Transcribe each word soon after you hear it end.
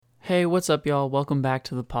Hey, what's up, y'all? Welcome back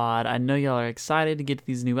to the pod. I know y'all are excited to get to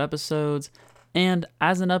these new episodes. And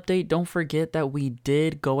as an update, don't forget that we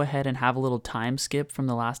did go ahead and have a little time skip from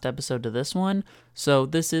the last episode to this one. So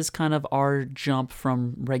this is kind of our jump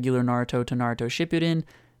from regular Naruto to Naruto Shippuden.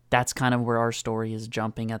 That's kind of where our story is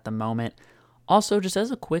jumping at the moment. Also, just as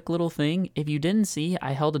a quick little thing, if you didn't see,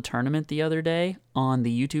 I held a tournament the other day on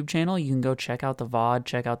the YouTube channel. You can go check out the VOD,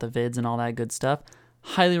 check out the vids and all that good stuff.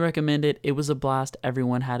 Highly recommend it. It was a blast.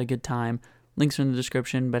 Everyone had a good time. Links are in the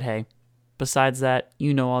description. But hey, besides that,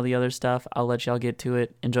 you know all the other stuff. I'll let y'all get to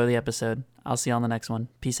it. Enjoy the episode. I'll see you on the next one.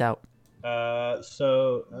 Peace out. Yeah,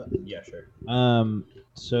 sure.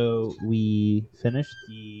 So we finished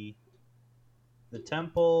the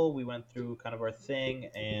temple. We went through kind of our thing,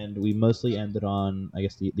 and we mostly ended on. I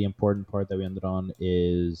guess the important part that we ended on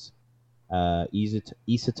is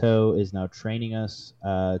Isato is now training us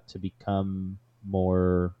to become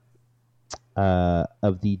more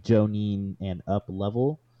of the Jonin and up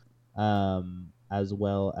level, as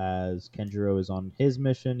well as Kenjiro is on his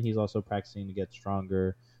mission. He's also practicing to get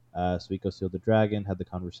stronger. Suiko sealed the dragon, had the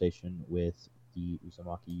conversation with the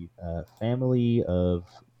Uzumaki family of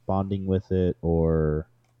bonding with it, or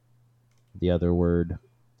the other word,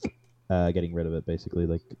 getting rid of it, basically,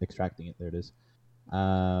 like extracting it. There it is.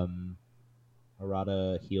 Arata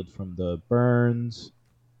healed from the burns.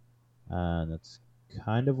 That's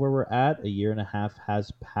kind of where we're at. A year and a half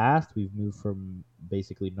has passed. We've moved from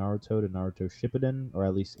basically Naruto to Naruto Shippuden, or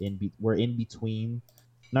at least we're in between.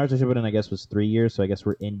 Naruto Shippuden, I guess, was 3 years, so I guess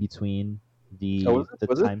we're in between the Was it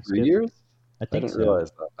time 3 skip. years? I I think didn't so.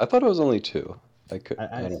 realize that. I thought it was only 2.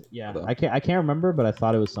 I Yeah, know. I can't remember, but I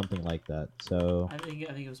thought it was something like that. So I think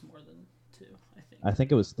it was more than 2. I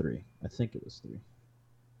think it was 3.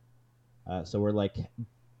 So we're like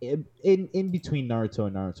in between Naruto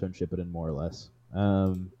and Shippuden, more or less.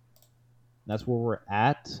 That's where we're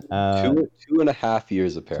at. 2.5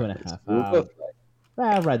 years apparently. 2.5. We were both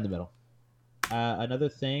right. Right in the middle. Another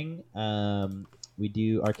thing,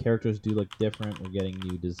 our characters do look different. We're getting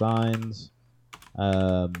new designs.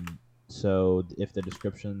 So if the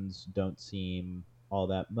descriptions don't seem all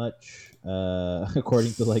that much,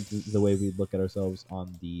 according to like the way we look at ourselves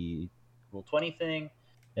on the Rule 20 thing,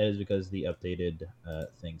 that is because the updated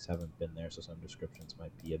things haven't been there, so some descriptions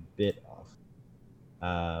might be a bit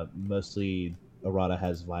off. Mostly Arata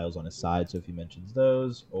has vials on his side, so if he mentions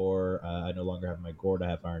those, or I no longer have my gourd, I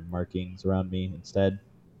have iron markings around me instead.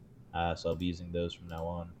 So I'll be using those from now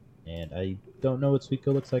on. And I don't know what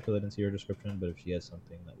Suiko looks like because I didn't see her description, but if she has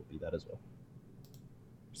something, that will be that as well.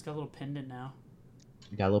 Just got a little pendant now.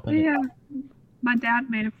 You got a little pendant? Yeah, my dad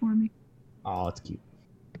made it for me. Oh, it's cute.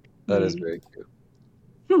 That is very cute.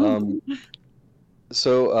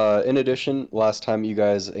 So, in addition, last time you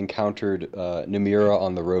guys encountered Namira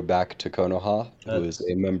on the road back to Konoha, who is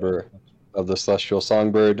a member of the Celestial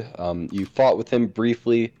Songbird. You fought with him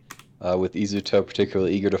briefly, with Izuto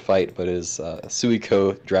particularly eager to fight, but is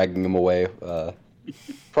Suiko dragging him away,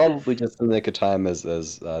 probably just in the nick of time, as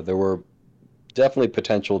there were definitely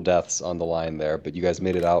potential deaths on the line there, but you guys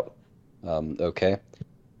made it out okay.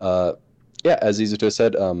 Yeah, as Izuto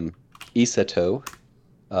said, Isato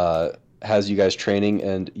has you guys training,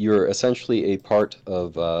 and you're essentially a part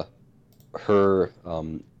of her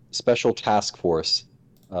special task force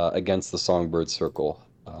against the Songbird Circle.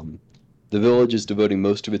 The village is devoting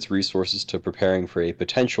most of its resources to preparing for a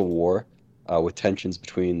potential war, with tensions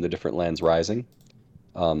between the different lands rising.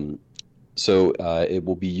 So it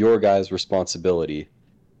will be your guys' responsibility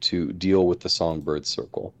to deal with the Songbird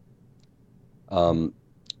Circle.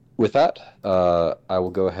 With that, I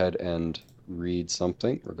will go ahead and read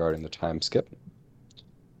something regarding the time skip.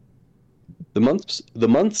 The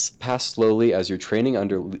months pass slowly as your training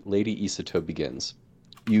under Lady Isato begins.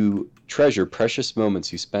 You treasure precious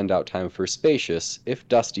moments you spend out time for a spacious, if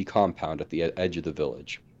dusty, compound at the edge of the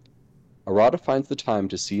village. Arata finds the time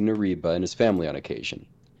to see Nariba and his family on occasion,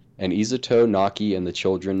 and Izuto, Naki, and the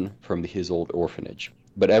children from his old orphanage,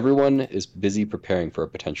 but everyone is busy preparing for a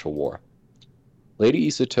potential war. Lady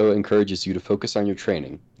Isato encourages you to focus on your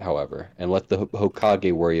training, however, and let the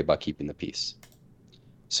Hokage worry about keeping the peace.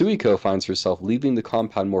 Suiko finds herself leaving the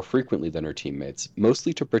compound more frequently than her teammates,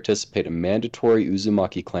 mostly to participate in mandatory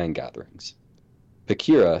Uzumaki clan gatherings.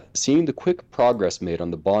 Pakira, seeing the quick progress made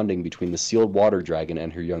on the bonding between the sealed water dragon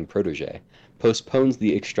and her young protege, postpones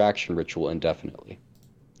the extraction ritual indefinitely.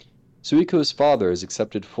 Suiko's father is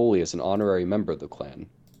accepted fully as an honorary member of the clan,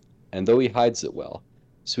 and though he hides it well,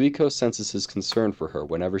 Suiko senses his concern for her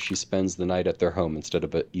whenever she spends the night at their home instead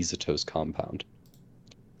of at Izuto's compound.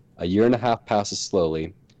 A year and a half passes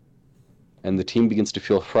slowly, and the team begins to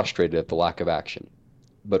feel frustrated at the lack of action.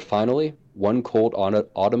 But finally, one cold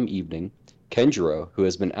autumn evening, Kenjiro, who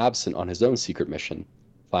has been absent on his own secret mission,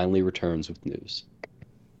 finally returns with news.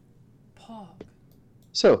 Pog.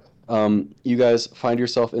 So, you guys find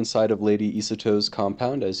yourself inside of Lady Isato's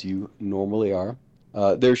compound as you normally are.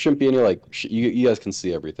 There shouldn't be any you guys can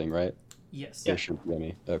see everything, right? Yes. There shouldn't be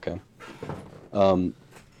any. Okay. Um,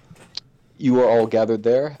 you are all gathered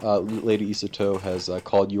there. Lady Isato has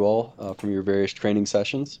called you all from your various training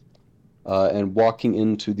sessions, and walking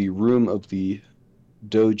into the room of the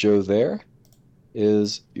dojo there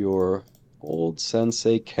is your old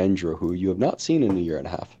sensei Kendra, who you have not seen in a year and a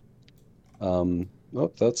half. Oh,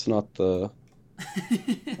 that's not the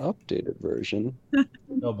updated version.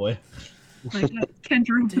 Oh boy. Like that's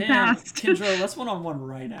Kendra of the Damn, past. Kendra, let's one-on-one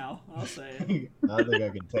right now. I'll say it. I think I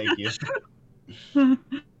can take you.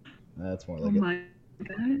 That's more Oh like it. my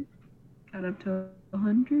god. Got up to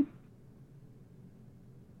 100.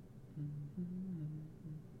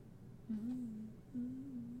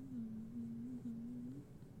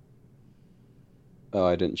 Oh,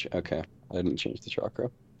 I didn't. Okay, I didn't change the chakra.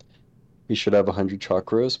 We should have 100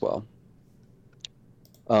 chakra as well.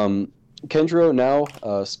 Kendro now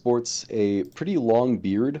sports a pretty long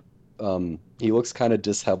beard. He looks kind of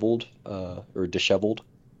disheveled or disheveled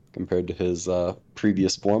compared to his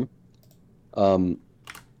previous form.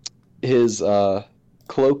 His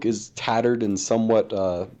cloak is tattered and somewhat.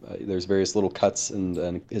 There's various little cuts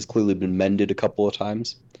and has clearly been mended a couple of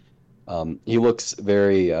times. He looks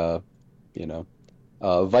very,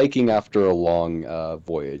 Viking after a long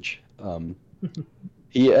voyage.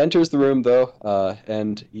 He enters the room though,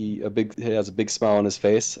 and he has a big smile on his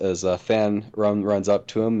face as Fan runs up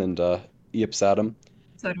to him and yips at him.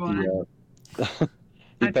 So do He, I.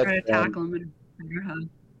 he I pets try to Fan. tackle him and your hug.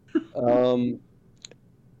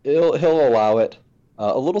 He'll allow it.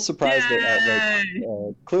 A little surprised at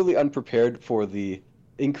Yay! clearly unprepared for the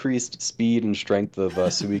increased speed and strength of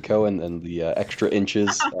Suiko and the extra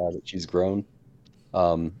inches that she's grown.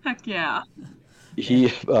 Heck yeah. He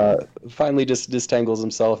finally just distangles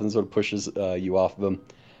himself and sort of pushes you off of him,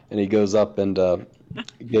 and he goes up and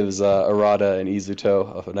gives Arata and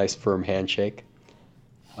Izuto a nice firm handshake.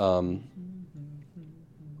 Lady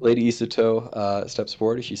Izuto steps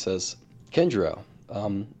forward and she says, Kenjiro,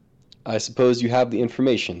 I suppose you have the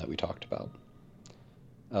information that we talked about.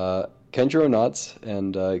 Kenjiro nods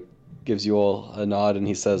and gives you all a nod, and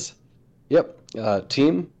he says, yep,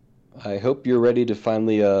 team, I hope you're ready to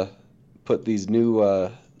finally put these new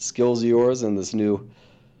skills of yours and this new,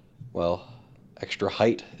 extra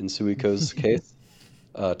height in Suiko's case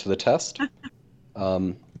to the test.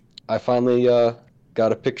 I finally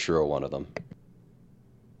got a picture of one of them.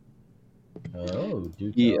 Oh,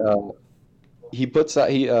 do tell. He puts out,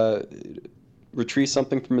 he retrieves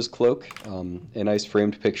something from his cloak, a nice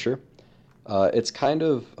framed picture. It's kind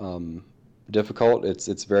of difficult.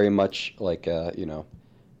 It's very much like a,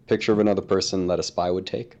 picture of another person that a spy would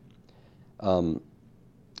take.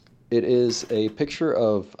 It is a picture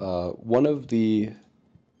of one of the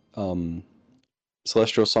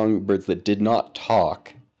celestial songbirds that did not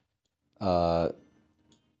talk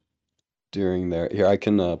during their. Here, I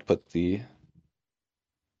can put the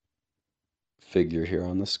figure here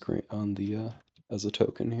on the screen on the as a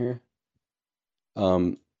token here.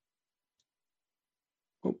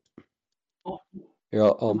 Here,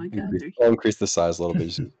 I'll increase the size a little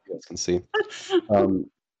bit so you guys can see.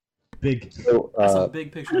 Big. So, That's a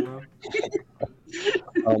big picture, bro.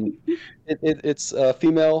 It's a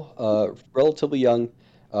female, relatively young,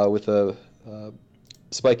 with a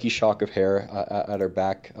spiky shock of hair at her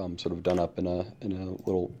back, sort of done up in a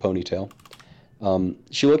little ponytail.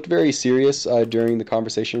 She looked very serious during the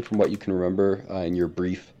conversation, from what you can remember in your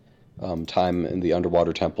brief time in the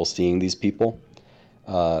underwater temple, seeing these people.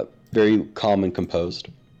 Very calm and composed.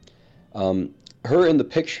 Her in the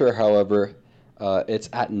picture, however, it's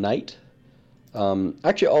at night.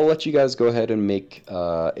 Actually, I'll let you guys go ahead and make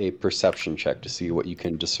a perception check to see what you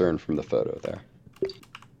can discern from the photo there.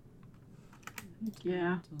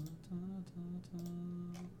 Yeah.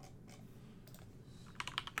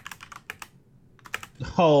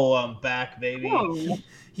 Oh, I'm back, baby. Whoa.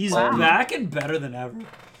 He's back and better than ever.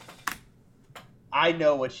 I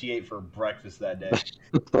know what she ate for breakfast that day.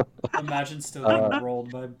 Imagine still getting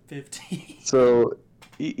rolled by 15. So,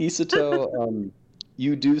 Isato,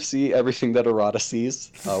 you do see everything that Arata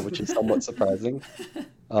sees, which is somewhat surprising.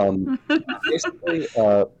 Basically,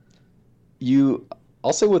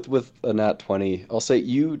 I'll say with a nat 20, I'll say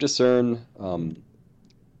you discern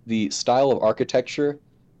the style of architecture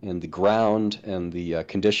and the ground and the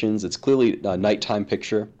conditions. It's clearly a nighttime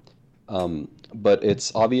picture, but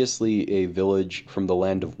it's obviously a village from the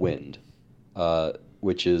land of wind.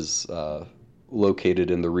 which is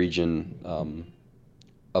located in the region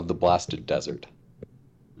of the Blasted Desert,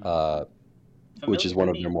 which is one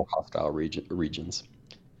of their more hostile regions.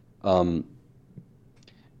 The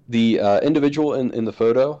individual in the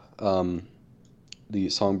photo, the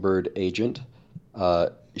songbird agent,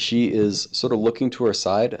 she is sort of looking to her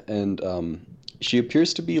side, and she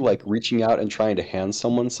appears to be like reaching out and trying to hand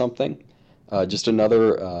someone something. Just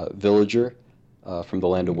another villager from the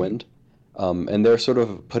Land of Wind. And they're sort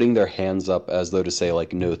of putting their hands up as though to say,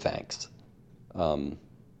 like, no thanks. And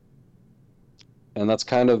that's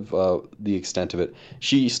kind of the extent of it.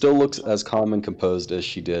 She still looks as calm and composed as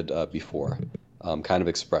she did before, kind of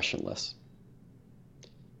expressionless.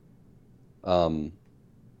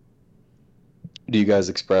 Do you guys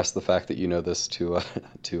express the fact that you know this to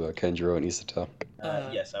Kenjiro and Isato?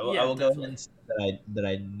 Yes, I will. yeah, I will go ahead definitely. and say that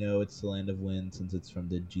I know it's the Land of Wind since it's from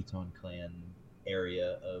the Jiton clan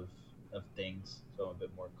area of things, so I'm a bit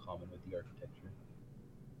more common with the architecture.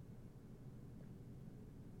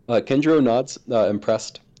 Kenjiro nods,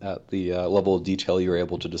 impressed at the level of detail you were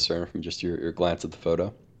able to discern from just your glance at the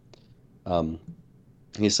photo.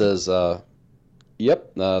 He says,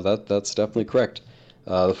 "Yep, that's definitely correct.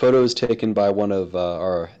 The photo is taken by one of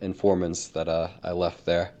our informants that I left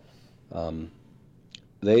there.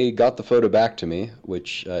 They got the photo back to me,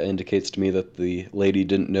 which indicates to me that the lady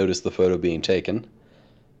didn't notice the photo being taken.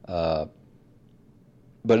 But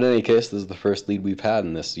in any case, this is the first lead we've had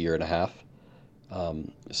in this year and a half.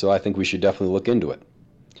 So I think we should definitely look into it."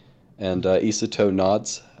 And Isato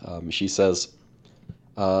nods. She says,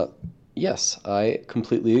 "Yes, I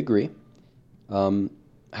completely agree.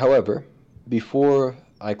 However, before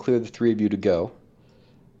I clear the three of you to go,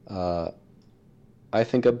 I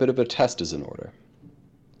think a bit of a test is in order.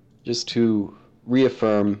 Just to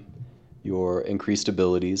reaffirm your increased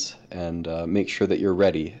abilities and make sure that you're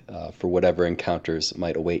ready for whatever encounters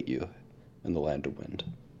might await you in the Land of Wind."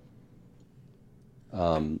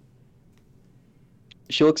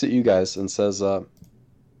 She looks at you guys and says,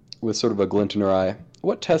 with sort of a glint in her eye,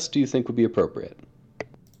 "What test do you think would be appropriate?"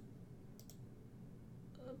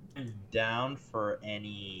 I'm down for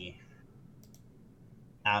any.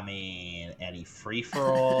 I mean, any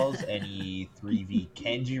free-for-alls, any 3v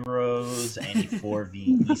Kenjiros, any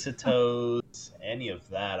 4v Isatos, any of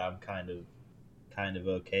that I'm kind of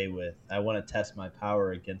okay with. I want to test my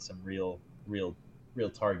power against some real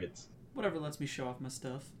targets. Whatever lets me show off my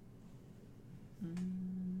stuff.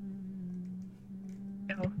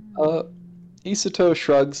 Isato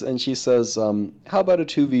shrugs and she says, "How about a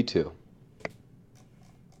 2v2?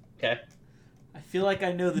 Okay. I feel like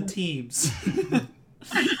I know the teams.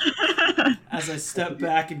 As I step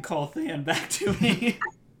back and call Than back to me.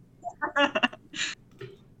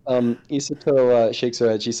 Isato shakes her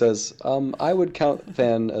head. She says, "I would count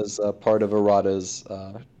Than as part of Arata's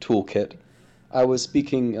toolkit. I was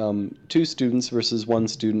speaking 2 students versus 1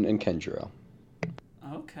 student in Kenjiro."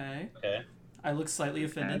 Okay. Okay. I look slightly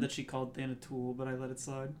offended that she called Than a tool, but I let it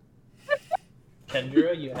slide.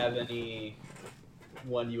 Kendra, you have any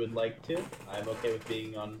one you would like to? I'm okay with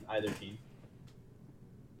being on either team.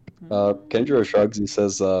 Kenjiro shrugs. He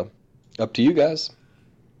says, "Up to you guys."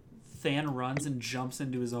 Than runs and jumps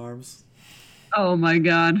into his arms. Oh my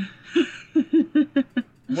god. Well,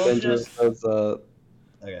 Kenjiro says,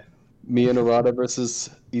 okay. "Me and Arata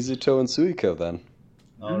versus Izuto and Suiko then."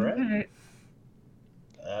 All right. Okay.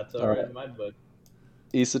 That's All all right right. in my book.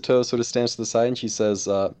 Isato sort of stands to the side and she says,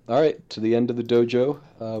 "All right, to the end of the dojo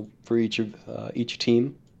for each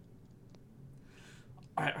team."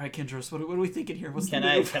 All right, Kendros, what are we thinking here? What's Can the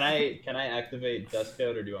I move? activate Dust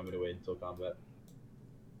Code, or do you want me to wait until combat?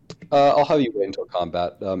 I'll have you wait until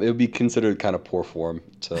combat. It would be considered kind of poor form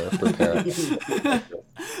to prepare.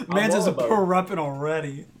 Man's is all about- prepping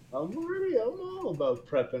already. I'm all about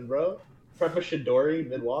prepping, bro. Prep a Shidori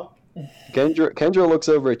mid-walk. Kendra looks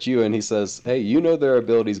over at you and he says, "Hey, you know their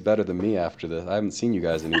abilities better than me after this. I haven't seen you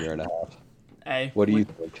guys in a year and a half. Hey, What do you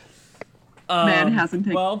think?" Man hasn't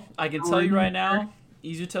taken Well, I can tell you right now,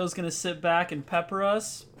 Izuto's gonna sit back and pepper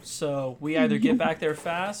us. So we either get back there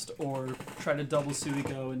fast or try to double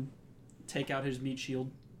Suiko and take out his meat shield.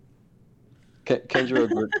 Kendra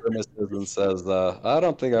grimaces and says, "I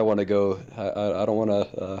don't think I want to go. I don't want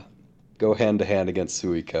to go hand to hand against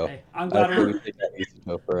Suiko. Hey, I'm I glad think we we're take out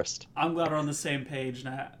Izuto first." I'm glad we're on the same page,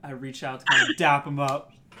 and I reach out to kind of dap him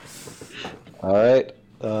up. All right.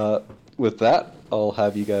 With that, I'll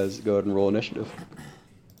have you guys go ahead and roll initiative.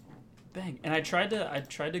 Bang. And I tried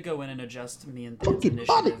to go in and adjust me and Than's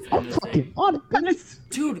initiative in the thing.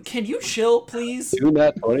 Dude, can you chill, please? 2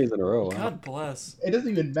 nat 20s in a row. Wow. God bless. It doesn't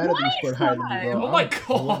even matter that you scored higher than me, bro. Oh my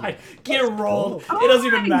god. Get rolled. It doesn't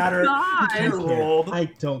even matter. Get rolled. I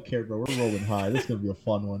don't care, bro. We're rolling high. This is gonna be a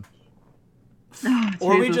fun one. Oh,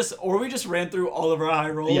 Or we Jesus. just ran through all of our high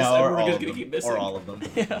rolls Yeah, and or we're all just of gonna them. keep missing. Or all of them.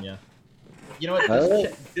 Yeah. Yeah. You know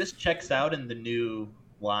what? This checks out in the new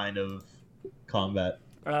line of combat.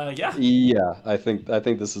 Yeah. Yeah, I think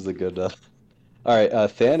this is a good. All right,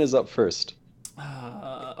 Than is up first.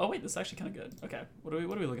 Oh wait, this is actually kind of good. Okay, what are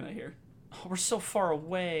we looking at here? Oh, we're so far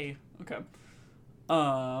away. Okay.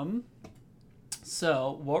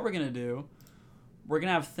 So what we're gonna do? We're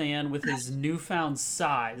gonna have Than with his newfound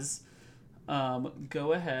size.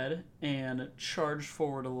 Go ahead and charge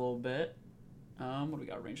forward a little bit. What do we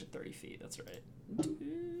got? Range at 30 feet. That's right.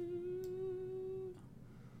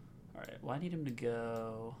 All right. Well, I need him to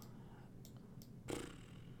go.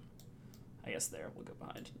 I guess there. We'll go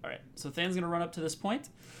behind. All right. So Than's gonna run up to this point,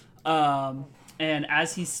 and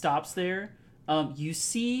as he stops there, you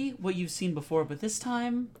see what you've seen before, but this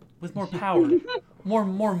time with more power,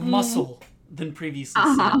 more muscle than previously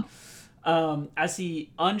seen. As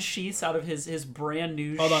he unsheaths out of his brand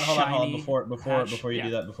new Hold on. shiny Before hatch. you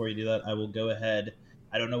do that, I will go ahead.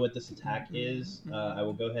 I don't know what this attack is. I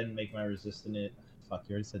will go ahead and make my resistance. Fuck,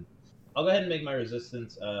 you already said. I'll go ahead and make my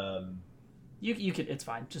resistance. You could. It's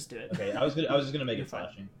fine. Just do it. Okay, I was just gonna make You're it fine.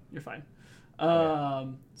 slashing. You're fine.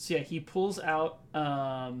 Okay. So yeah, he pulls out.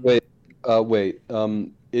 Wait.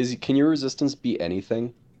 Can your resistance be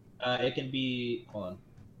anything? It can be. Hold on.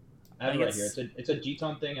 I have it right here. It's a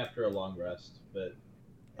G-tone thing after a long rest, but.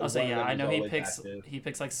 I'll say yeah. I know he always picks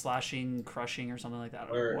active. like slashing, crushing, or something like that.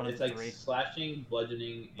 Or one it's of the like three. slashing,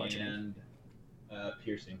 bludgeoning, and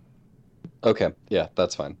piercing. Okay, yeah,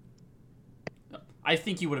 that's fine. I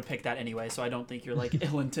think you would have picked that anyway, so I don't think you're like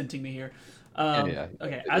ill-intenting me here. Yeah.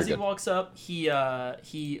 Okay, You're as he good. walks up, he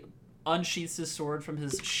unsheaths his sword from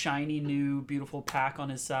his shiny new beautiful pack on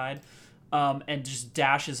his side, and just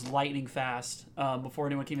dashes lightning fast before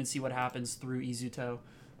anyone can even see what happens through Izuto,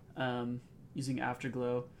 using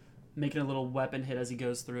Afterglow, making a little weapon hit as he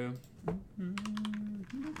goes through.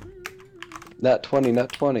 Nat 20.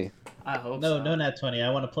 I hope No, so. no, nat 20.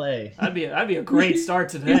 I want to play. That'd be a great start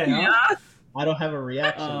today. Huh? I don't have a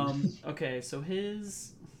reaction. Okay, so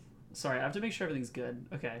his. Sorry, I have to make sure everything's good.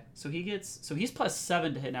 Okay, so he's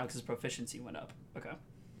 +7 to hit now because his proficiency went up. Okay.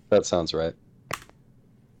 That sounds right.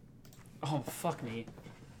 Oh fuck me.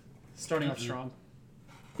 Starting off strong.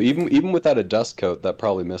 But even without a dust coat, that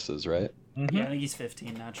probably misses, right? Mm-hmm. Yeah, I think he's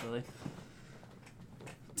 15 naturally.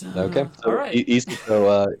 Okay. So, All right.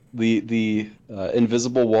 So the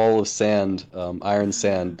invisible wall of sand, iron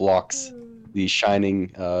sand, blocks the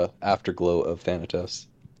shining afterglow of Thanatos.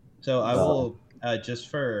 So I will, just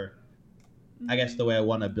for, I guess the way I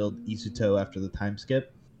want to build Isuto after the time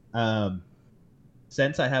skip,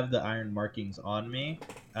 since I have the iron markings on me,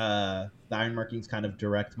 the iron markings kind of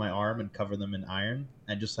direct my arm and cover them in iron,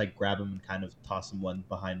 and just like grab them and kind of toss them one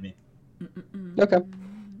behind me. Okay.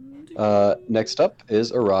 Next up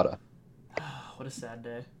is Arata. What a sad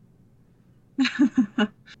day.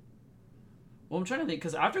 Well, I'm trying to think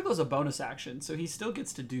because Afterglow's a bonus action, so he still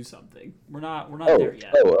gets to do something. We're not there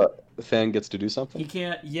yet. Fan gets to do something? He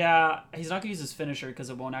can't. Yeah, he's not gonna use his finisher because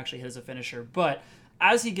it won't actually hit as a finisher. But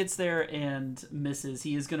as he gets there and misses,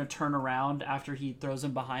 he is gonna turn around after he throws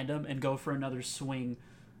him behind him and go for another swing.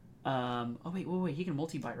 Oh wait, he can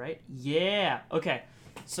multi-bite, right? Yeah. Okay.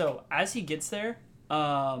 So as he gets there,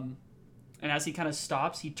 and as he kind of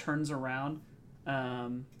stops, he turns around,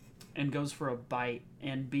 and goes for a bite.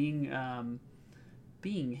 And being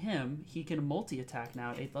him, he can multi-attack now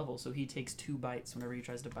at 8th level, so he takes 2 bites whenever he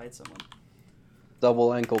tries to bite someone.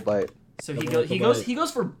 Double ankle bite. So he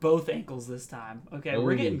goes for both ankles this time. Okay,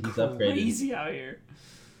 we're getting crazy out here.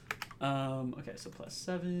 Okay, so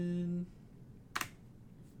 +7.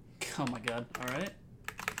 Oh my god! All right,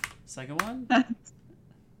 second one.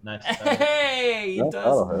 Nice. Hey, he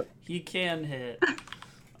That'll does. hit. He can hit.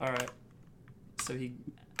 All right, so he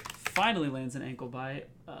finally lands an ankle bite.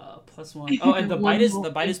 +1. Oh, and the bite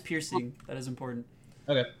is piercing. That is important.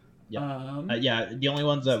 Okay. Yeah. Yeah. The only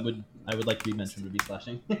ones that I would like to be mentioned would be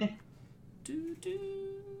slashing.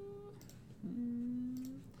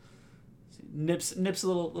 Nips a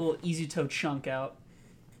little easy toe chunk out.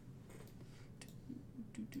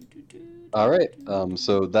 All right.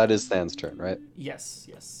 So that is Than's turn, right? Yes.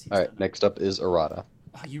 He's All right. done it. Next up is Arata.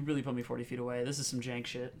 Oh, you really put me 40 feet away. This is some jank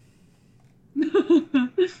shit.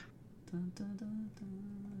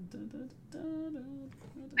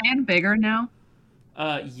 And bigger now.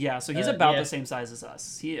 Yeah. So he's about Yeah. the same size as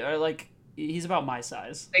us. He's about my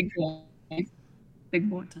size. Big boy. Big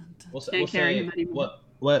boy. We'll Can't carry say him anymore.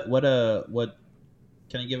 what?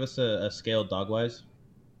 Can you give us a scale dog wise?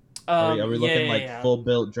 Are we looking like yeah. full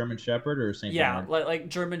built German Shepherd or Saint Yeah, Bernard? like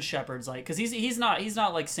German Shepherds, like because he's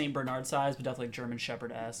not like Saint Bernard size, but definitely like German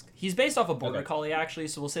Shepherd esque. He's based off a border Okay. collie actually,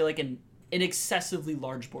 so we'll say like an excessively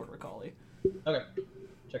large border collie. Okay,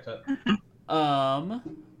 checks out.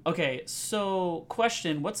 Okay, so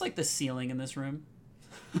question: what's like the ceiling in this room?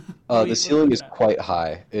 The ceiling is quite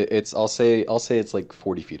high. I'll say it's like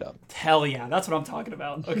 40 feet up. Hell yeah, that's what I'm talking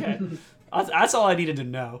about. Okay, that's all I needed to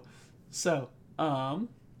know. So,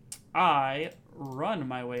 I run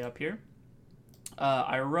my way up here.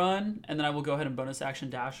 I run, and then I will go ahead and bonus action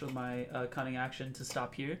dash with my cunning action to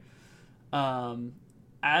stop here.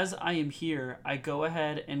 As I am here, I go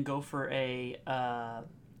ahead and go for a.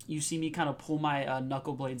 You see me kind of pull my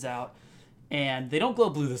knuckle blades out, and they don't glow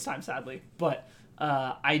blue this time, sadly. But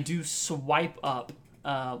I do swipe up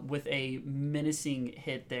with a menacing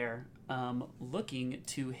hit there, looking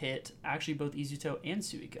to hit actually both Izuto and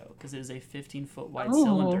Suiko, because it is a 15-foot wide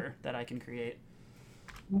cylinder that I can create.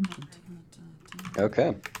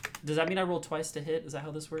 Okay. Does that mean I roll twice to hit? Is that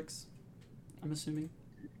how this works? I'm assuming.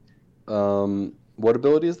 What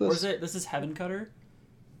ability is this? Or is it? This is Heaven Cutter.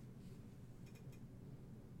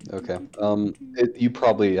 Okay. You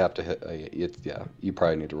probably have to hit. Yeah. You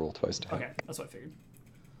probably need to roll twice to hit. Okay, that's what I figured.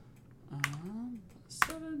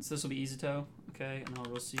 7. So this will be Izuto. Okay, and then I'll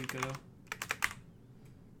roll Suiko.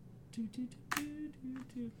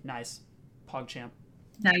 Nice. PogChamp.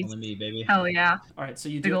 Nice. Only me, baby. Hell yeah. All right, so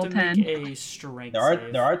you Big do have ol' to make 10. a strength There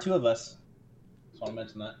save. are two of us. Just want to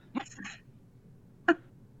mention that.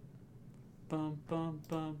 Bum bum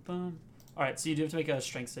bum bum. All right, so you do have to make a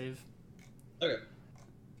strength save. Okay.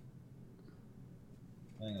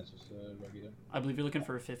 I think that's just regular. I believe you're looking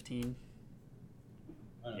for a 15.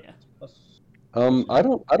 Yeah. Plus. I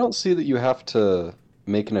don't see that you have to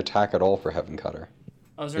make an attack at all for Heaven Cutter.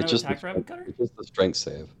 Oh, is there no just attack for Heaven Cutter? It's just the strength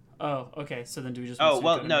save. Oh, okay. So then do we just? Oh want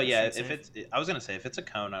well, Suiko to no, make a yeah. strength If save? it's, I was gonna say if it's a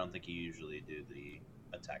cone, I don't think you usually do the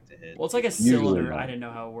attack to hit. Well, it's like a Usually cylinder. not. I didn't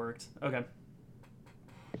know how it worked. Okay.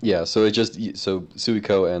 Yeah. So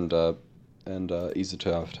Suiko and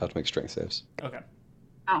Izuto have to make strength saves. Okay.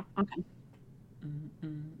 Oh, okay.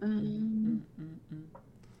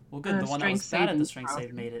 Well, good. The one that was strength bad at the saving strength throw.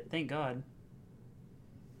 save made it. Thank God.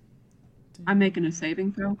 I'm making a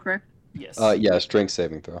saving throw, correct? Yes. Yeah. Strength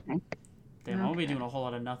saving throw. Damn, I won't be Okay. doing a whole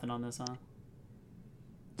lot of nothing on this, huh?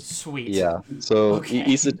 Sweet. Yeah. So Okay.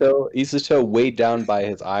 Izuto weighed down by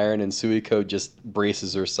his iron, and Suiko just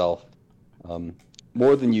braces herself.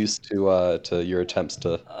 More than used to your attempts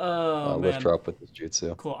to Oh, lift man. her up with this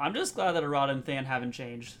jutsu. Cool. I'm just glad that Arata and Than haven't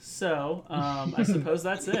changed. So, I suppose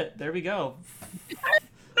that's it. There we go.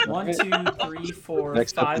 1, 2, 3, 4,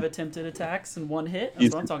 Next up 5 is- attempted attacks and 1 hit.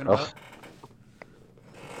 That's what I'm talking about.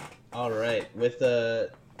 All right. With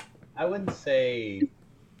I wouldn't say.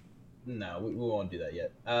 No, we won't do that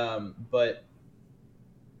yet. But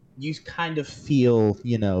you kind of feel,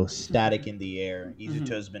 static in the air.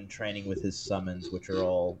 Izuto's been training with his summons, which are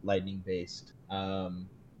all lightning based.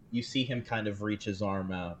 You see him kind of reach his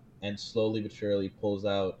arm out and slowly but surely pulls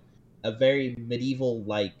out a very medieval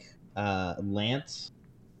like lance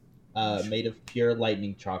made of pure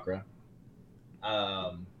lightning chakra.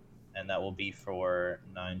 And that will be for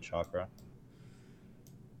 9 chakra.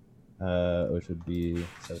 Which would be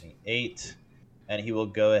 78. And he will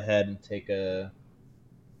go ahead and take a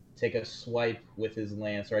swipe with his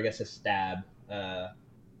lance, or I guess a stab.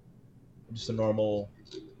 Just a normal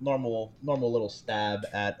little stab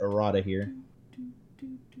at Arata here.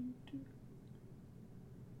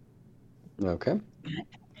 Okay.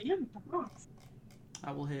 Damn.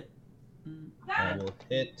 I will hit. I will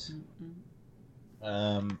hit.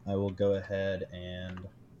 I will go ahead and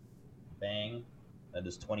bang. That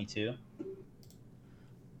is 22.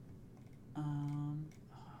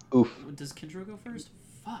 Oof. Does Kindro go first?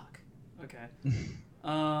 Fuck. Okay.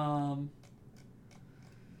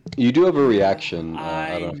 You do have a reaction.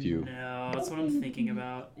 I I don't know if you. know. That's what I'm thinking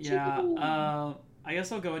about. Yeah. I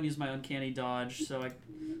guess I'll go and use my uncanny dodge. So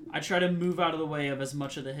I try to move out of the way of as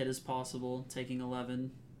much of the hit as possible, taking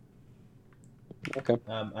 11. Okay.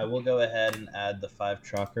 I will go ahead and add the 5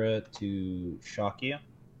 chakra to shock you.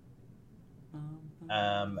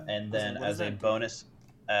 And then what does as a that do? bonus,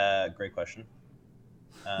 great question.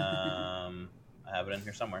 I have it in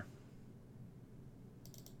here somewhere.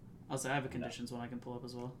 Also, I have a conditions one I can pull up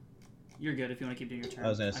as well. You're good if you want to keep doing your turn. I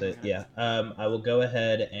was gonna say, can go yeah. I will go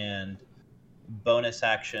ahead and bonus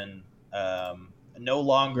action. No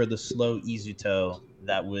longer the slow Izuto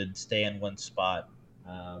that would stay in one spot.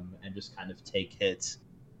 and just kind of take hits.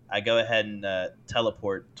 I go ahead and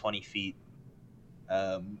teleport 20 feet.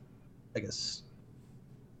 I guess.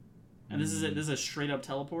 And this is it. This is a straight up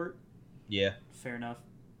teleport. Yeah. Fair enough.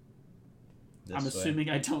 This I'm way. assuming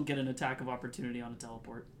I don't get an attack of opportunity on a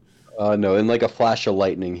teleport. No, in like a flash of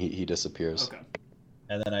lightning, he disappears. Okay.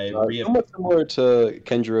 And then I Somewhat similar to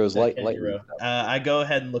Kenjiro's lightning. I go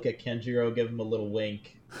ahead and look at Kenjiro, give him a little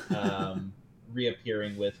wink,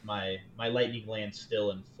 reappearing with my lightning lance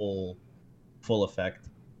still in full effect.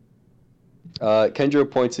 Kenjiro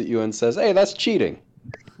points at you and says, "Hey, that's cheating."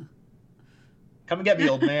 Come and get me,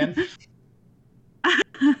 old man.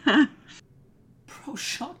 Bro,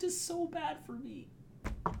 shocked is so bad for me.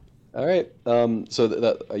 All right. So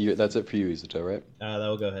that's it for you, Izuto, right? That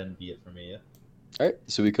will go ahead and be it for me. Yeah. All right.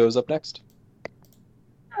 Suiko's up next.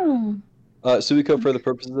 Oh. Suiko, for the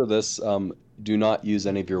purposes of this, do not use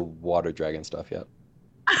any of your water dragon stuff yet.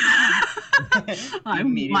 I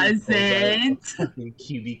wasn't. Fucking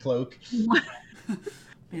QB cloak. What?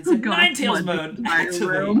 It's a God, Ninetales what, mode. my Activate.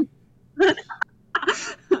 room?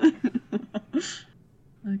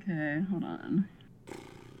 Okay, hold on.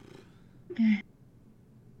 Okay.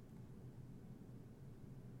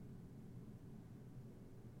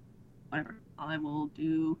 Whatever. I will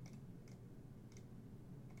do.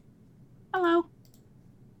 Hello.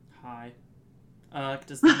 Hi.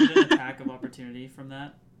 Does that get an attack of opportunity from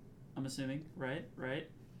that? I'm assuming, right?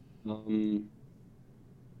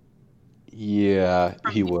 Yeah,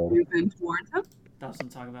 he will. Moving towards him. That's what I'm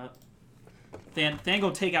talking about. Than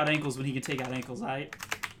go take out ankles when he can take out ankles, right?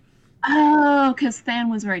 Oh, because Than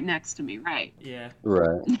was right next to me, right? Yeah.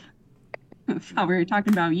 Right. I thought we were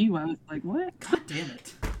talking about you. I was like, what? God damn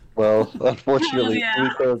it. Well, unfortunately, Yeah.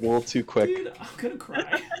 Suiko is a little too quick. Dude, I'm gonna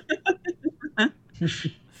cry.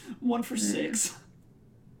 1 for 6.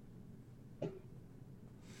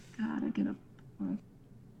 Gotta get a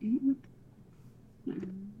 +8.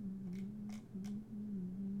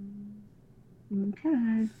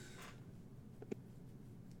 Okay.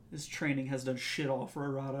 This training has done shit all for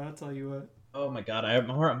Arata, I'll tell you what. Oh my god,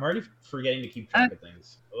 I'm already forgetting to keep track of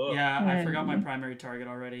things. Ugh. Yeah, I forgot my primary target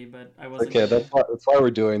already, but I wasn't. Okay, that's why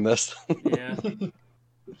we're doing this. Yeah.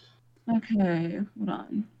 Okay, hold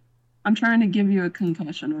on. I'm trying to give you a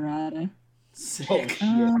concussion, Arata. Sick.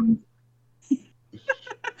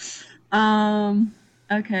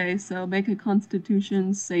 Okay, so make a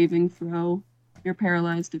Constitution saving throw. You're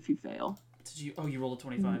paralyzed if you fail. Did you? Oh, you rolled a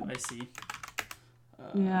 25. I see.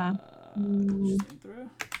 Yeah. Saving throw.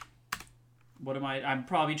 What am I? I'm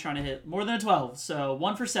probably trying to hit more than a 12. So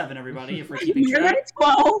 1 for 7, everybody, if we're keeping You're track. at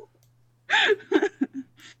 12.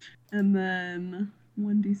 And then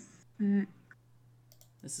 1d6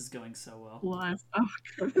 This is going so well. plus. Oh,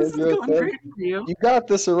 God, this is You're going okay. great for you. You got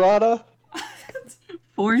this, Arata.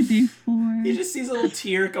 4d4. He just sees a little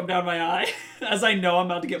tear come down my eye as I know I'm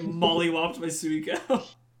about to get mollywopped by Suiko.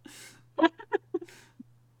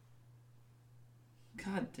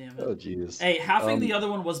 God damn it. Oh, jeez. Hey, halving the other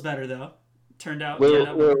one was better though. Turned out. Wait.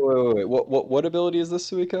 better. What ability is this,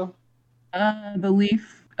 Suiko? The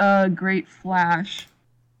leaf, great flash.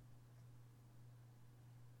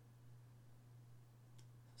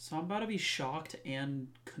 So I'm about to be shocked and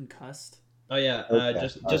concussed. Oh yeah, Okay,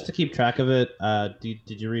 just to keep track of it.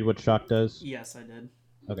 Did you read what shock does? Yes, I did.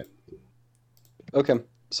 Okay.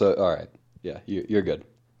 So, all right. Yeah, you're good.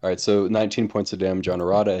 All right. So 19 points of damage on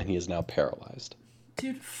Arata, and he is now paralyzed.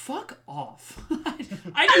 Dude, fuck off.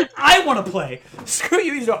 I want to play. Screw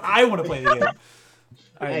you, Izuto. I want to play the game.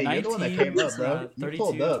 All right, Hey, you're the one that came up, bro. You 32,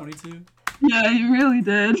 pulled up. 22. Yeah, you really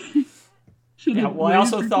did. Yeah, well, I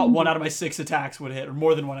also thought 1 out of my 6 attacks would hit, or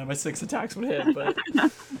more than 1 out of my 6 attacks would hit, but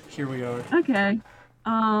here we are. Okay.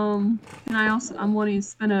 Can I also? I'm wanting to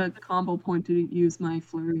spend a combo point to use my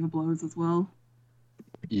flurry of blows as well.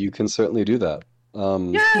 You can certainly do that.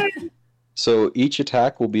 Yay! So each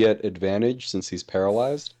attack will be at advantage since he's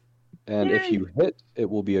paralyzed, and if Yay! you hit, it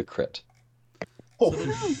will be a crit.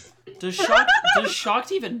 Does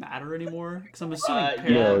shocked even matter anymore? Because I'm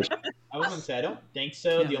assuming No, I was gonna say I don't think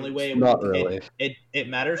so. Yeah, The only way not really. it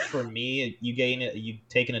matters for me. You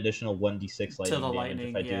take an additional 1d6 lightning the damage lightning,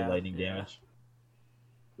 if I yeah, do lightning yeah. damage.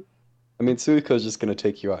 I mean, Suiko's just going to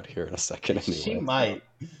take you out here in a second anyway. She might.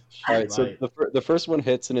 All right, so the first one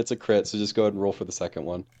hits and it's a crit, so just go ahead and roll for the second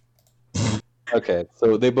one. Okay,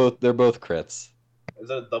 so they're both crits. Is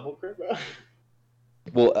that a double crit, bro?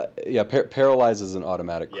 Well, yeah, paralyze is an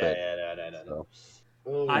automatic crit. No. So.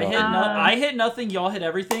 Oh, I hit nothing, y'all hit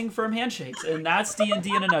everything from handshakes, and that's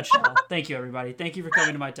D&D in a nutshell. Thank you, everybody. Thank you for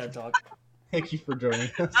coming to my TED Talk. Thank you for joining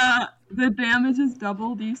us. The damage is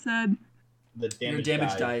doubled, you said? The Your damage,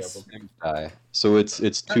 damage dice. doubled. Die. So it's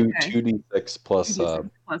two Okay. 2d6 plus 2d6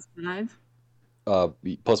 plus 5.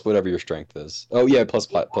 plus whatever your strength is. Oh yeah, plus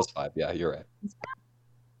 5. Yeah, you're right.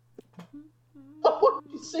 Oh,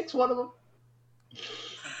 6, one of them.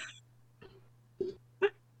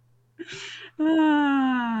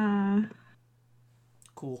 Ah.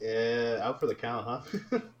 Cool. Yeah, out for the count, huh?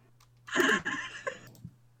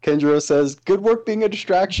 Kendro says, "Good work being a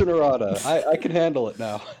distraction, Arata. I can handle it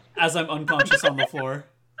now." As I'm unconscious on the floor.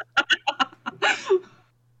 It's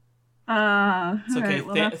okay. Alright,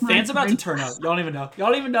 well, that's my Than's about to turn. turn up. Y'all don't even know. Y'all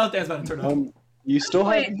don't even know Than's about to turn up. You still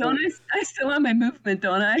Wait, have don't I still have my movement,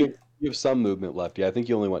 don't I? you have some movement left. Yeah, I think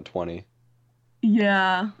you only went 20.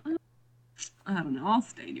 Yeah. I don't know. I'll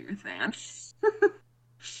stay near Than.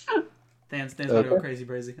 Than's about to go crazy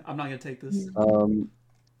brazy. I'm not gonna take this.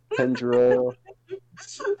 Kendra.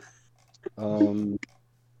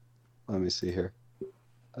 Let me see here.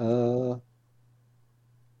 Move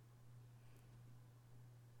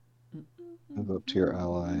up to your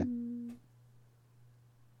ally.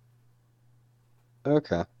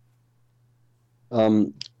 Okay.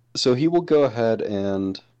 So he will go ahead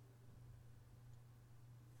and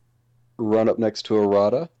run up next to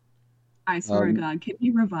Arata. I swear to God, can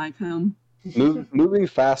you revive him? Moving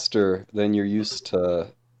faster than you're used to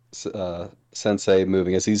Sensei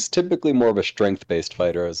moving, as he's typically more of a strength-based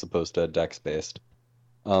fighter as opposed to a dex-based.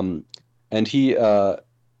 And he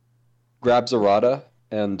grabs Arata,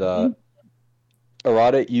 and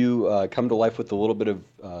Arata, you come to life with a little bit of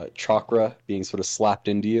chakra being sort of slapped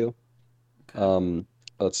into you. Okay.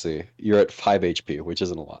 Let's see, you're at 5 HP, which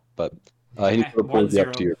isn't a lot, but he sort of more than pulls you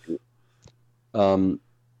up to your feet. And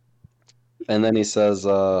then he says,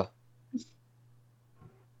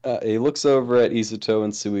 he looks over at Izuto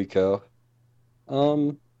and Suiko.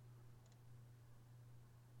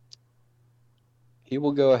 He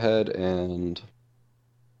will go ahead and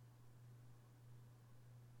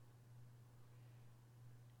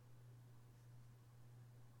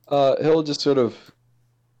he'll just sort of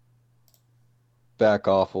back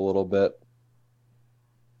off a little bit.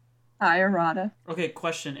 Hi, Arata. Okay,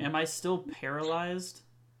 question. Am I still paralyzed?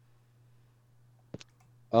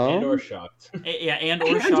 And or shocked. Yeah, and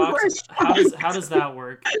or shocked. How does that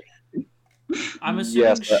work? I'm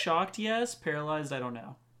assuming shocked, yes. Paralyzed, I don't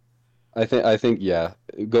know. I think yeah.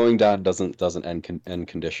 Going down doesn't end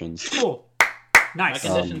conditions. Cool. Nice.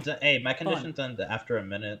 My conditions end after a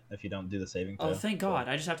minute if you don't do the saving throw. Oh, thank God.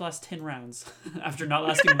 I just have to last 10 rounds after not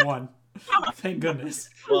lasting one. Thank goodness.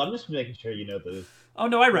 Well, I'm just making sure you know this. Oh,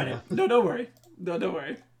 no, I read it. No, don't worry. No, don't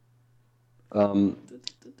worry.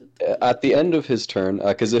 At the end of his turn,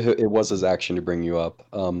 because it was his action to bring you up,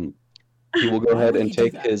 he will go ahead and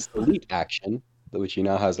take his elite action, which he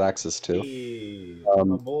now has access to. Hey,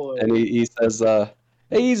 my boy. And he says, "Hey,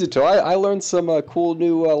 Izuto, I learned some cool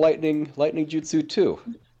new lightning jutsu too.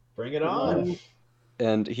 Bring it on!"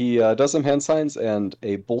 And he does some hand signs, and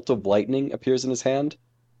a bolt of lightning appears in his hand,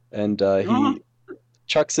 and he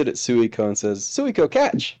chucks it at Suiko and says, "Suiko,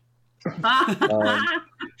 catch!"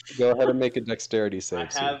 Go ahead and make a dexterity save.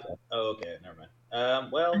 Oh, okay, never mind.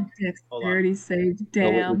 Well, dexterity save.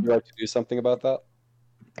 Damn. Would you like to do something about that?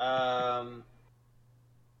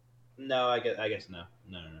 No, I guess no.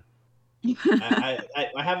 No. I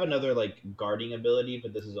have another guarding ability,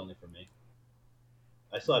 but this is only for me.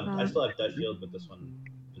 I still have Dutch Shield, but this one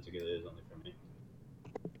particularly is only for me.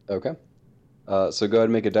 Okay. So go ahead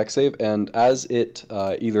and make a dex save, and as it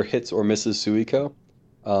either hits or misses Suiko,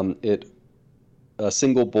 a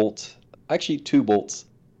single bolt, actually 2 bolts,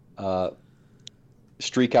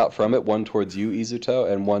 streak out from it, one towards you, Izuto,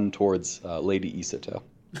 and one towards Lady Izuto.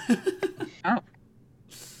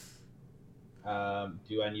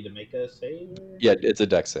 Do I need to make a save? Yeah, it's a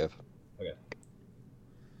dex save. Okay.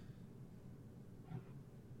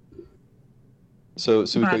 So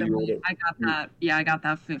By the way, I got that. Yeah, I got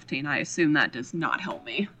that 15. I assume that does not help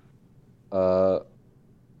me.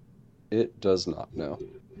 It does not. No.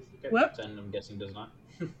 Okay, What? 10, I'm guessing, does not.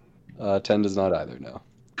 10 does not either. No.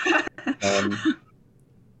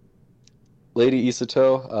 Lady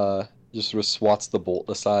Izuto just sort of swats the bolt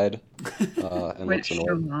aside and looks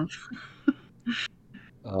annoyed.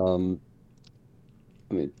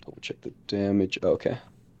 Let me double check the damage. Okay.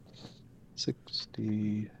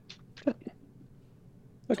 60.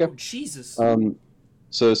 Okay. Oh, Jesus.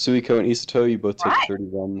 So Suiko and Izuto, you both take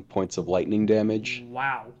 31 points of lightning damage.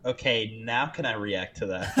 Wow. Okay, now can I react to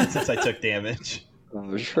that since I took damage?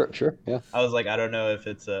 Sure, yeah. I was like, I don't know if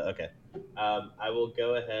it's okay. I will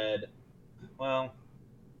go ahead. Well,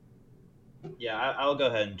 yeah, I'll go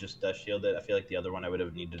ahead and just shield it. I feel like the other one I would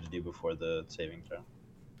have needed to do before the saving throw.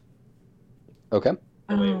 Okay.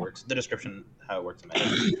 the way it Oh. works, the description how it works in my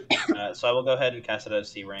head. So I will go ahead and cast it at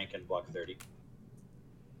C rank and block 30.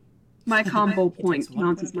 My combo It point takes one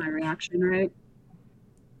counts point as my damage. reaction, right?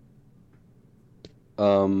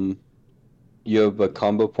 You have a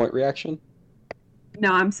combo point reaction?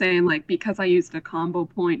 No, I'm saying like because I used a combo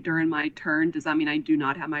point during my turn, does that mean I do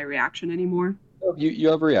not have my reaction anymore? Oh, you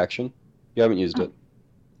have a reaction. You haven't used Oh. it.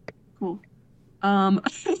 Cool. I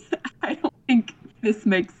don't think this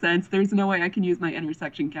makes sense. There's no way I can use my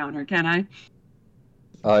intersection counter, can I?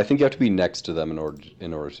 I think you have to be next to them in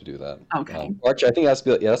order to do that. Okay. Actually, I think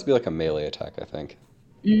it has to be like a melee attack. I think.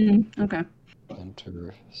 Okay.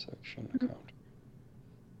 Intersection account.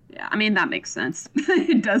 Yeah, I mean that makes sense.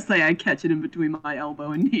 It does say I catch it in between my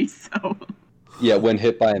elbow and knee, so. Yeah, when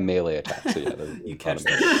hit by a melee attack. So yeah, You catch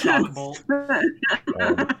the shock bolt. I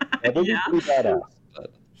think Yeah. it's pretty badass.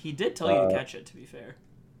 But, He did tell you to catch it, to be fair.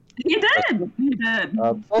 He did. He did.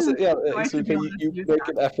 also, yeah, So I should be able to you use make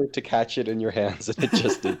that. an effort to catch it in your hands, and it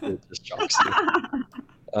just shocks you.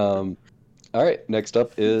 All right, next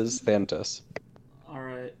up is Thanatos. All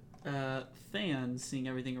right. Than, seeing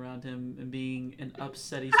everything around him and being an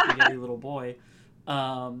upsetty spaghetti little boy,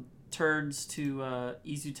 turns to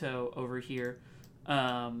Izuto over here.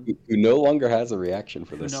 Who no longer has a reaction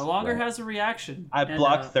for Who this. no longer round. has a reaction. I And,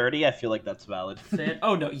 block 30. I feel like that's valid.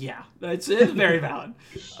 Oh no, yeah, it's very valid.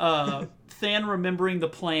 Than, remembering the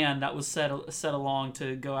plan that was set along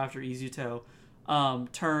to go after Izuto,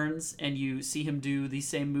 turns and you see him do the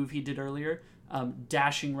same move he did earlier,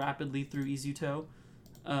 dashing rapidly through Izuto,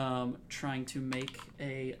 trying to make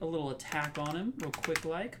a little attack on him real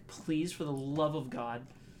quick. Please, for the love of God.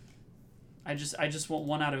 I just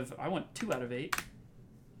want I want 2 out of 8.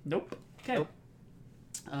 Nope. Okay. Nope.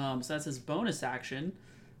 So that's his bonus action.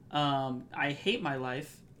 I hate my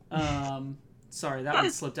life. Sorry, that one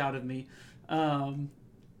slipped out of me.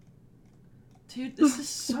 Dude, this is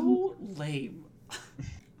so lame.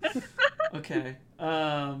 Okay.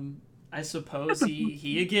 I suppose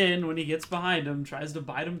he again, when he gets behind him, tries to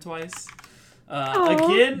bite him twice.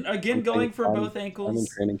 Again going for both I'm in ankles.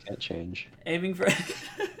 training, can't change. Aiming for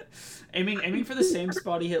aiming for the same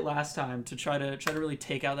spot he hit last time to try to really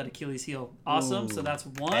take out that Achilles heel. Awesome. So that's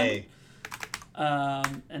 1. Hey,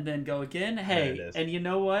 And then go again. There it Hey, is. and you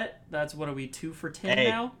know what? That's what are we 2 for 10 Hey.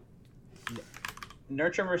 now?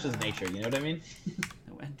 nurture versus nature. You know what I mean?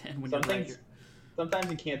 And when you're right, Sometimes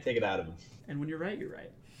you can't take it out of them. and when you're right, you're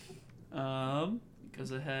right.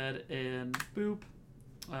 Goes ahead and boop.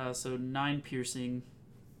 So 9 piercing.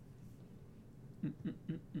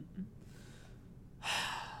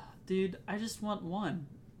 Dude, I just want 1.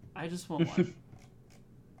 I just want 1.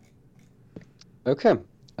 Okay.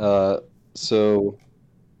 So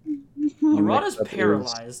Arata's next up is-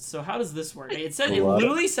 paralyzed, so how does this work? It Arata.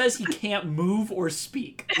 literally says he can't move or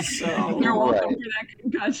speak. So You're welcome Right. for that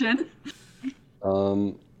concussion.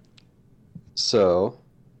 So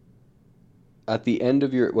at the end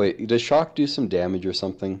of your does shock do some damage or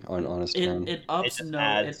something on his turn? it ups just it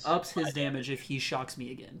adds ups his damage if he shocks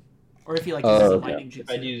me again, or if he Oh, uses a okay. lightning If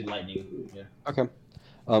I jutsu. do lightning, yeah. Okay.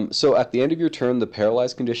 So at the end of your turn, the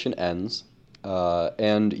paralyzed condition ends,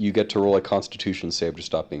 and you get to roll a Constitution save to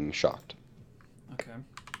stop being shocked. Okay.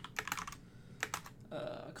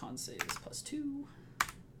 Con save is +2.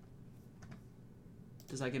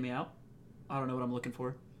 Does that get me out? I don't know what I'm looking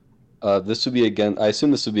for. This would be I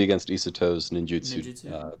assume this would be against Isato's ninjutsu,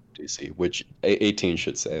 Ninjutsu. DC, which 18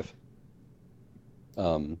 should save.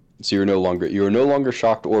 So you are no longer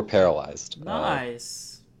shocked or paralyzed.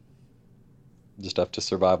 Nice. Just have to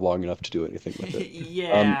survive long enough to do anything with it.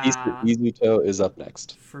 Yeah. Izuto is up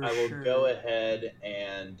next. For I will sure. go ahead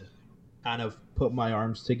and kind of put my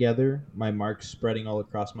arms together, my marks spreading all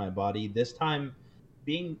across my body. This time,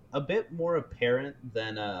 being a bit more apparent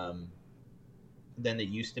than it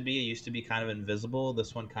used to be. It used to be kind of invisible.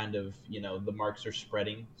 This one kind of, the marks are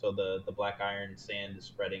spreading. So the black iron sand is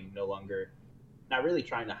spreading, not really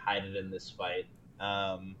trying to hide it in this fight.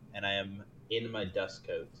 And I am in my dust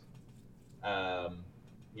coat,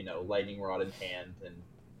 lightning rod in hand, and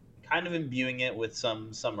kind of imbuing it with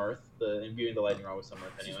some earth. Imbuing the lightning rod with some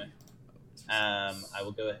earth anyway. I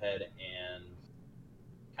will go ahead and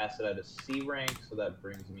cast it at a C rank, so that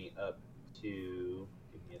brings me up to,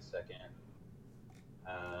 give me a second.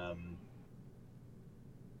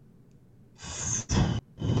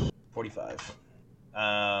 45.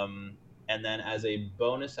 And then as a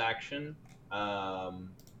bonus action to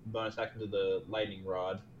the lightning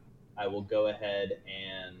rod, I will go ahead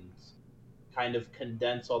and kind of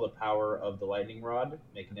condense all the power of the lightning rod,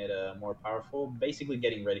 making it more powerful, basically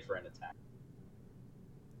getting ready for an attack.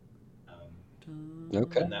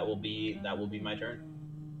 Okay. And that will be my turn.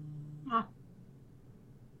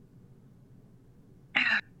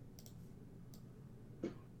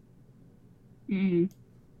 Mm.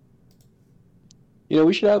 You know,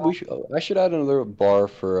 I should add another bar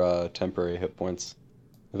for temporary hit points.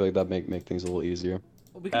 I feel like that make things a little easier.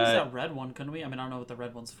 Well, we could use that red one, couldn't we? I mean, I don't know what the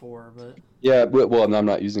red one's for, but Yeah, well, I'm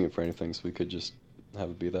not using it for anything, so we could just have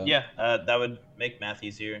it be that. Yeah, that would make math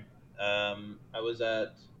easier. I was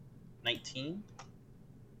at 19,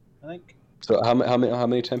 I think. So how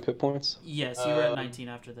many temp hit points? yes, you were at 19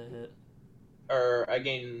 after the hit. Or I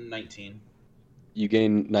gained 19. You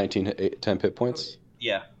gain 19 temp hit points.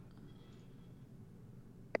 Yeah.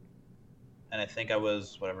 And I think I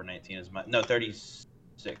was whatever 19 is my 36.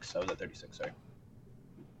 I was at 36, sorry.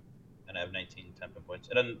 And I have 19 temp hit points.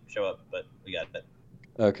 It doesn't show up, but we got it.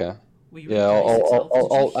 Okay. Well, you were Yeah, at 36 health. Did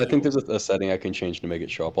you I think heal? there's a setting I can change to make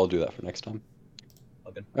it show up. I'll do that for next time.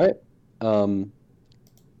 Okay. All right.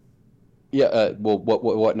 Yeah. Well,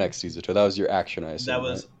 what next, Izuto? That was your action, I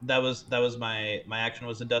assume. That was my action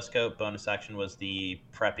was the dust coat. Bonus action was the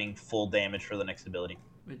prepping full damage for the next ability.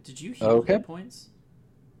 Wait, did you heal Okay. hit points?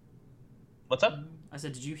 What's up? I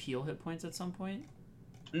said, did you heal hit points at some point?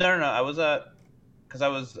 No. I was at, because I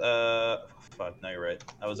was fuck. No, you're right.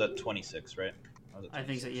 I was at 26, right? Was at I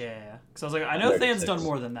think so. 26. Yeah. Because I was like, I know Than's 36. done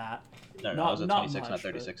more than that. No, Not- I was at not 26, not much,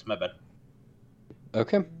 36. My bad.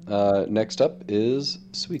 Okay. Next up is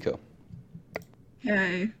Suiko.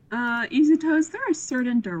 Okay. Izuto, is there a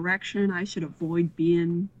certain direction I should avoid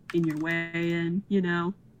being in your way in, you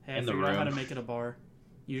know? Hey, I In the figured out how to room. make it a bar.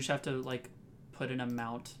 You just have to like put an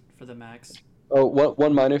amount for the max. Oh,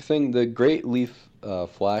 one minor thing. The Great Leaf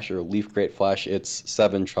Flash or Leaf Great Flash, it's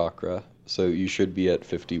 7 chakra, so you should be at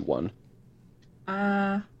 51.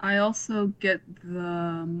 I also get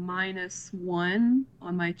the -1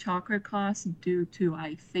 on my chakra cost due to,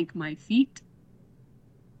 I think, my feet.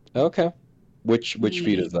 Okay. Which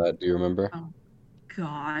feat is that? Do you remember? Oh,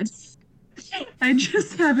 God. I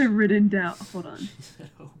just have it written down. Hold on.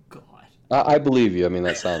 Oh God. I believe you. I mean,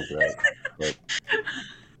 that sounds right.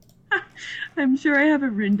 But I'm sure I have it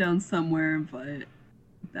written down somewhere, but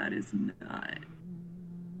that is not.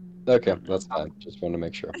 okay, that's fine. Just wanted to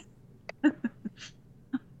make sure.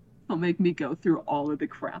 Don't make me go through all of the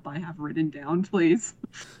crap I have written down, please.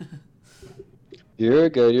 You're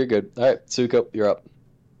good. You're good. All right, Suiko, you're up.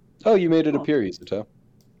 Oh, you made it Cool. appear, Izuto.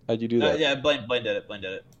 How'd you do that? Yeah, Blaine did it. Blaine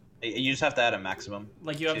did it. You just have to add a maximum.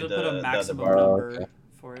 Like you have to the- put the a other maximum bar. number Okay.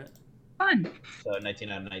 for it. Fun. So 19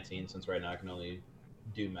 out of 19, since right now I can only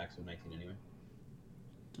do max of 19 anyway.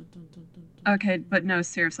 Dun, dun, dun, dun, dun. Okay, but no,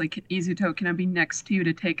 seriously, Izuto, can I be next to you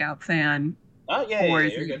to take out Fan? Oh, yeah, Or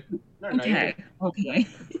is you're it- good. No, you're Okay, good. okay.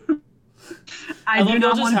 I do love not not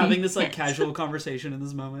just want to having be this like casual conversation in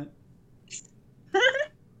this moment.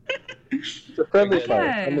 It's a friendly Okay.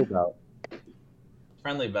 fight. Friendly bout.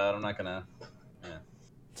 Friendly bout, I'm not gonna...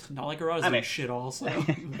 Not like Arara's I mean- doing shit also.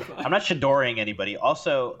 I'm not Shidoring anybody.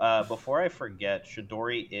 Also, before I forget,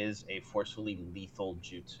 Shidori is a forcefully lethal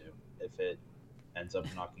jutsu if it ends up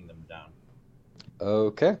knocking them down.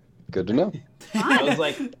 Okay, good to know. I was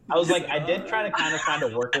like, I did try to kind of find a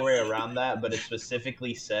workaround around that, but it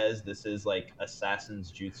specifically says this is like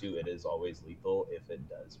assassin's jutsu. It is always lethal if it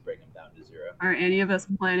does bring him down to 0. Are any of us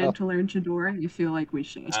planning Oh. to learn Chidori? I feel like we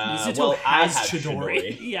should. Izuto Well, I has have Chidori.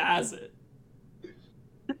 Chidori. He has it.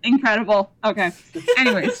 Incredible. Okay.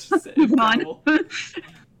 Anyways, Just moving on. incredible.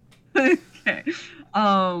 Okay.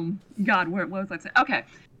 God, what was I saying? Okay.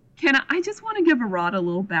 I just want to give Arata a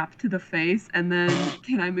little bap to the face, and then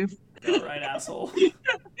can I move? All right, asshole.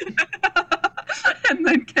 And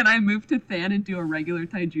then can I move to Than and do a regular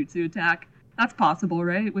taijutsu attack? That's possible,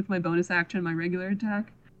 right? With my bonus action, my regular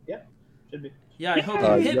attack. Should be. Yeah, I hope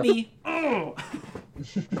Uh, you hit yeah. me. Oh,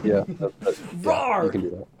 Yeah, roar! you can do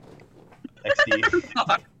that.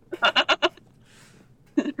 XD.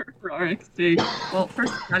 RXD. Well,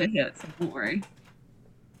 first I gotta hit, so don't worry.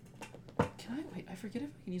 Can I wait? I forget if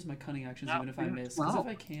I can use my cunning actions No, even if I you're miss. Because if 12.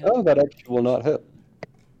 I can. Oh, that actually will not hit.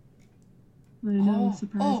 I know, Oh,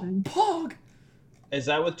 surprising. Pog! Is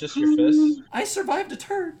that with just your fists? I survived a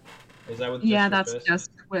turn. Is that with Yeah, just that's your fists?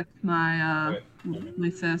 just with my Okay. my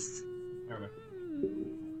fists. Never mind.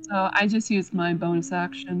 So I just used my bonus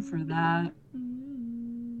action for that.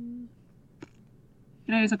 Can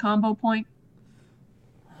I use a combo point?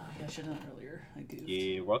 Oh, yeah, I should have done it earlier. I goofed.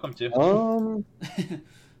 You're welcome to.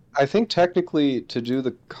 I think technically to do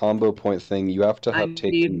the combo point thing, you have to I have need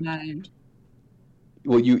taken. my.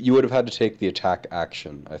 Well, you would have had to take the attack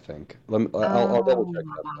action. I think. I'll double check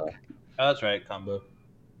that. Oh, Oh, that's right, combo.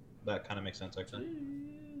 That kind of makes sense, actually.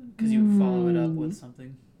 Because you follow it up with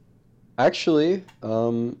something. Actually,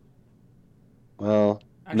 well, no,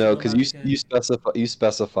 Actually, because that'd be good. you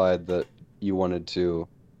specified that you wanted to.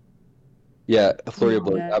 Yeah, Flurry of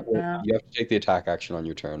Blows. Yeah. You have to take the attack action on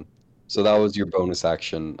your turn. So that was your bonus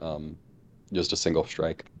action, just a single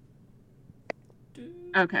strike.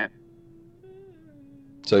 Okay.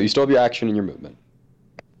 So you still have your action and your movement.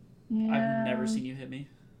 I've never seen you hit me.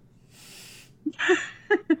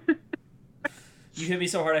 You hit me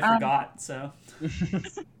so hard I forgot, so.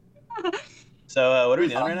 So what are we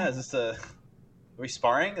doing right now? Is this are we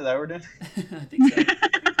sparring? Is that what we're doing? I think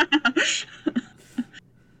so.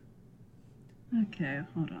 Okay,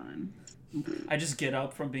 hold on. I just get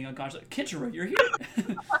up from being unconscious. Like, Kinshiro, you're here.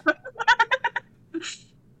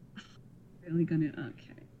 Really gonna.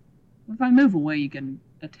 Okay. Well, if I move away, you can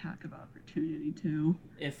attack of opportunity too.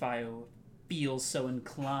 If I feel so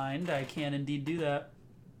inclined, I can indeed do that.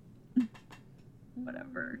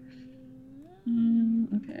 Whatever.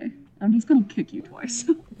 Okay. I'm just gonna kick you twice.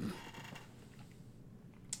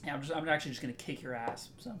 Yeah, I'm actually just gonna kick your ass.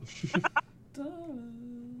 So.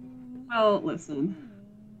 Well, listen.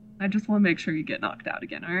 I just want to make sure you get knocked out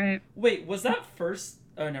again. All right. Wait, was that first?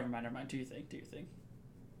 Oh, never mind. Do your thing.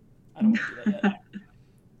 I don't want to do that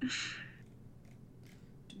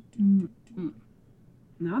yet.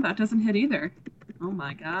 No, that doesn't hit either. Oh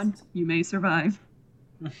my god. You may survive.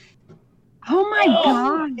 Oh my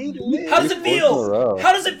god. How does it feel?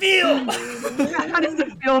 How does it feel? How does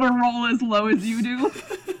it feel to roll as low as you do?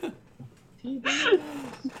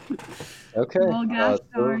 Okay. Well, gosh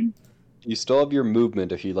darn. You still have your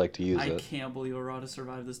movement if you'd like to use I it. can't believe Arata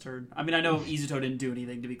survived this turn. I mean, I know Izuto didn't do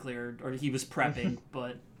anything, to be clear, or he was prepping,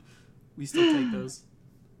 but we still take those.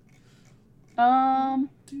 No,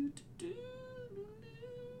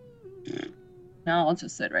 I'll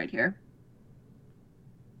just sit right here.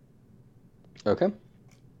 Okay.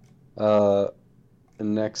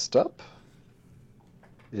 Next up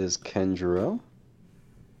is Kenjiro.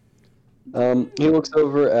 He looks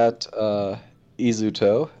over at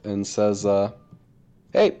Izuto and says,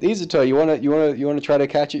 "Hey, Izuto, you wanna try to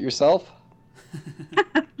catch it yourself?"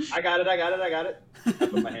 I got it. I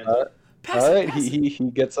put my hands up. All right. He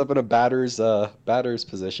gets up in a batter's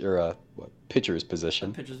position or pitcher's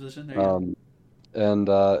position. Pitcher's position. There you go. And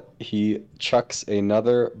he chucks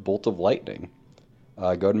another bolt of lightning. Go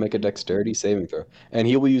ahead and make a dexterity saving throw, and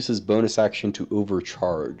he will use his bonus action to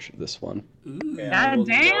overcharge this one. Okay, God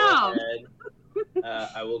damn!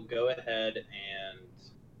 I will go ahead and.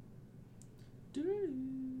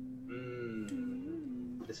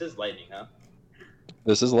 This is lightning, huh?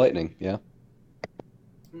 This is lightning, yeah.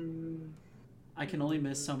 I can only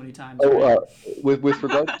miss so many times. With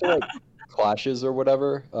regards to like clashes or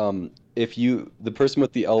whatever, if the person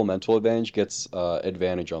with the elemental advantage gets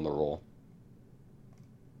advantage on the roll.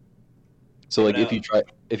 So like if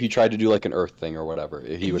you try to do like an earth thing or whatever,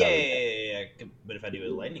 he would. Yeah. But if I do a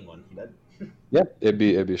lightning one, he doesn't. Yeah, it'd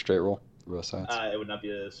be a straight roll. Real science. It would not be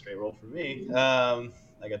a straight roll for me. I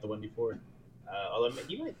got the 1d4. Although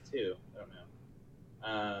he might too. I don't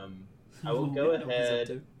know. I will go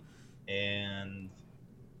ahead and.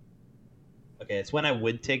 Okay, it's when I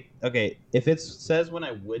would take. Okay, if it says when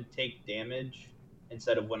I would take damage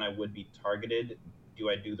instead of when I would be targeted, do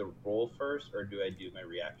I do the roll first or do I do my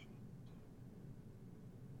reaction?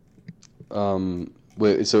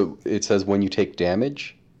 Wait, so it says when you take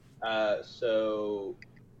damage? So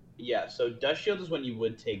Dust Shield is when you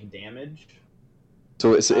would take damage.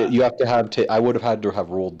 So you have to have. I would have had to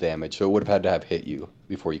have rolled damage, so it would have had to have hit you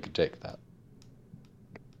before you could take that.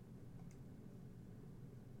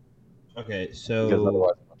 Okay, so because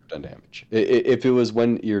otherwise it would have done damage. If it was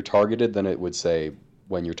when you're targeted, then it would say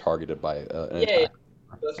when you're targeted by an attack. Yeah,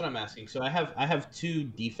 that's what I'm asking. So I have two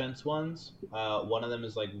defense ones. One of them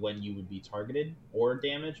is like when you would be targeted or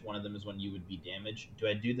damaged. One of them is when you would be damaged. Do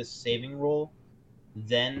I do the saving roll,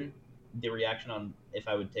 then the reaction on if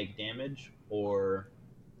I would take damage, or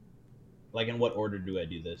like in what order do I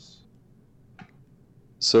do this?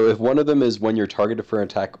 So if one of them is when you're targeted for an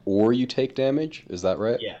attack or you take damage, is that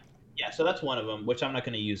right? Yeah. So that's one of them, which I'm not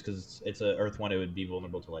going to use because it's a Earth one. It would be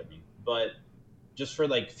vulnerable to lightning. But just for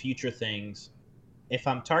like future things, if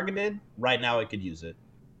I'm targeted right now, I could use it.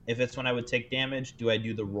 If it's when I would take damage, do I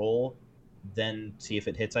do the roll, then see if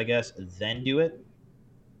it hits? I guess then do it.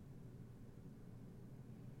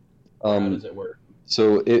 How does it work?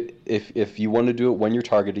 So if you want to do it when you're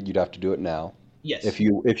targeted, you'd have to do it now. Yes. If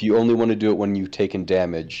you only want to do it when you've taken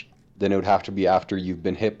damage, then it would have to be after you've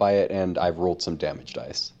been hit by it and I've rolled some damage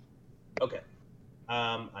dice. Okay.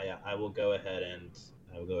 I will go ahead and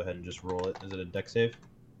just roll it. Is it a dex save?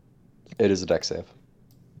 It is a dex save.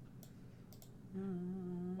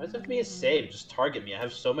 Why does it have to be a save? Just target me. I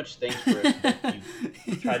have so much things for it. That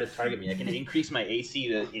you try to target me. I can increase my AC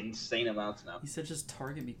to insane amounts now. You said just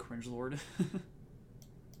target me, cringe lord.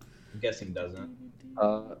 I'm guessing doesn't.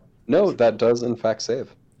 No, that does in fact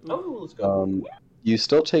save. Oh, let's go. You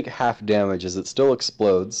still take half damage as it still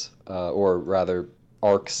explodes, or rather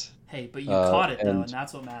arcs. Hey, but you caught it though, and and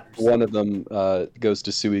that's what matters. One of them goes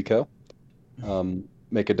to Suiko.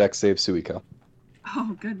 Make a dex save, Suiko.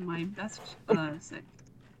 Oh, good. That's sick.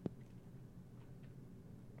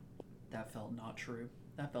 That felt not true.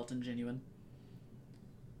 That felt ingenuine.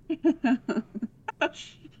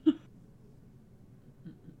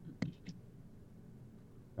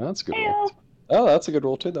 That's a good roll. Oh, that's a good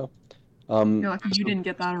roll too, though. You're lucky you didn't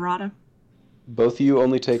get that errata. Both of you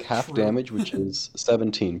only take half True. damage, which is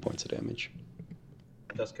 17 points of damage.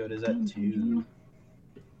 Dust code is at 2.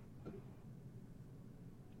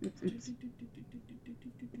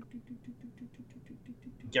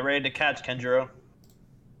 Get ready to catch, Kenjiro.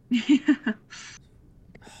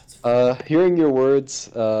 Hearing your words,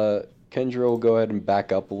 Kendra will go ahead and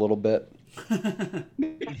back up a little bit.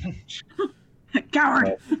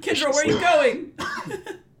 Coward! Kendra, where are you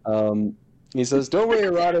going? He says, "Don't worry,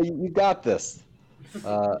 Arata, you got this."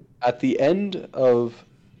 At the end of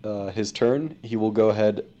his turn, he will go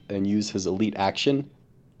ahead and use his elite action,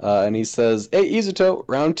 and he says, "Hey, Izuto,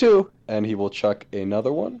 round 2," and he will chuck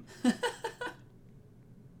another one,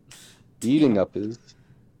 eating up his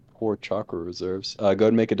poor chakra reserves. Go ahead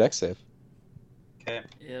and make a dex save. Okay.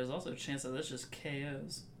 Yeah, there's also a chance that this just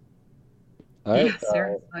KOs. All right. Yeah,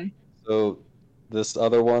 seriously. So this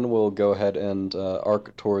other one will go ahead and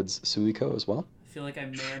arc towards Suiko as well. I feel like I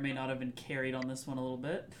may or may not have been carried on this one a little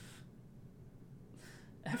bit.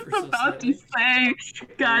 Ever so About slightly. to say,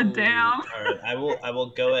 goddamn. Alright, I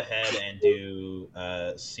will go ahead and do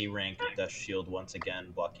C rank Dust Shield once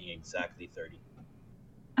again, blocking exactly 30.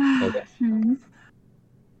 Okay.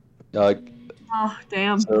 Oh,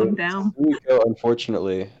 damn, So I'm down. Suiko,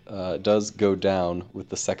 unfortunately, does go down with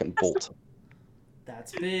the second bolt.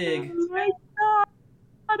 That's big. Oh my god,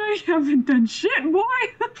 I haven't done shit, boy.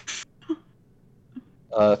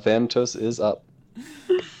 Thanatos is up.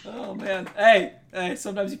 Oh man. Hey,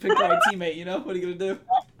 sometimes you pick the right teammate, you know? What are you gonna do?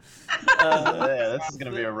 Yeah, this is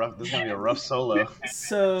gonna be a rough solo.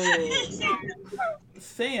 So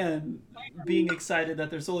Fan being excited that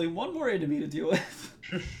there's only one more enemy to deal with.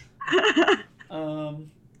 God,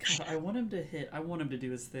 I want him to hit. I want him to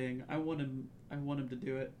do his thing. I want him to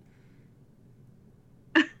do it.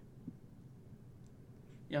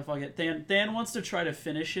 Yeah, fuck it. Than wants to try to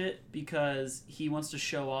finish it because he wants to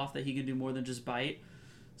show off that he can do more than just bite.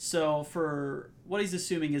 So for what he's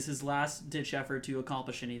assuming is his last ditch effort to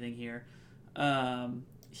accomplish anything here,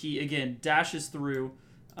 he again dashes through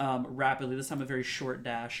rapidly. This time a very short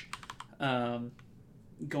dash,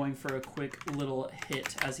 going for a quick little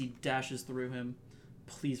hit as he dashes through him.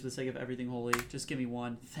 Please, for the sake of everything holy, just give me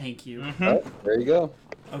one. Thank you. Oh, there you go.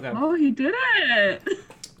 Okay. Oh, he did it!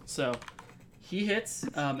 So he hits,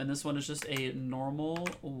 and this one is just a normal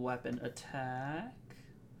weapon attack.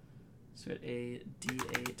 So we got a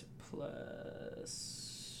D8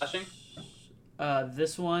 plus. Slashing?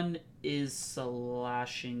 This one is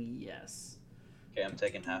slashing, yes. Okay, I'm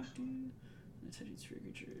taking half.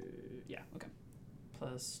 Yeah, okay.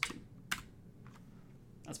 Plus 2.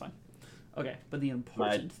 That's fine. Okay, but the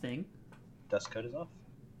important thing. Dust code is off.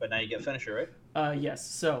 But now you get finisher, right? Yes.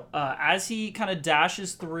 So as he kind of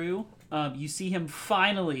dashes through, you see him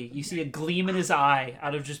finally. You see a gleam in his eye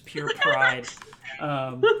out of just pure pride.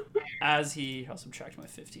 As he, I'll subtract my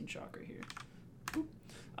 15 chakra here.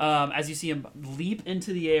 As you see him leap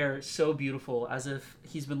into the air, so beautiful, as if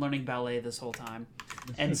he's been learning ballet this whole time,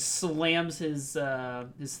 and slams his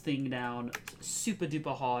thing down, super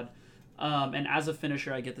duper hard. And as a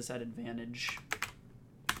finisher, I get this at advantage.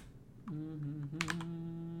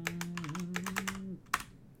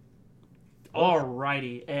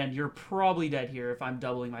 Alrighty, and you're probably dead here if I'm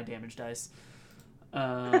doubling my damage dice.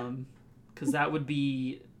 Because that would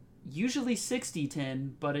be usually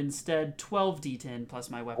 6d10, but instead 12d10 plus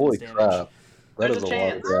my weapons Holy damage. crap. That There's is a a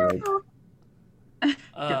chance. lot of damage.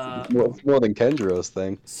 It's more than Kenjiro's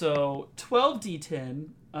thing. So 12d10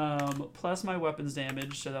 plus my weapons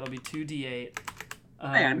damage, so that'll be 2d8.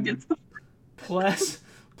 Man gets the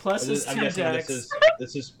Plus his I'm 2 guessing dex.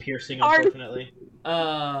 this is piercing, unfortunately.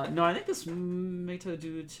 No, I think this make to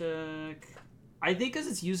do check. I think because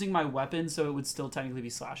it's using my weapon, so it would still technically be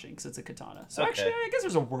slashing because it's a katana. So Okay. actually, I guess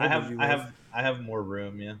there's a world I have more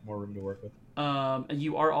room, more room to work with. And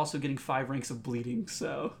you are also getting 5 ranks of bleeding,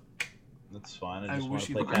 so That's fine. I I just want wish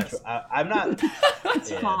to you play the best. casual. I'm not. It's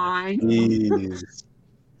Yeah. fine. Jeez.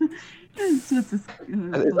 It's just Is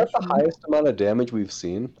that the highest amount of damage we've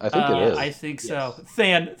seen? I think it is. I think so.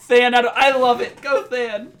 Yes. Than, I love it. Go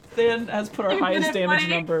Than. Than has put our You did highest it, damage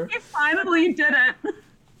buddy. number. You finally did it.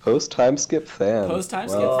 Post time skip fan. Post time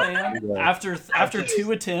Well, skip fan. yeah. After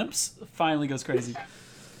 2 attempts, finally goes crazy.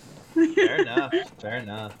 Fair enough. Fair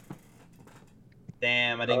enough.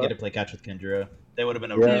 Damn, I didn't get to play catch with Kendra. That would have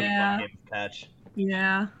been a really Yeah. fun game of catch.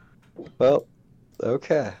 Yeah. Well,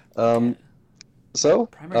 okay. So,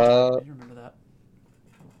 Primary target, I didn't remember that.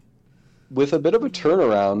 with a bit of a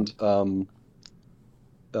turnaround,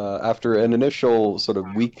 after an initial sort of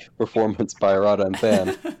weak performance by Arata and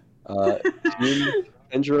Than, Team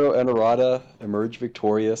Kenjiro and Arata emerge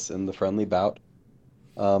victorious in the friendly bout.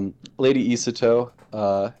 Lady Isato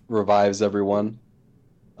revives everyone.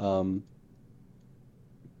 For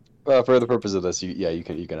the purpose of this, you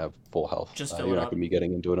can have full health. Just fill you're it not up. going to be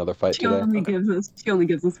getting into another fight She today. only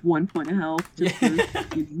gives us 1 point of health. Just for,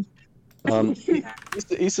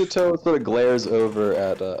 Isato sort of glares over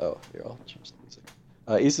at here, I'll change the music.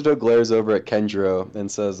 Isato glares over at Kenjiro and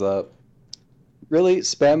says, really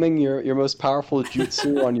spamming your most powerful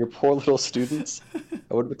jutsu on your poor little students?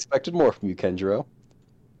 I would have expected more from you, Kenjiro.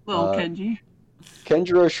 Little Kenji.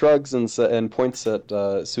 Kenjiro shrugs and points at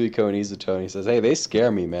Suiko and Izuto, and he says, "Hey, they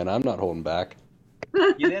scare me, man. I'm not holding back."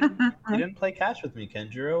 You didn't play catch with me,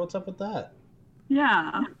 Kendra. What's up with that?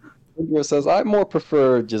 Yeah. Kenjiro says, "I more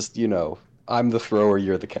prefer just, I'm the thrower,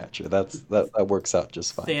 you're the catcher. That works out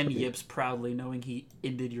just fine." Than for me." yips proudly, knowing he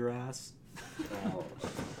ended your ass.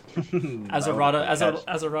 As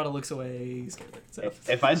As Arata looks away, he's scared. So.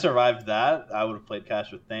 If I survived that, I would have played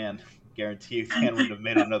catch with Than. Guarantee you, Than would have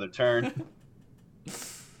made another turn.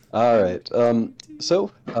 All right.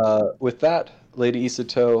 So with that, Lady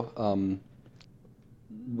Isato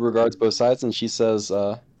regards both sides, and she says,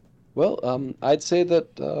 I'd say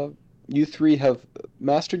that you three have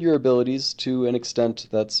mastered your abilities to an extent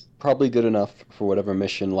that's probably good enough for whatever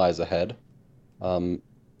mission lies ahead.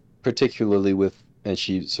 Particularly with, and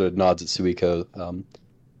she sort of nods at Suiko,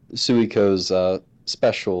 Suiko's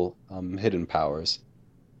special hidden powers,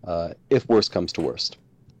 if worst comes to worst.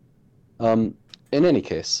 In any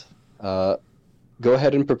case, go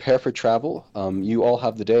ahead and prepare for travel. You all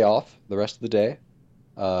have the day off, the rest of the day.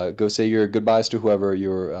 Go say your goodbyes to whoever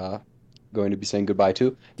you're going to be saying goodbye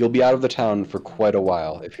to. You'll be out of the town for quite a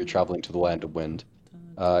while if you're traveling to the Land of Wind.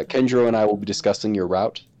 Kenjiro and I will be discussing your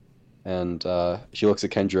route, and she looks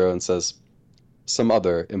at Kenjiro and says some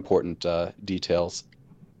other important details.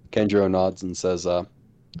 Kenjiro nods and says,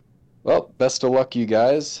 well, best of luck, you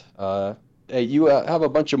guys. Hey, you have a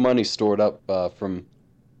bunch of money stored up from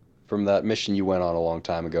that mission you went on a long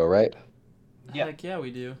time ago, right? Yeah. Heck yeah,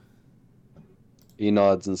 we do. He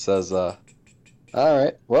nods and says, all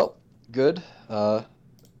right, well, good. Tell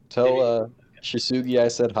Shisugi I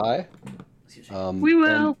said hi. We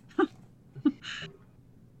will. And,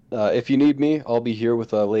 if you need me, I'll be here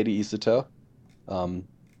with Lady Isato.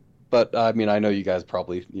 But, I mean, I know you guys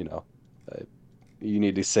probably, you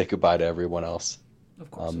need to say goodbye to everyone else.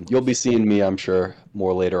 Of course. You'll be seeing me, I'm sure,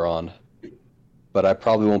 more later on. But I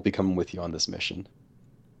probably won't be coming with you on this mission.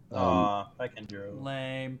 Aw, I can do.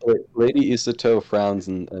 Lame. Lady Isato frowns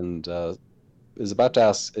and is about to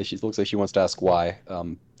ask. She looks like she wants to ask why.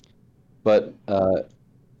 But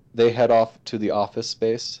they head off to the office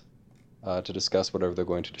space to discuss whatever they're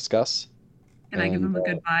going to discuss. Can I give him a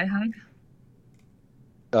goodbye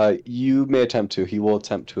hug? You may attempt to. He will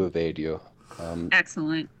attempt to evade you.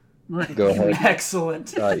 Excellent. Go ahead.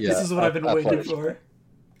 Excellent. Yeah, This is what I've been waiting athletics. for.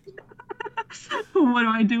 What do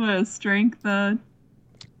I do? A strength?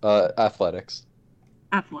 Athletics.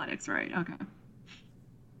 Athletics, right? Okay.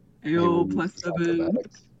 Ayo, plus 7.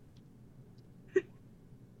 Athletics.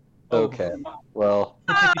 Okay. Well,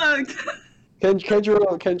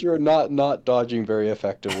 Kenjiro not dodging very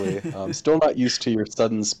effectively. Still not used to your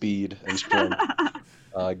sudden speed and strength.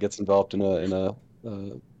 Gets involved in a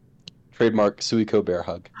trademark Suiko bear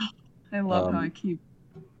hug. I love how I keep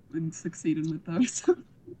succeeding with those.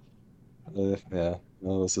 Yeah,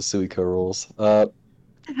 those are Suiko rules. Hell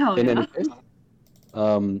In yeah. any case,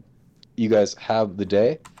 you guys have the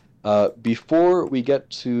day. Before we get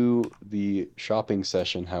to the shopping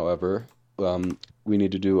session, however, we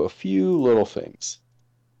need to do a few little things.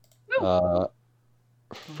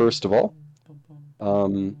 First of all,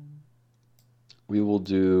 we will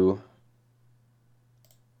do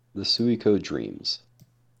the Suiko Dreams.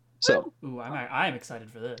 So, Ooh, I'm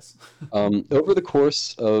excited for this. over the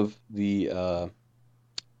course of the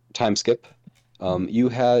time skip, you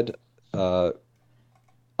had a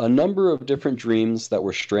number of different dreams that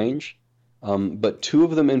were strange, but two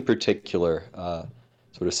of them in particular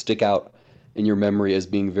sort of stick out in your memory as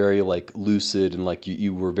being very lucid and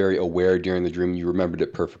you were very aware during the dream. You remembered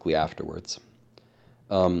it perfectly afterwards.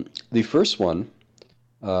 The first one,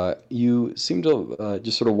 you seem to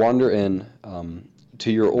just sort of wander in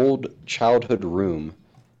to your old childhood room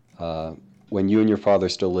when you and your father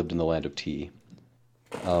still lived in the land of tea.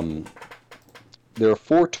 There are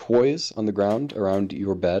 4 toys on the ground around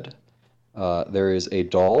your bed. There is a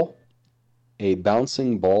doll, a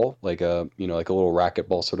bouncing ball, like a like a little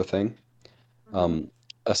racquetball sort of thing,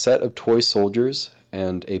 a set of toy soldiers,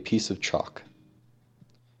 and a piece of chalk.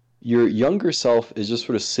 Your younger self is just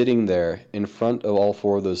sort of sitting there in front of all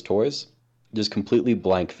 4 of those toys, just completely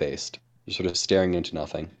blank-faced, just sort of staring into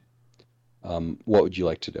nothing. What would you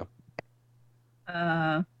like to do?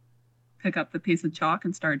 Pick up the piece of chalk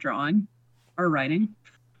and start drawing or writing.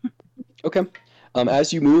 Okay.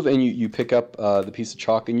 As you move and you pick up the piece of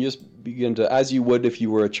chalk and you just begin to, as you would if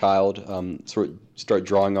you were a child, sort of start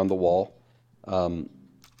drawing on the wall.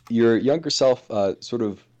 Your younger self sort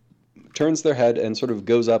of turns their head and sort of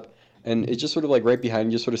goes up, and it's just sort of like right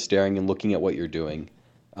behind you, just sort of staring and looking at what you're doing,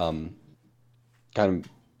 kind of,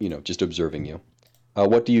 just observing you.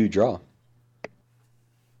 What do you draw?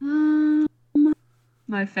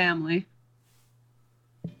 My family.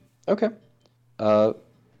 Okay.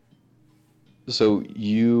 So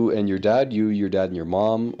you and your dad, your dad and your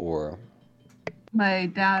mom, or? My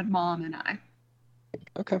dad, mom, and I.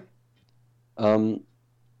 Okay.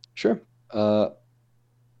 Sure.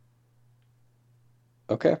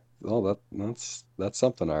 Okay. Well, that's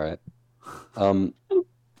something, all right.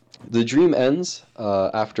 The dream ends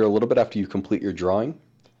after a little bit after you complete your drawing.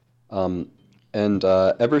 And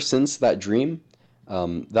ever since that dream,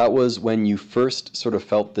 that was when you first sort of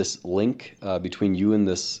felt this link between you and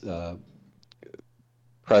this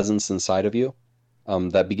presence inside of you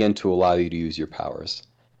that began to allow you to use your powers.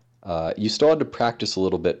 You still had to practice a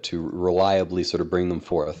little bit to reliably sort of bring them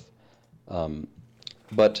forth.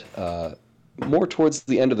 But more towards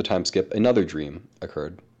the end of the time skip, another dream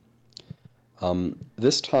occurred.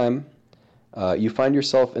 This time, you find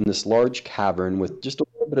yourself in this large cavern with just a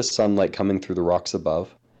little bit of sunlight coming through the rocks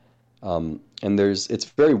above. And it's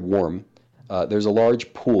very warm. There's a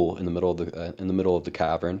large pool in the middle of the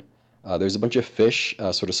cavern. There's a bunch of fish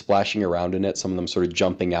sort of splashing around in it, some of them sort of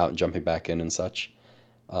jumping out and jumping back in and such.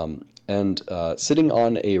 And sitting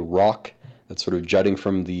on a rock that's sort of jutting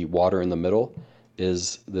from the water in the middle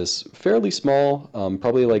is this fairly small,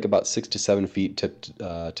 probably like about 6 to 7 feet tip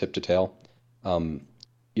to tail,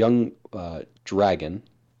 young dragon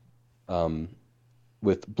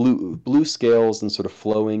with blue scales and sort of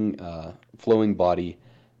flowing body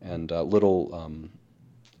and little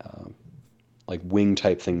like wing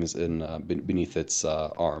type things beneath its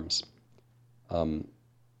arms.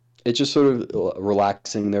 It's just sort of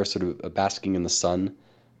relaxing there, sort of basking in the sun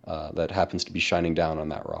that happens to be shining down on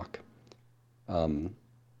that rock.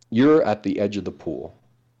 You're at the edge of the pool.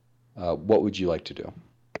 What would you like to do?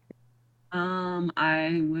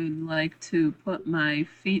 I would like to put my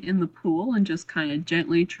feet in the pool and just kind of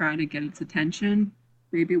gently try to get its attention.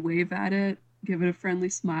 Maybe wave at it, give it a friendly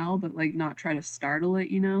smile, but like not try to startle it,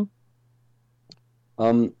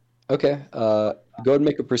 Okay. Go ahead and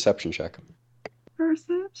make a perception check.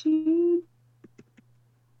 Perception.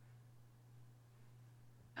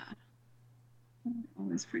 God. I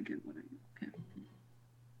always forget what I do. Okay.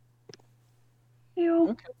 Ew.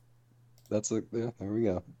 Okay. There we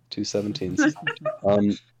go. 2 17s.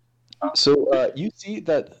 So you see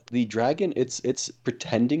that the dragon, it's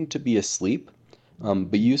pretending to be asleep,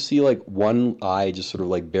 but you see like one eye just sort of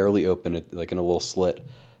like barely open, like in a little slit,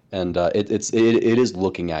 and it is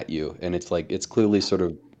looking at you, and it's clearly sort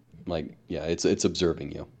of like, yeah, it's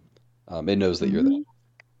observing you. It knows that you're there.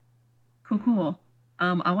 Cool.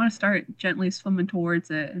 I want to start gently swimming towards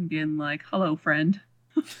it and being like, "Hello, friend."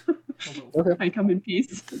 Okay. I come in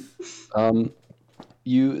peace.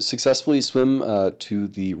 You successfully swim to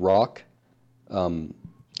the rock.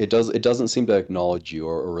 It doesn't seem to acknowledge you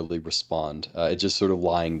or really respond. It's just sort of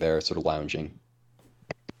lying there, sort of lounging.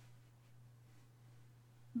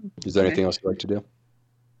 Is there anything else you'd like to do?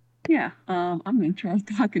 Yeah, I'm gonna try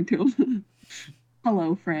talking to him.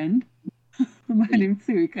 Hello, friend. My name's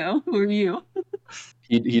Suiko. Who are you?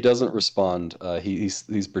 He doesn't respond.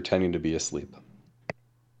 He's pretending to be asleep.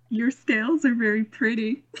 Your scales are very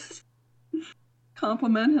pretty.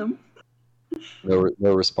 Compliment him.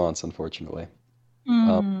 No response, unfortunately.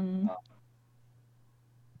 Some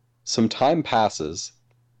time passes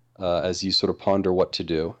as you sort of ponder what to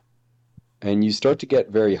do, and you start to get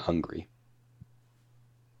very hungry.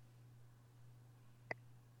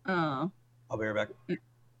 Oh. I'll be right back.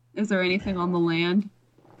 Is there anything on the land?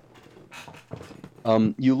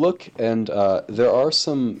 You look, and there is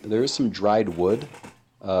some dried wood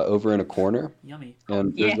over in a corner. Yummy.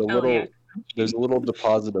 And there's a little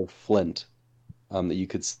deposit of flint that you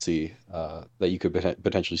could see that you could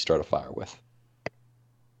potentially start a fire with.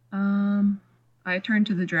 I turn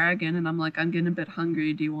to the dragon and I'm like, I'm getting a bit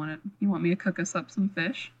hungry. Do you want it? You want me to cook us up some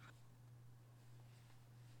fish?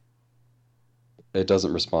 It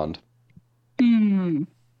doesn't respond. Hmm.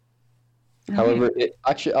 However, Okay.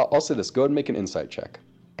 actually, I'll say this. Go ahead and make an insight check.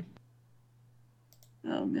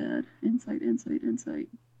 Oh god. Insight.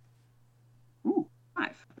 Ooh,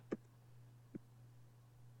 5.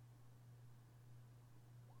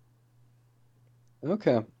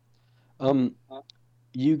 Okay. Um,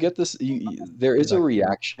 you get this. There is a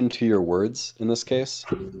reaction to your words in this case.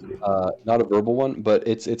 Not a verbal one, but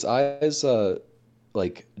its eyes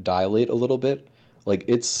like dilate a little bit. Like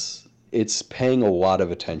it's paying a lot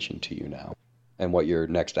of attention to you now, and what your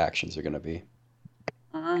next actions are going to be.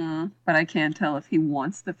 But I can't tell if he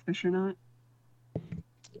wants the fish or not.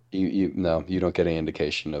 You no, you don't get any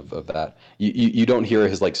indication of that. You don't hear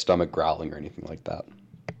his like stomach growling or anything like that.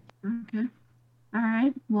 Okay. All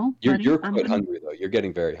right. Well, You're buddy, you're I'm quite gonna. hungry though. You're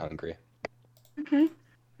getting very hungry. Okay.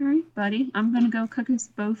 All right, buddy. I'm gonna go cook us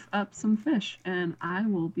both up some fish, and I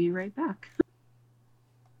will be right back.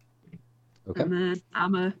 Okay. And then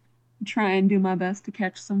I'm gonna try and do my best to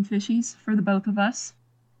catch some fishies for the both of us.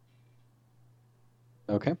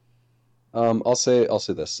 Okay. I'll say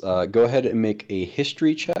this. Go ahead and make a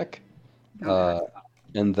history check, Okay.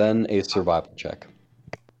 and then a survival check.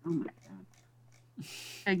 Oh my god.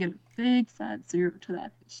 I get a big fat 0 to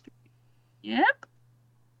that history. Yep.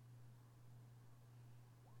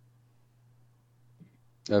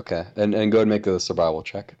 Okay, and go ahead and make a survival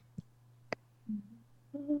check.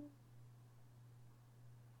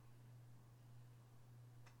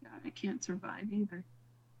 God, I can't survive either.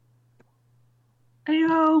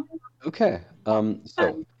 Ayo. Okay.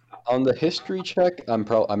 So on the history check, I'm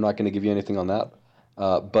not going to give you anything on that.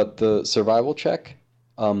 But the survival check,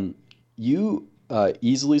 you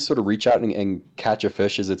easily sort of reach out and catch a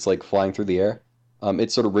fish as it's like flying through the air.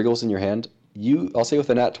 It sort of wriggles in your hand. I'll say with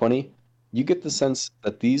a nat 20, you get the sense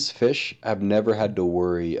that these fish have never had to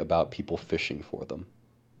worry about people fishing for them.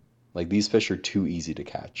 Like these fish are too easy to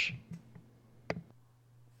catch.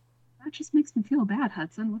 That just makes me feel bad,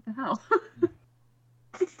 Hudson. What the hell?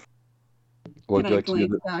 What Can would you I like to do?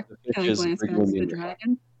 glance back? The Can fish I is glance back wriggling at the in your hand.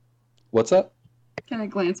 dragon? What's that? Can I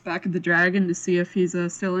glance back at the dragon to see if he's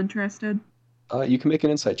still interested? You can make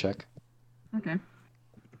an insight check. Okay.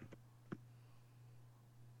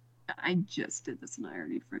 I just did this and I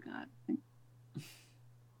already forgot.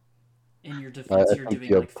 In your defense, I you're think doing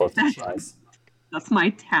you have like 50 plus checks. That's my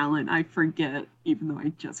talent. I forget, even though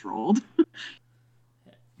I just rolled.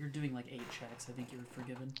 You're doing like 8 checks. I think you're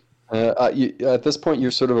forgiven. At this point,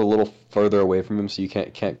 you're sort of a little further away from him, so you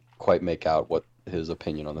can't quite make out what his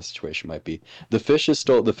opinion on the situation might be. The fish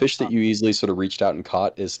that you easily sort of reached out and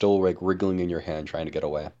caught is still like wriggling in your hand, trying to get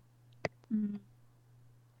away.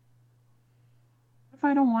 If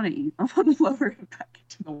I don't want to eat, I want to lower it back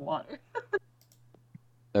into the water.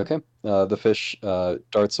 Okay. The fish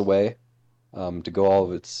darts away to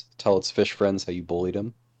go tell its fish friends how you bullied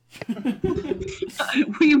him.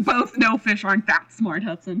 We both know fish aren't that smart,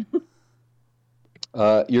 Hudson.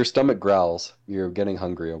 Your stomach growls. You're getting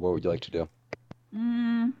hungry. What would you like to do?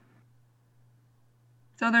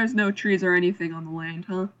 So there's no trees or anything on the land,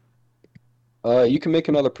 huh? You can make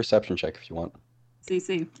another perception check if you want.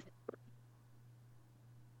 CC.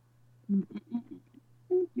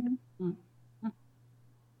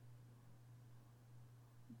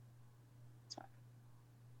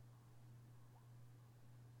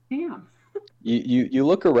 Damn. You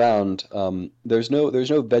look around. There's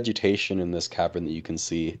no vegetation in this cavern that you can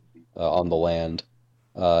see on the land.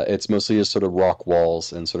 It's mostly just sort of rock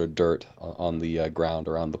walls and sort of dirt on the ground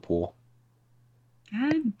around the pool.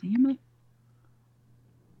 God damn it.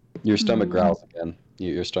 Your stomach growls again.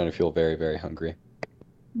 You're starting to feel very, very hungry.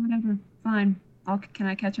 Whatever. Fine. Can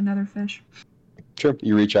I catch another fish? Sure.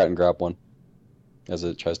 You reach out and grab one as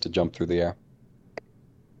it tries to jump through the air.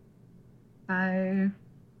 I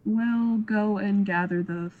will go and gather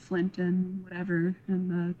the flint and whatever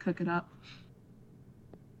and cook it up.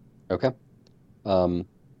 Okay. The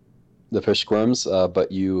fish squirms,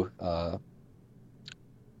 but you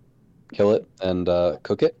kill it and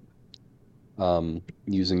cook it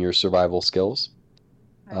using your survival skills.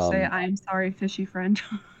 I say, I am sorry, fishy friend,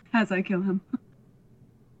 as I kill him.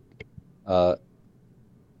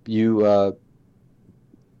 You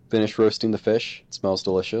finish roasting the fish. It smells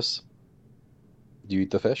delicious. Do you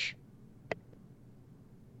eat the fish?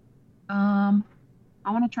 I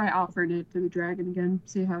want to try offering it to the dragon again,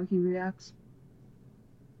 see how he reacts.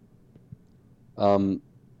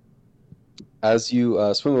 As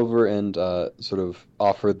you swim over and sort of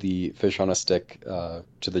offer the fish on a stick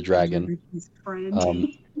to the dragon,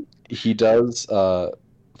 he does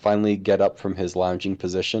finally get up from his lounging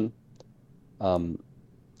position.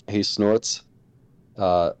 He snorts,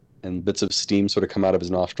 and bits of steam sort of come out of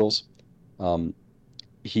his nostrils.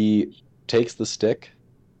 He takes the stick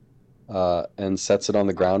and sets it on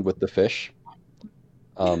the ground with the fish.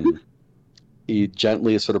 He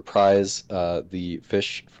gently sort of pries the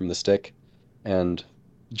fish from the stick and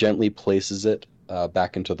gently places it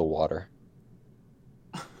back into the water.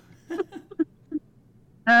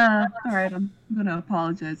 All right, I'm gonna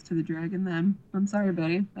apologize to the dragon then. I'm sorry,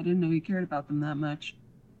 buddy. I didn't know you cared about them that much.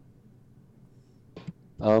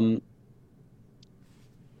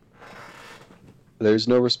 There's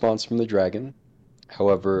no response from the dragon.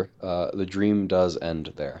 However, the dream does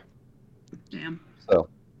end there. Damn. So,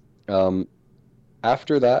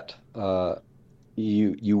 after that,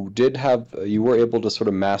 you were able to sort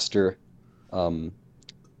of master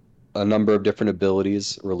a number of different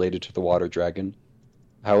abilities related to the water dragon.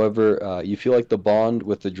 However, you feel like the bond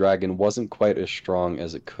with the dragon wasn't quite as strong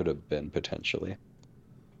as it could have been potentially.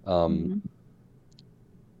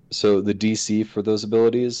 So the DC for those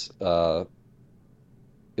abilities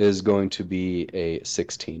is going to be a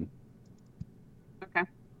 16. Okay.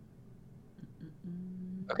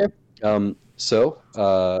 Okay. So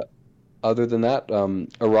other than that,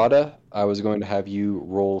 Arata, I was going to have you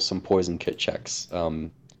roll some poison kit checks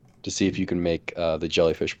to see if you can make the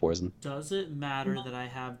jellyfish poison. Does it matter that I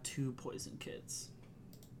have 2 poison kits?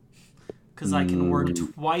 Because I can work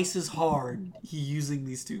twice as hard using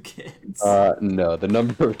these 2 kits. No, the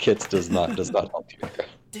number of kits does not help you.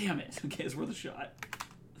 Damn it. Okay, it's worth a shot.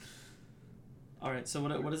 All right, so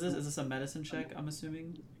what is this? Is this a medicine check, I'm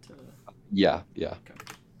assuming? Yeah. Okay.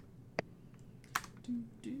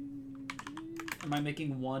 Am I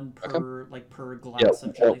making 1 per per glass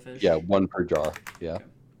of jellyfish? Yeah, 1 per jar. Yeah. Okay.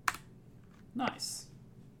 Nice.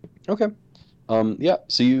 Okay. Yeah,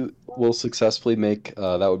 so you will successfully make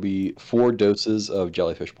that would be 4 doses of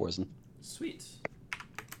jellyfish poison. Sweet.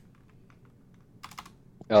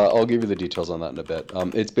 I'll give you the details on that in a bit.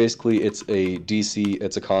 It's a DC,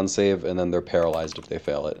 it's a con save, and then they're paralyzed if they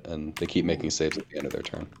fail it, and they keep making saves at the end of their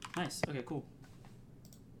turn. Nice. Okay, cool.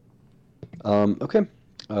 Okay.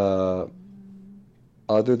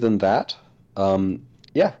 Other than that,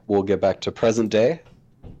 yeah, we'll get back to present day.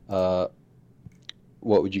 What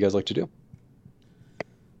would you guys like to do?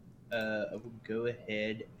 I will go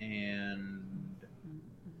ahead and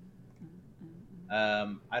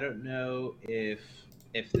I don't know if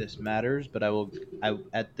this matters, but I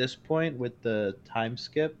at this point with the time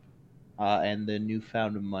skip and the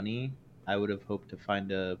newfound money, I would have hoped to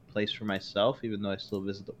find a place for myself, even though I still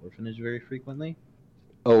visit the orphanage very frequently.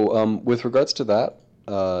 Oh, with regards to that,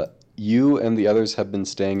 you and the others have been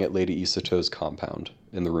staying at Lady Isato's compound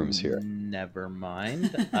in the rooms here. Never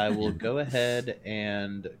mind. I will go ahead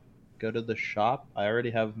and go to the shop. I already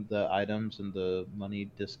have the items and the money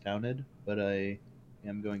discounted, but I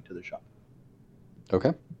am going to the shop.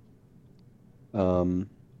 Okay.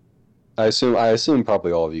 I assume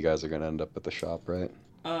probably all of you guys are gonna end up at the shop, right?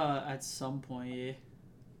 At some point, yeah.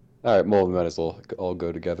 All right, well, we might as well all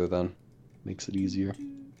go together then. Makes it easier.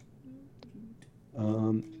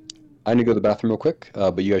 I need to go to the bathroom real quick,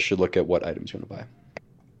 but you guys should look at what items you want to buy.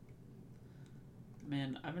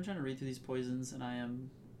 Man, I've been trying to read through these poisons, and I am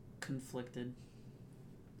conflicted.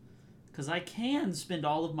 Because I can spend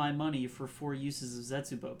all of my money for 4 uses of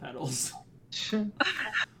Zetsubo petals.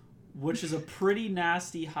 Which is a pretty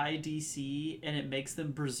nasty high DC, and it makes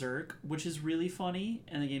them berserk, which is really funny,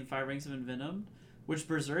 and they gain 5 ranks of envenom. Which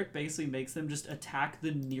berserk basically makes them just attack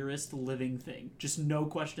the nearest living thing. Just no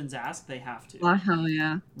questions asked, they have to. Oh, hell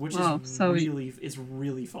yeah. Which is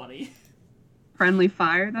really funny. Friendly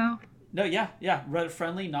fire, though? No, yeah.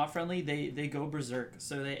 Friendly, not friendly, they go berserk.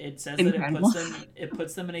 So it says Incredible. that it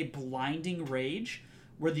puts them in a blinding rage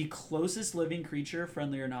where the closest living creature,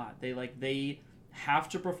 friendly or not, they have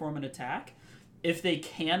to perform an attack. If they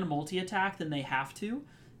can multi-attack, then they have to.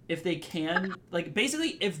 If they can,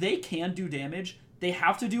 if they can do damage, they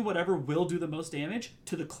have to do whatever will do the most damage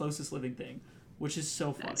to the closest living thing, which is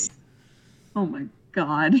so funny. Nice. Oh my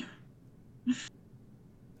god.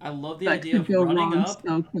 I love the That idea could of go running wrong up.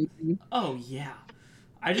 so quickly. Oh, yeah.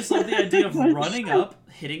 I just love the idea of running up,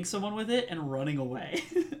 hitting someone with it, and running away.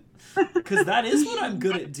 Because that is what I'm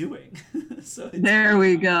good at doing. There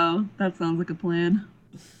we go. That sounds like a plan.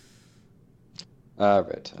 All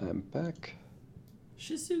right, I'm back.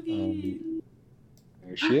 Shisugi.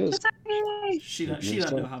 There she is. She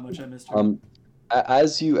doesn't know how much I missed her.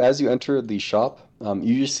 As you enter the shop,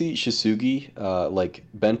 you just see Shisugi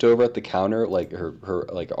bent over at the counter, her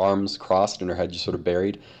arms crossed and her head just sort of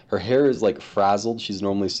buried. Her hair is frazzled. She's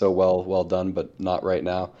normally so well done, but not right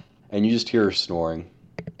now. And you just hear her snoring.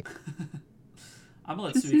 I'm gonna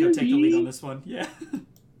let Suiko take the lead on this one. Yeah.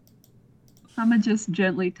 I'm gonna just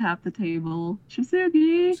gently tap the table.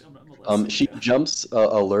 Shisugi! She jumps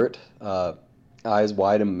alert, eyes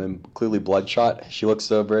wide and clearly bloodshot. She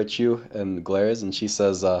looks over at you and glares, and she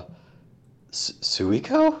says,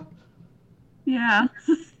 Suiko? Yeah,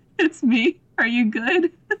 it's me. Are you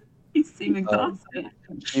good? You seem exhausted.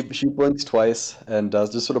 She blinks twice and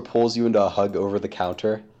just sort of pulls you into a hug over the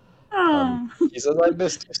counter. Oh, She says, I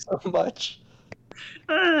missed you so much.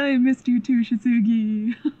 I missed you too,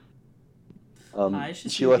 Shisugi. Hi,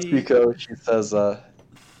 She lets Shisugi. me go. She says,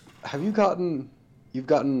 you've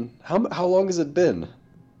gotten, how long has it been?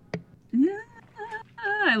 Yeah,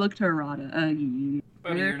 I look to Arata.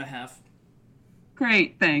 About a year and a half.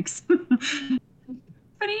 Great, thanks. Been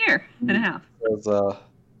a year and a half. Says,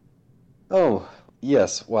 oh,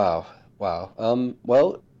 yes, wow.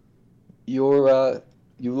 Well,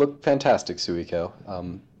 you look fantastic,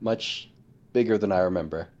 Suiko. Much bigger than I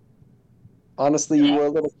remember. Honestly, you were a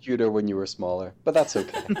little cuter when you were smaller, but that's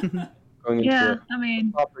okay. Yeah, I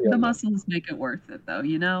mean, the muscles make it worth it, though,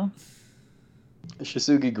 you know?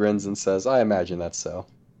 Shisugi grins and says, I imagine that's so.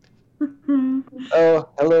 Oh,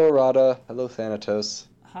 hello, Arata. Hello, Thanatos.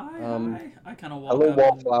 Hi. I kind of walk Hello, up.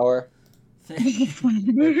 Wallflower.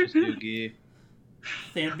 Shisugi.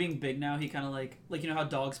 Than being big now, he kind of like you know how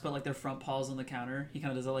dogs put like their front paws on the counter. He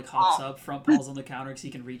kind of does that, like hops up, front paws on the counter because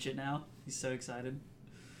he can reach it now. He's so excited.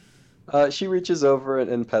 She reaches over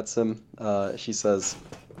and pets him. She says,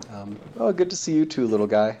 oh, good to see you too, little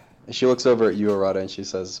guy. And she looks over at you, Arata, and she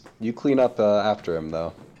says, you clean up after him,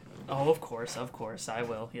 though. Oh, of course, I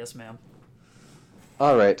will. Yes, ma'am.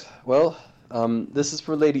 All right. Well, this is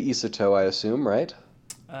for Lady Isato, I assume, right?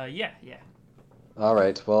 Yeah. All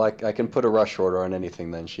right. Well, I can put a rush order on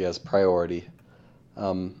anything then. She has priority.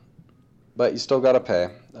 But you still gotta pay.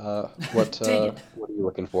 What Dang it. what are you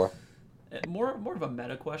looking for? More of a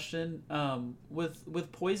meta question.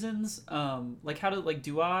 With poisons, like how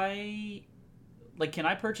do I, like, can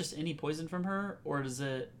I purchase any poison from her, or does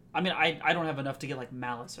it? I mean, I don't have enough to get like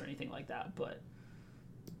malice or anything like that, but.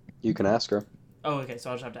 You can ask her. Oh, okay. So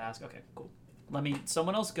I'll just have to ask. Okay, cool. Let me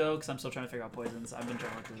someone else go because I'm still trying to figure out poisons. I've been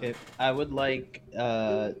trying to look through Okay, them. I would like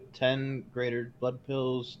 10 greater blood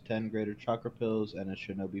pills, 10 greater chakra pills, and a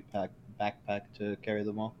shinobi backpack to carry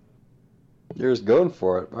them all. You're just going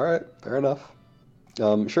for it. All right, fair enough.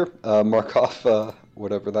 Sure. Mark off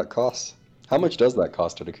whatever that costs. How much does that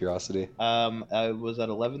cost, out of curiosity? I was at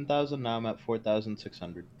 11,000. Now I'm at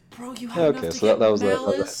 4,600. Bro, you have enough to get that was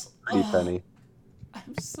malice. a pretty penny.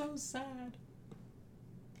 I'm so sad.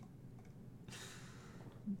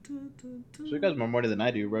 So you guys more money than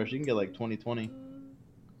I do, bro. You can get like 20.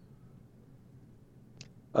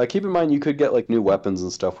 Keep in mind, you could get like new weapons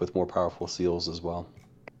and stuff with more powerful seals as well.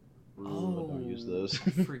 Oh, don't use those.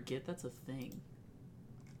 Forget that's a thing.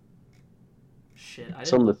 Shit, I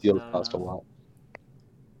Some didn't of the look seals that cost a enough. lot.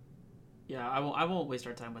 Yeah, I won't waste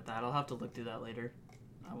our time with that. I'll have to look through that later.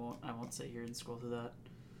 I won't sit here and scroll through that.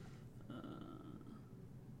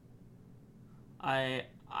 I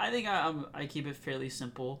think I keep it fairly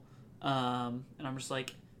simple, and I'm just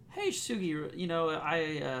like, hey Sugi, you know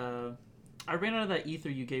I ran out of that ether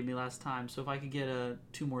you gave me last time, so if I could get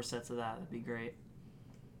 2 more sets of that, that'd be great.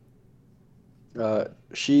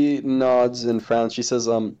 She nods and frowns. She says,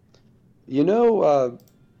 you know,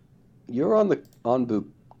 you're on the Anbu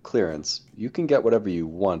clearance. You can get whatever you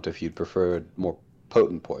want if you'd prefer more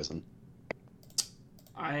potent poison.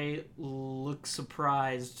 I look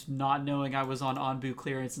surprised, not knowing I was on Anbu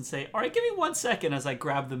clearance, and say, all right, give me 1 second as I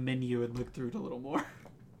grab the menu and look through it a little more.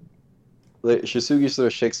 Shisugi sort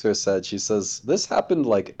of shakes her head. She says, this happened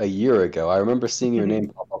like a year ago. I remember seeing your name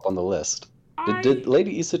pop up on the list. Did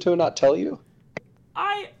Lady Isato not tell you?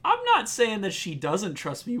 I'm not saying that she doesn't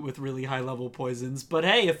trust me with really high level poisons, but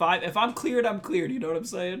hey, if I'm cleared, I'm cleared. You know what I'm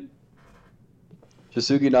saying?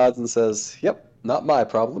 Shisugi nods and says, "Yep, not my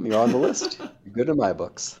problem. You're on the list. You're good in my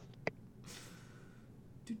books."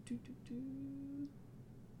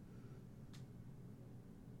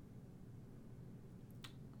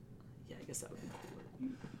 Yeah, I guess that would be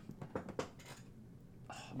cooler.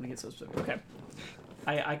 Oh, I'm gonna get so specific. Okay,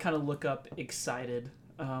 I kind of look up excited,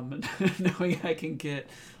 knowing I can get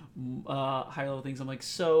higher level things. I'm like,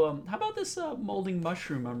 so how about this molding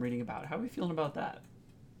mushroom I'm reading about? How are we feeling about that?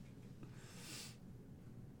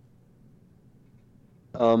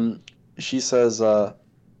 She says,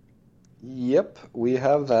 "Yep, we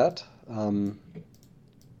have that.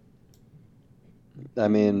 I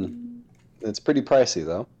mean, it's pretty pricey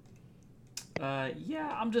though."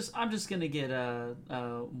 Yeah, I'm just gonna get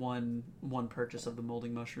one purchase of the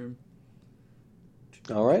molding mushroom.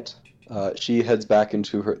 All right. She heads back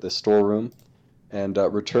into the storeroom and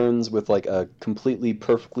returns with like a completely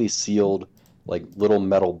perfectly sealed like little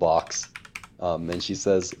metal box. And she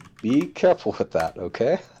says, "Be careful with that,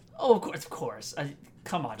 okay?" Oh, of course.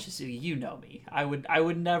 Come on, Shisugi, you know me. I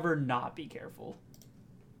would never not be careful.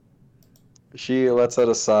 She lets out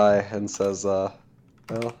a sigh and says, "Well,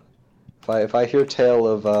 if I hear tale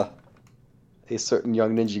of a certain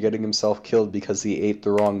young ninja getting himself killed because he ate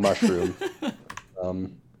the wrong mushroom,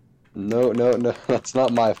 um, no, no, no, that's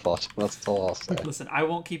not my fault. That's all I'll say." Listen, I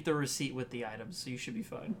won't keep the receipt with the items, so you should be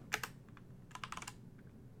fine.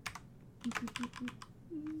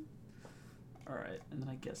 Alright, and then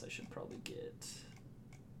I guess I should probably get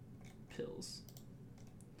pills.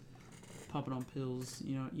 Popping on pills,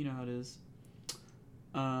 you know how it is.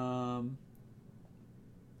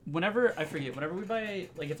 Whenever we buy,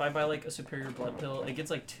 like, if I buy like a superior blood pill, it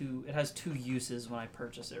gets like it has 2 uses when I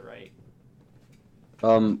purchase it, right?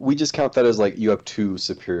 We just count that as like you have 2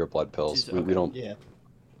 superior blood pills. Okay. We don't. Yeah.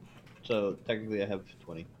 So technically, I have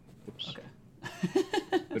 20. Oops. Okay.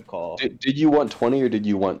 Good call. Did you want 20 or did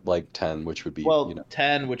you want like 10, which would be, Well,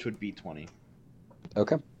 10, which would be 20.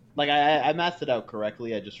 Okay. Like I mathed it out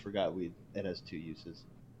correctly. I just forgot it has 2 uses.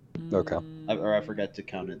 Okay. I forgot to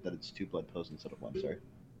count it that it's 2 blood pills instead of 1. Sorry.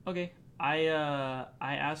 Okay. I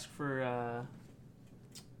asked for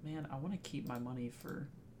man, I want to keep my money for.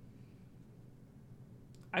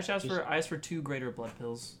 I asked for 2 greater blood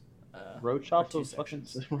pills. Roach or off 2 of fucking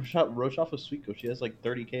sections. Roach off of Suiko. She has like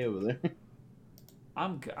 30K over there.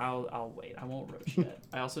 I'll wait. I won't roach yet.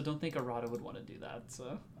 I also don't think Arata would want to do that.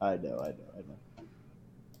 So. I know.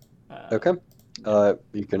 Okay.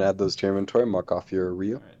 You can add those to your inventory. Mark off your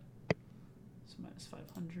Ryu. All right. So minus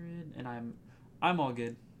 500, and I'm all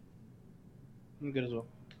good. I'm good as well.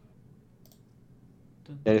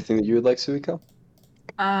 Anything that you would like, Suiko?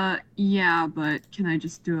 Yeah, but can I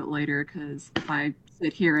just do it later? Because if I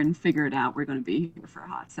sit here and figure it out, we're going to be here for a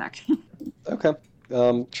hot second. Okay.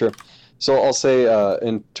 Sure. So I'll say,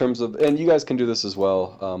 in terms of, and you guys can do this as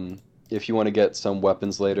well. If you want to get some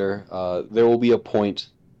weapons later, there will be a point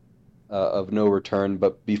of no return.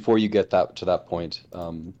 But before you get to that point,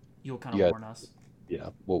 You'll kind of warn us. Yeah,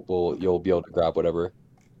 you'll be able to grab whatever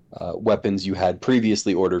weapons you had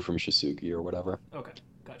previously ordered from Shisugi or whatever. Okay,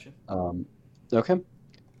 gotcha. Okay.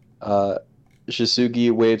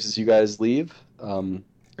 Shisugi waves as you guys leave,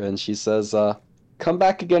 and she says, "Come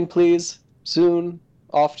back again, please. Soon,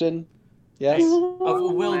 often. Yes."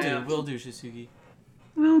 Will do, Shisugi.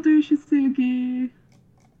 Will do, Shisugi.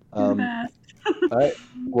 You're the Um, best. all right.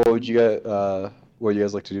 What would you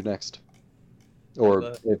guys like to do next?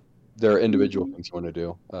 Or if there are individual things you want to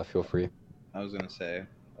do, feel free. I was gonna say,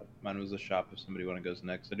 mine was the shop. If somebody goes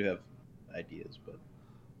next, I do have ideas, but.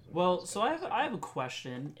 Well, so I have a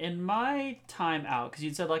question. In my time out, because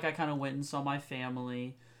you said like I kind of went and saw my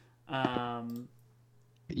family.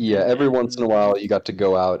 Yeah, every once in a while you got to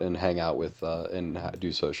go out and hang out with and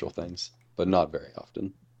do social things, but not very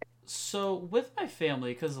often. So with my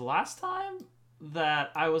family, because last time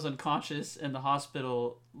that I was unconscious in the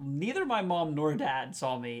hospital, neither my mom nor dad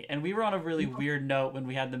saw me, and we were on a really weird note when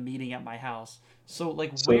we had the meeting at my house. So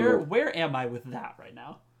like, where am I with that right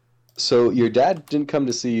now? So your dad didn't come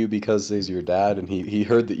to see you because he's your dad, and he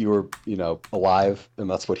heard that you were, alive, and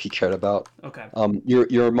that's what he cared about. Okay.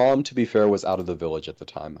 Your mom, to be fair, was out of the village at the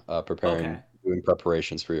time, doing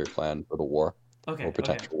preparations for your clan for the war. Okay. Or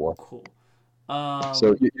potential war. Cool.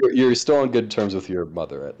 So you're still on good terms with your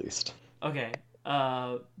mother, at least. Okay.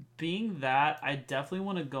 Being that, I definitely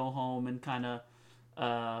want to go home and kind of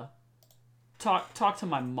talk to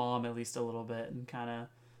my mom at least a little bit and kind of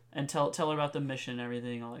and tell her about the mission and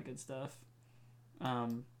everything, all that good stuff.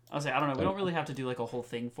 I'll say, I don't know, we don't really have to do like a whole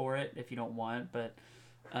thing for it if you don't want, but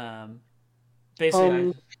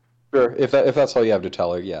basically sure, if that's all you have to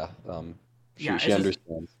tell her, yeah. She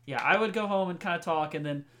understands. Yeah, I would go home and kind of talk, and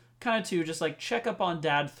then kind of to just like check up on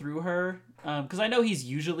dad through her, because I know he's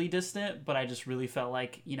usually distant, but I just really felt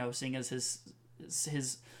like, seeing as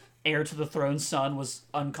his heir to the throne son was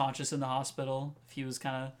unconscious in the hospital, if he was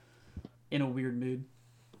kind of in a weird mood.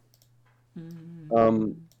 Or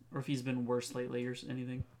if he's been worse lately or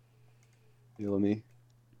anything. Let me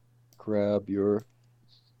grab your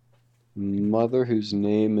mother, whose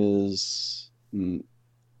name is...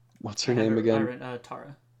 What's her name again?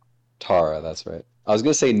 Tara. Tara, that's right. I was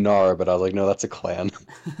going to say Nara, but I was like, no, that's a clan.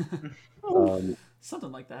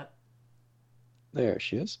 Something like that. There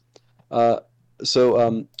she is.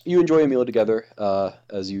 So you enjoy a meal together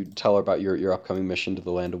as you tell her about your upcoming mission to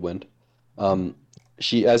the Land of Wind.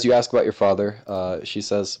 As you ask about your father, she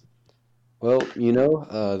says, well,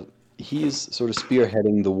 he's sort of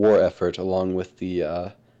spearheading the war effort along with the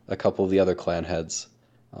a couple of the other clan heads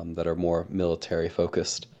that are more military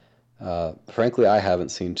focused. Frankly, I haven't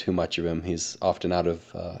seen too much of him. He's often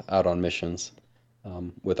out on missions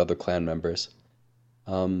with other clan members.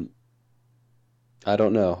 Um, I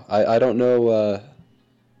don't know. I don't know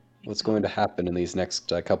what's going to happen in these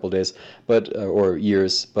next couple days, but or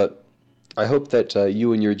years. But I hope that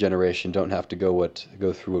you and your generation don't have to go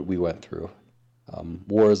through what we went through.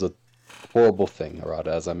 War is a horrible thing, Arata,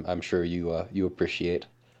 as I'm sure you appreciate.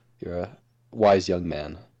 You're a wise young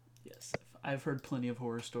man. Yes, I've heard plenty of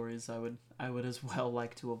horror stories. I would as well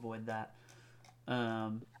like to avoid that.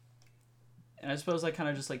 Um, and I suppose I kind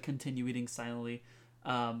of just like continue eating silently.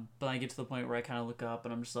 But I get to the point where I kind of look up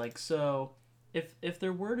and I'm just like, so if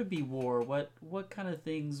there were to be war, what kind of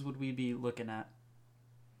things would we be looking at?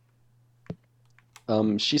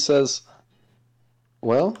 She says,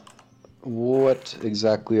 "Well, what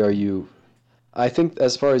exactly are you?" I think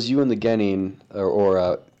as far as you and the Genin,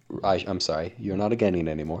 I'm sorry, you're not a Genin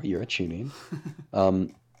anymore. You're a Chunin.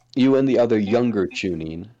 Um, you and the other younger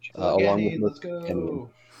Chunin, along with Loganny, most let's Genin,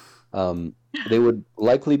 go. they would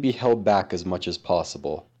likely be held back as much as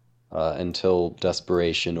possible until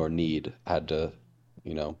desperation or need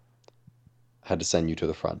you know, had to send you to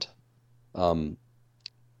the front. Um,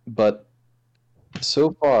 but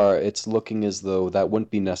so far, it's looking as though that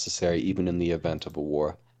wouldn't be necessary even in the event of a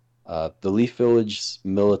war. The Leaf Village's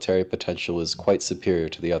military potential is quite superior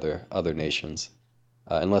to the other nations,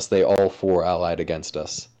 unless they all four allied against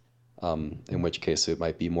us, in which case it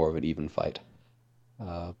might be more of an even fight.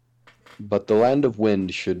 Uh, but the Land of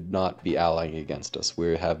Wind should not be allying against us.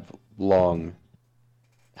 We have long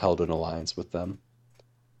held an alliance with them,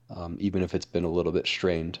 even if it's been a little bit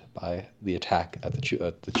strained by the attack at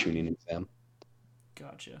the Chunin exam.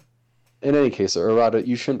 Gotcha. In any case, Arata,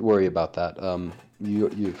 you shouldn't worry about that.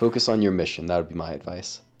 You focus on your mission. That would be my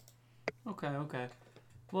advice. Okay, okay.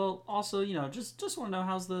 Well, also, just want to know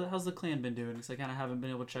how's the clan been doing? Because I kind of haven't been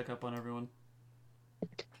able to check up on everyone.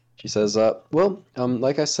 She says, well,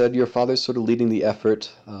 like I said, your father's sort of leading the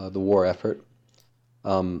effort, the war effort.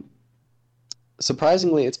 Um,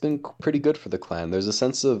 Surprisingly, it's been pretty good for the clan. There's a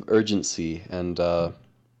sense of urgency, and I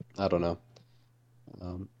don't know.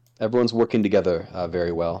 Um, Everyone's working together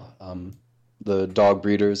very well. The dog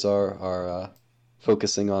breeders are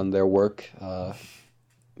focusing on their work.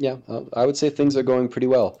 Yeah, I would say things are going pretty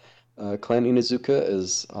well. Clan Inazuka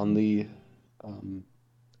is on the um,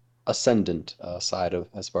 ascendant side of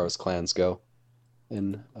as far as clans go,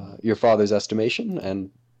 in your father's estimation,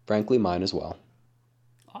 and frankly mine as well.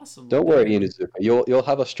 Awesome. Well, Don't good to worry, hear. Inazuka. You'll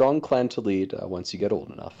have a strong clan to lead once you get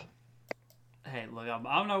old enough. Hey, look,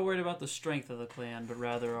 I'm not worried about the strength of the clan, but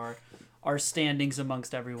rather our standings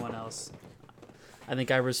amongst everyone else. I think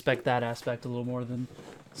I respect that aspect a little more than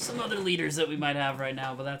some other leaders that we might have right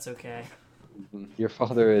now, but that's okay. Your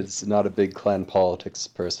father is not a big clan politics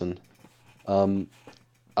person. Um,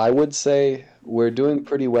 I would say we're doing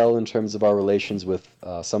pretty well in terms of our relations with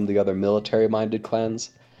some of the other military-minded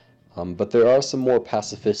clans, but there are some more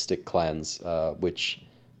pacifistic clans which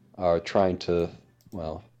are trying to,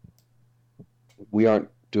 well, we aren't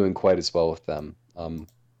doing quite as well with them.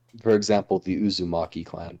 For example, the Uzumaki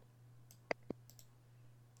clan.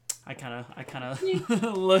 I kind of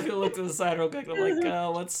look to the side real quick. And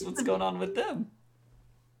I'm like, what's going on with them?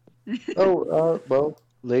 Oh, well,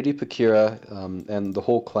 Lady Pakira and the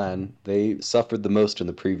whole clan, they suffered the most in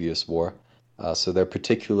the previous war, so they're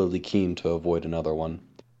particularly keen to avoid another one.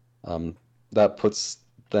 Um, that puts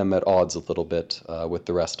them at odds a little bit with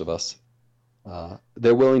the rest of us.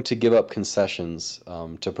 They're willing to give up concessions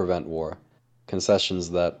to prevent war,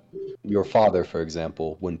 concessions that your father, for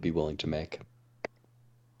example, wouldn't be willing to make.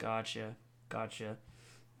 Gotcha, gotcha.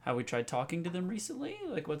 Have we tried talking to them recently?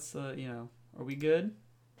 Like, what's are we good?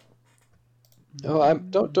 Oh,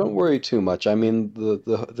 don't worry too much. I mean,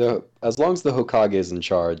 the as long as the Hokage is in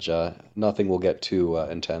charge, nothing will get too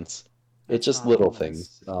intense. It's That's just not little always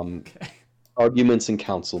things, okay. arguments in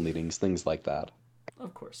council meetings, things like that.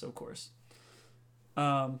 Of course, of course.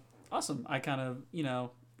 Um, awesome. I kind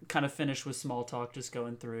of finished with small talk, just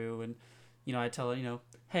going through, and I tell her,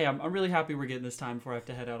 hey, I'm really happy we're getting this time before I have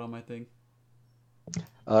to head out on my thing.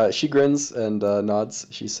 She grins and nods.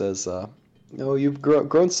 She says, "Oh, you've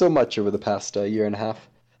grown so much over the past year and a half.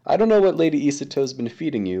 I don't know what Lady Isato's been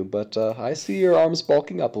feeding you, but I see your arms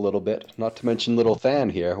bulking up a little bit. Not to mention little Than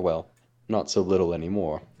here. Well, not so little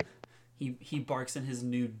anymore." He barks in his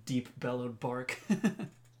new deep bellowed bark.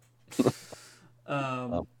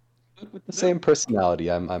 um, Um, with the no, same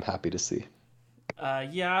personality, I'm happy to see.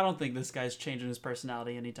 yeah, I don't think this guy's changing his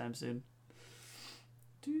personality anytime soon.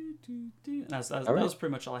 That All right. was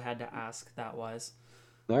pretty much all I had to ask that wise.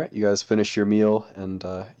 All right, you guys finish your meal and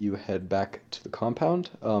you head back to the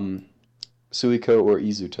compound. Suiko or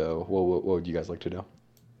Izuto, what would you guys like to do?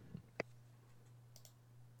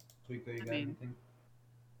 Suiko, you I got mean- anything?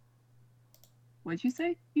 What'd you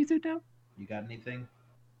say, Izuto? You got anything?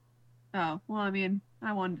 Oh, well, I mean,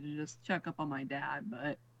 I wanted to just check up on my dad,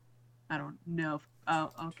 but I don't know if...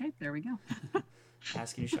 Oh, okay, there we go.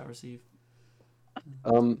 Ask and you shall receive.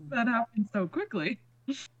 That happened so quickly.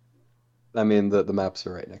 I mean, the maps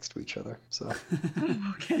are right next to each other, so.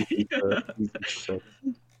 Okay.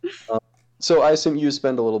 So I assume you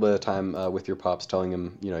spend a little bit of time with your pops, telling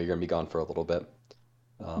him, you're gonna be gone for a little bit.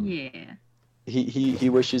 Yeah. He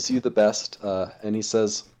wishes you the best, and he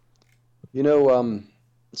says,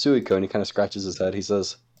 Suiko, and he kind of scratches his head. He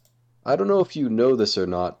says, I don't know if you know this or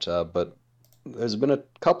not, but there's been a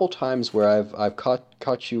couple times where I've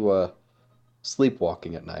caught you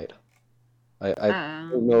sleepwalking at night. I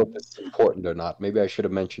don't know if it's important or not. Maybe I should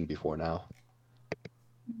have mentioned before now.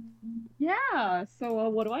 Yeah, so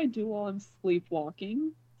what do I do while I'm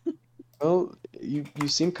sleepwalking? Well, you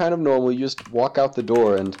seem kind of normal. You just walk out the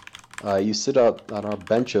door and you sit up on our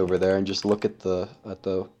bench over there and just look at the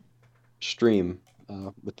stream.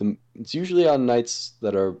 It's usually on nights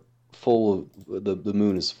that are full of the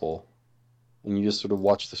moon is full, and you just sort of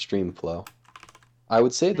watch the stream flow. I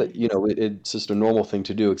would say that it's just a normal thing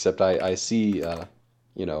to do, except I see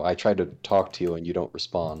I try to talk to you and you don't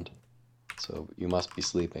respond, so you must be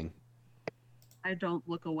sleeping. I don't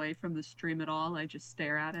look away from the stream at all. I just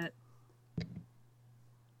stare at it.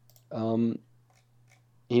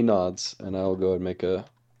 He nods, and I will go and make a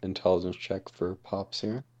intelligence check for Pops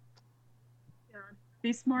here.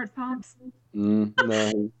 Be smart, Pops.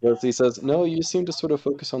 No, he says, no, you seem to sort of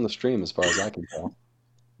focus on the stream as far as I can tell.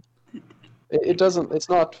 It's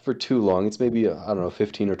not for too long. It's maybe, I don't know,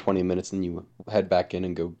 15 or 20 minutes, and you head back in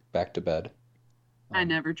and go back to bed. I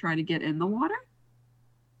never try to get in the water?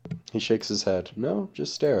 He shakes his head. No,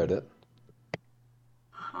 just stare at it.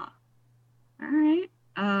 Huh. Alright.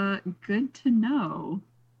 Good to know.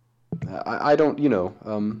 I don't,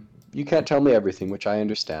 you can't tell me everything, which I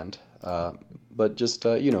understand. But just,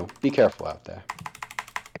 be careful out there.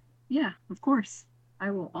 Yeah, of course. I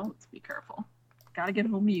will always be careful. Gotta get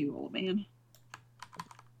home to you, old man.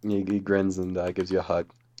 He grins and gives you a hug.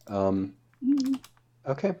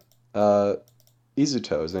 Okay.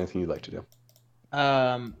 Izuto, is there anything you'd like to do?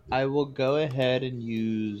 I will go ahead and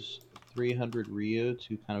use 300 Rio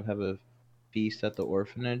to kind of have a feast at the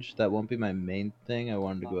orphanage. That won't be my main thing. I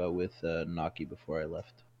wanted to go out with Naki before I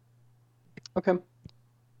left. Okay.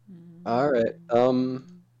 All right.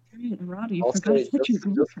 Roddy, you I'll forgot say to put your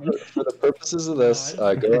just girlfriend. for the purposes of this, No,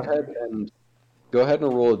 I go ahead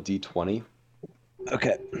and roll a d20.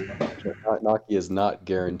 Okay. Naki is not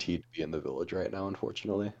guaranteed to be in the village right now,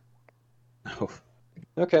 unfortunately. Oh.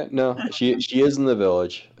 Okay, no, she is in the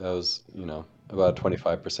village. That was, about a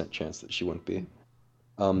 25% chance that she wouldn't be.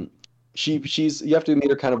 She's you have to meet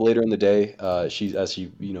her kind of later in the day. She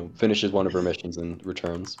finishes one of her missions and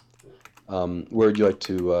returns. Where would you like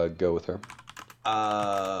to go with her?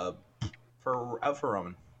 For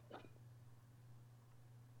ramen.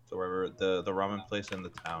 So wherever the ramen place in the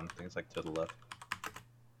town, I think it's like to the left.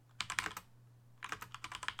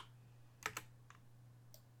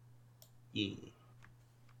 Yeah.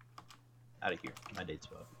 Out of here. My date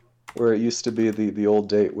spot. Where it used to be the old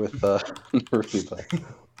date with Naruto.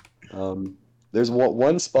 There's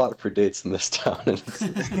one spot for dates in this town, and it's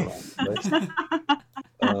the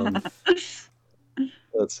wrong place.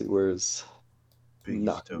 Let's see, where's Big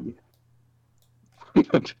Naki?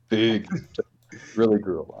 Big, really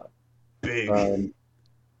grew a lot. Big.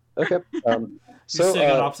 Okay. You're So sitting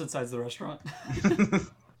on opposite sides of the restaurant.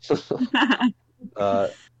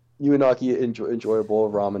 you and Naki enjoy a bowl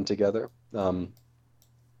of ramen together.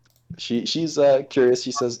 She's curious.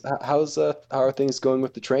 She says, how are things going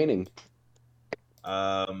with the training?"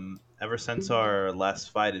 Ever since our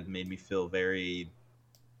last fight, it made me feel very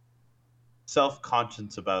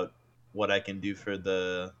self-conscious about what I can do for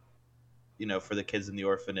the kids in the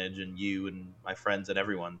orphanage and you and my friends and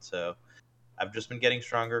everyone. So I've just been getting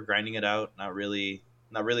stronger, grinding it out, not really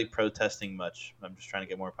protesting much. I'm just trying to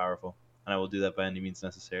get more powerful, and I will do that by any means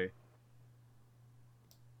necessary.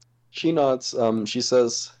 She nods. She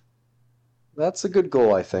says, "That's a good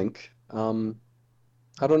goal, I think.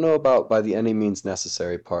 I don't know about by the any means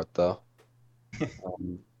necessary part, though.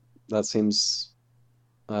 That seems,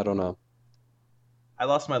 I don't know." I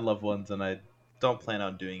lost my loved ones, and I don't plan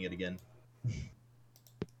on doing it again.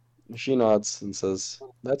 She nods and says,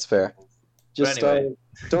 "That's fair. Just anyway.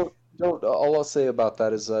 don't don't. All I'll say about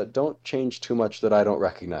that is don't change too much that I don't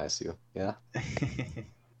recognize you. Yeah.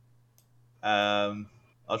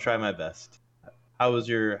 I'll try my best. How was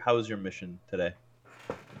your mission today?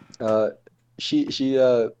 She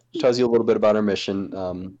tells you a little bit about her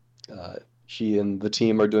mission. She and the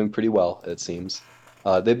team are doing pretty well, it seems.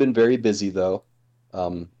 They've been very busy though,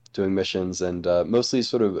 doing missions and mostly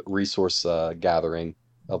sort of resource gathering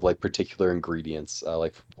of like particular ingredients,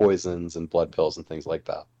 like poisons and blood pills and things like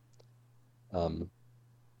that. Um,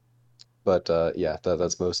 but yeah,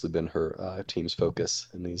 that's mostly been her team's focus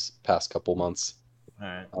in these past couple months. All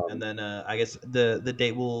right, and Um, then I guess the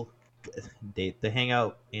date will date the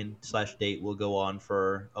hangout in slash date will go on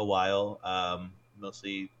for a while.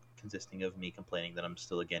 Mostly consisting of me complaining that I'm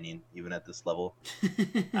still a Genin even at this level,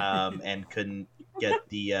 and couldn't get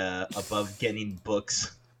the above Genin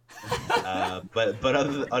books. But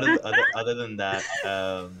other than that,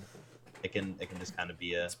 it can just kind of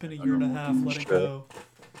be It's been a a year and a normal. half. Let it Sure.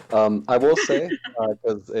 go. I will say,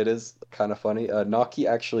 because it is kind of funny, Naki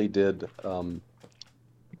actually did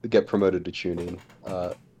get promoted to tuning,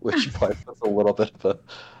 which probably puts a little bit of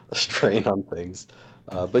a strain on things.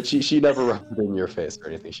 But she never rubbed it in your face or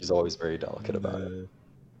anything. She's always very delicate about it.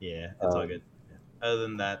 Yeah, it's all Um, good. Other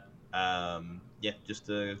than that, yeah, just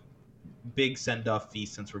a big send off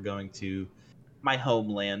feast since we're going to my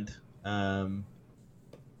homeland.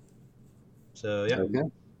 So yeah. okay.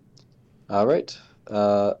 All right.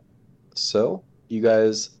 So you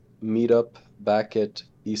guys meet up back at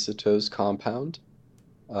Isato's compound,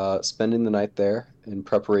 spending the night there in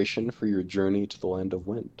preparation for your journey to the Land of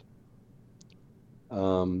Wind.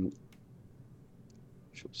 Um,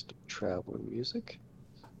 just traveling music.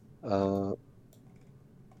 Uh,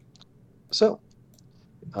 so,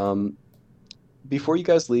 um, before you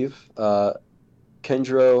guys leave,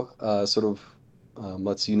 Kendro sort of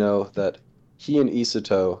lets you know that he and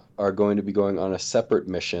Isato are going to be going on a separate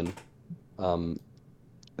mission. Um,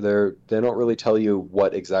 they don't really tell you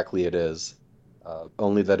what exactly it is,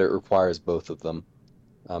 only that it requires both of them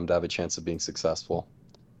to have a chance of being successful.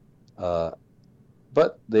 Uh,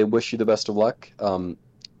 but they wish you the best of luck, and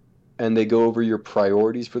they go over your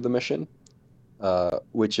priorities for the mission,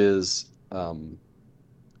 which is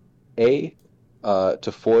A,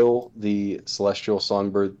 to foil the celestial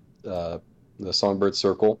songbird, the songbird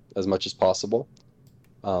circle as much as possible.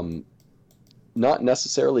 Um, Not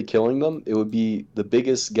necessarily killing them. It would be the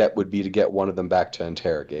biggest get would be to get one of them back to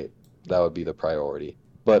interrogate. That would be the priority.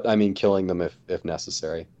 But I mean, killing them if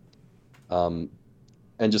necessary, um,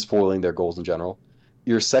 and just foiling their goals in general.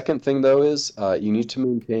 Your second thing, though, is you need to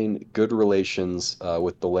maintain good relations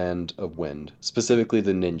with the Land of Wind, specifically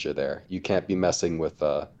the ninja there. You can't be messing with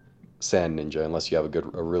Sand Ninja unless you have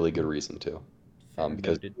a really good reason to,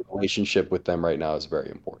 because Noted. the relationship with them right now is very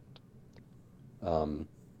important. Um,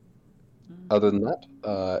 Other than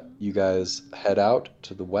that, you guys head out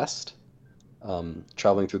to the west,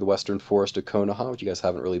 traveling through the western forest of Konoha, which you guys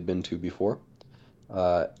haven't really been to before,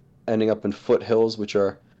 uh, ending up in foothills, which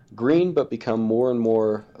are green but become more and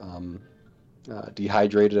more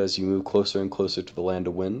dehydrated as you move closer and closer to the land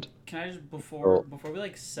of wind. Can I just So, before we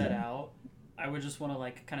like set out, I would just want to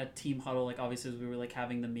like kind of team huddle like obviously as we were like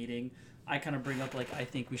having the meeting, I kind of bring up like I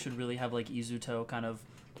think we should really have like Izuto kind of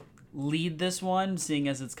lead this one, seeing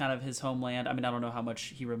as it's kind of his homeland. I mean, I don't know how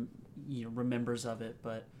much he remembers of it,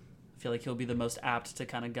 but I feel like he'll be the most apt to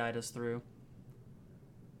kind of guide us through.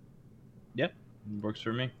 Yep, works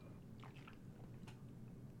for me.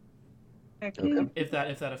 okay. If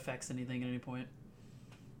that affects anything at any point.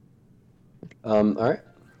 All right.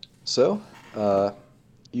 So,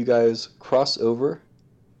 you guys cross over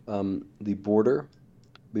the border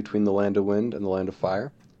between the land of wind and the land of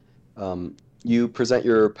fire. You present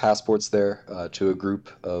your passports there to a group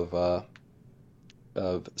of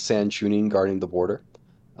sand tuning guarding the border,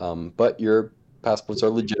 but your passports are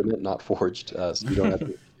legitimate, not forged, so you don't have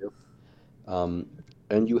to issue.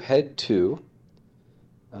 And you head to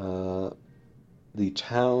the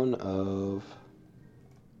town of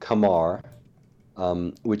Kamar,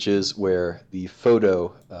 which is where the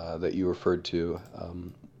photo that you referred to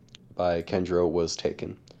by Kendro was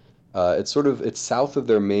taken. It's south of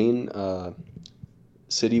their main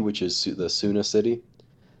city, which is the Suna city,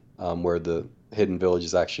 where the hidden village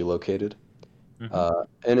is actually located.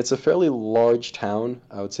 And it's a fairly large town.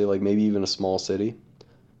 I would say like maybe even a small city.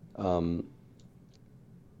 Um,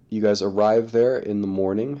 you guys arrive there in the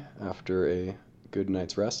morning after a good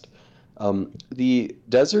night's rest. The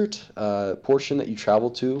desert portion that you travel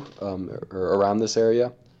to or around this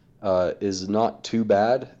area is not too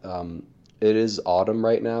bad. It is autumn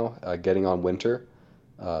right now, getting on winter.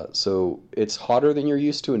 So it's hotter than you're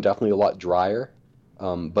used to and definitely a lot drier.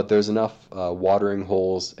 but there's enough watering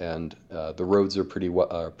holes, and the roads are pretty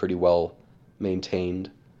well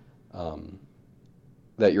maintained,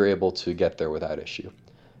 that you're able to get there without issue.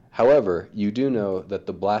 However, you do know that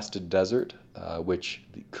the blasted desert, which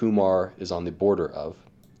Kumar is on the border of,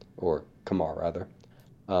 or Kamar rather,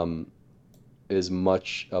 is a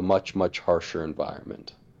much harsher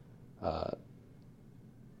environment.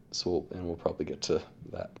 We'll probably get to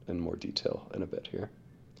that in more detail in a bit here.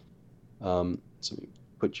 So let me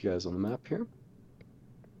put you guys on the map here.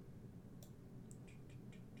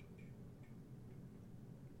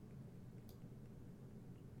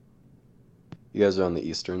 You guys are on the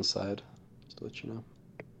eastern side, just to let you know.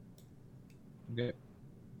 Okay.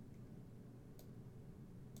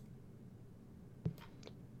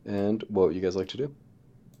 And what would you guys like to do?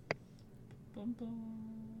 Bum,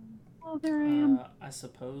 bum. Oh, there I am. I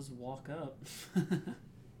suppose walk up.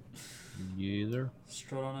 Either.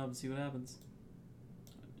 Strut on up and see what happens.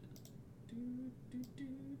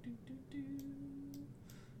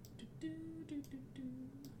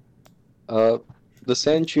 The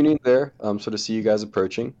sand tuning there, sort of see you guys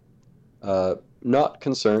approaching. Not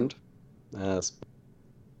concerned. As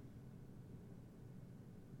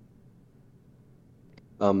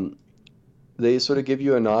they sort of give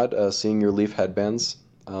you a nod, seeing your leaf headbands.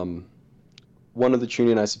 One of the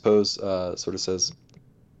Chunin, I suppose, sort of says,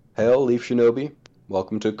 "Hail, Leaf Shinobi.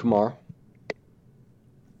 Welcome to Kamar."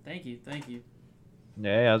 Thank you.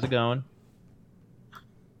 Hey, how's it going?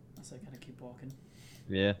 So I gotta keep walking.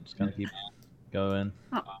 Yeah, just gonna keep going.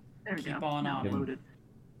 There we Keep go. on Now on. I'm loaded.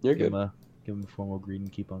 You're Give good. him a formal greeting.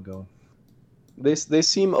 Keep on going. They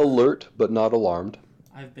seem alert, but not alarmed.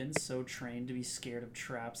 I've been so trained to be scared of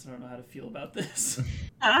traps. I don't know how to feel about this.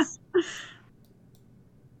 That's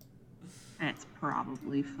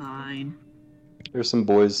probably fine. There's some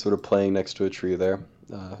boys sort of playing next to a tree there,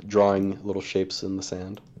 drawing little shapes in the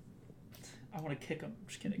sand. I want to kick him. I'm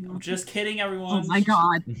just kidding. I'm just kidding, everyone. Oh my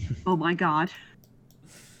god. Oh my god.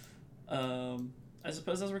 I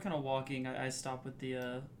suppose as we're kind of walking, I stop with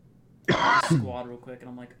the squad real quick, and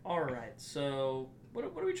I'm like, all right, so what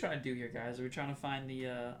are we trying to do here, guys? Are we trying to find the?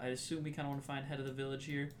 I assume we kind of want to find head of the village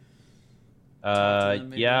here. Talk to them,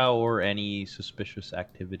 maybe. Yeah, or any suspicious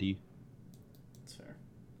activity. That's fair.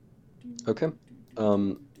 Okay.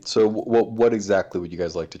 So what exactly would you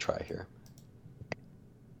guys like to try here?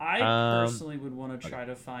 I personally would want to try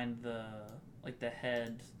to find the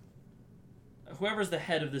head, whoever's the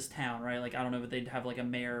head of this town, right? Like, I don't know if they'd have like a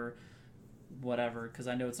mayor, whatever, because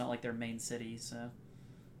I know it's not like their main city. So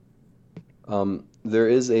There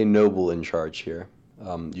is a noble in charge here.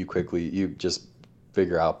 You just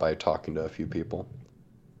figure out by talking to a few people.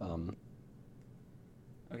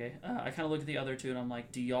 okay, I kind of look at the other two and I'm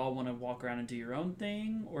like, do y'all want to walk around and do your own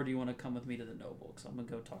thing, or do you want to come with me to the noble? Because I'm gonna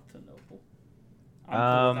go talk to the noble.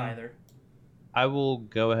 I'm cool with either. I will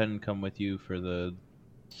go ahead and come with you for the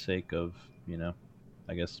sake of,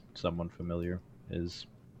 I guess someone familiar is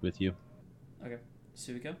with you. Okay,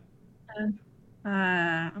 Suiko?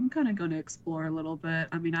 I'm kind of going to explore a little bit.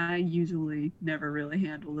 I mean, I usually never really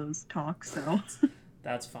handle those talks, so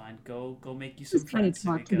That's fine. Go make you some just kind of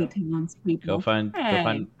friends, talk to the Suiko. townspeople. Go find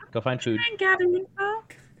food. Try and gather info. Go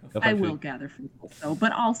I find will food. gather food, so,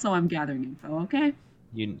 but also I'm gathering info. Okay.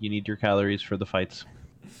 You need your calories for the fights.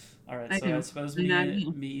 All right, I so do. I suppose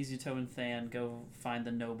And me, Izuto, and Than go find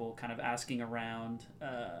the noble, kind of asking around,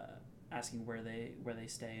 asking where they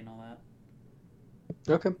stay and all that.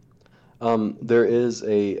 Okay. There is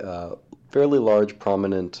a fairly large,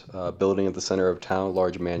 prominent building at the center of town, a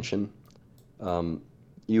large mansion.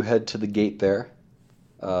 You head to the gate there.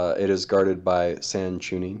 It is guarded by San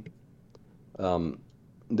Chunin.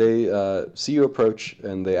 They see you approach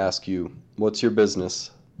and they ask you, "What's your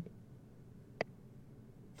business?"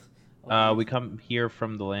 We come here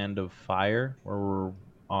from the land of fire, or we're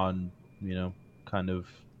on, kind of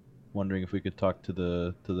wondering if we could talk to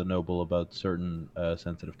the noble about certain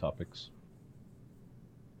sensitive topics.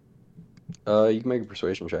 You can make a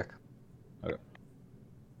persuasion check. Okay.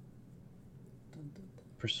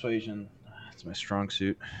 Persuasion. That's my strong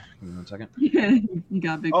suit. Give me 1 second. Yeah, you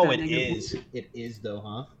got big. Oh, fat it negative. is. It is though,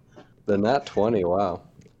 huh? The nat 20, wow.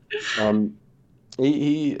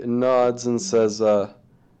 He nods and says,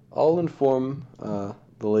 "I'll inform the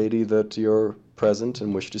lady that you're present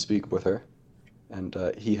and wish to speak with her." And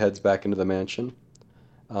he heads back into the mansion.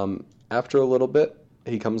 After a little bit,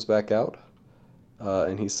 he comes back out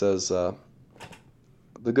and he says, "The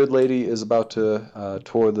good lady is about to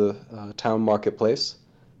tour the town marketplace.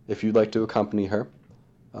 If you'd like to accompany her,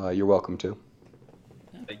 you're welcome to."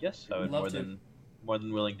 Yes, I would Love more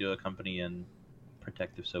than willing to accompany and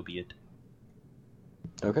protect if so be it.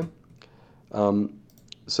 Okay.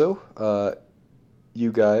 So,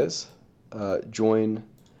 you guys join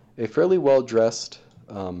a fairly well-dressed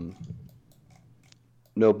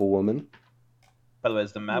noblewoman. By the way,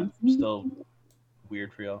 is the map still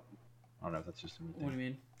weird for y'all? I don't know if that's just a me What do you thing.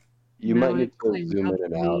 mean? You No, might need it to cleared zoom up in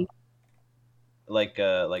and for out. me. Like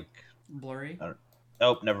Blurry? I don't,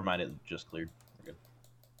 oh, never mind. It just cleared. We're good.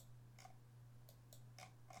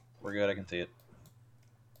 We're good. I can see it.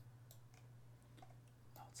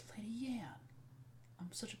 Oh, it's Lady Yan.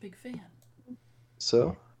 I'm such a big fan.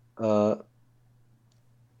 So, uh,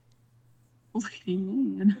 Lady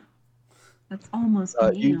Man. That's almost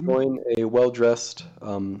you ma'am. join a well-dressed,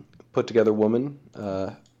 put-together woman,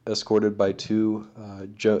 escorted by two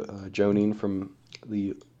Jonin from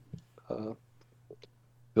the uh,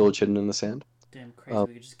 village hidden in the sand. Damn crazy, Um,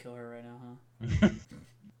 we could just kill her right now, huh?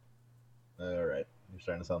 All right, you're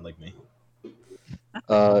starting to sound like me.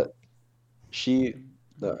 She.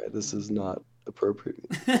 All right, this is not appropriate.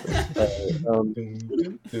 Um,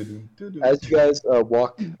 as you guys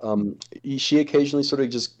walk, she occasionally sort of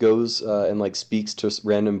just goes and like speaks to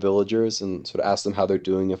random villagers and sort of asks them how they're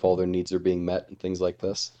doing, if all their needs are being met, and things like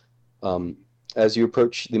this. Um, as you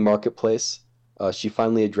approach the marketplace, she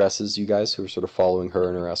finally addresses you guys who are sort of following her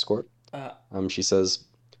and her escort. Uh, She says,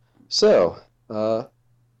 "So,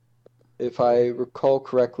 if I recall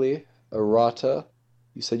correctly, Arata,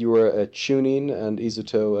 you said you were a Chunin and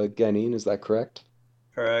Izuto a Genin, is that correct?"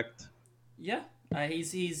 Correct. yeah,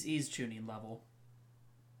 he's tuning level.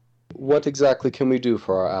 What exactly can we do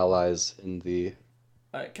for our allies in the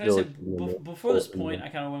Can I say village? In the- before this in the- point, I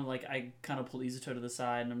kind of want to I kind of pulled Izuto to the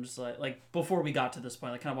side, and I'm just like before we got to this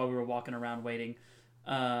point, like kind of while we were walking around waiting,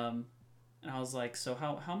 and I was like, so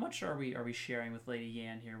how much are we sharing with Lady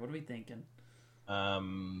Yan here? What are we thinking?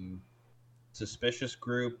 Suspicious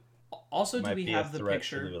group Also, do might we be have a the threat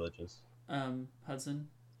to the picture, villages. Hudson?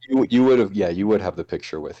 You would have, yeah, you would have the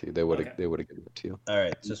picture with you. Okay. They would have given it to you. All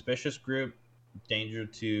right, suspicious group, danger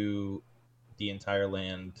to the entire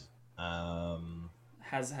land.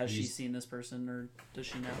 Has she Use- seen this person, or does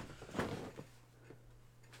she know?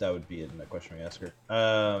 That would be a question we ask her.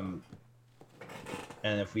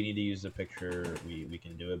 And if we need to use the picture, we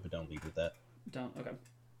can do it, but don't leave with that. Don't. Okay.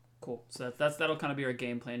 Cool. So that'll kind of be our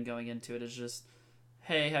game plan going into it. Is just,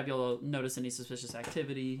 hey, have y'all noticed any suspicious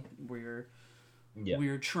activity? We're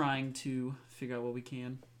trying to figure out what we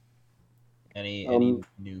can. Any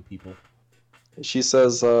new people? She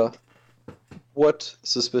says, what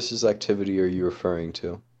suspicious activity are you referring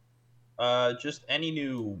to? Just any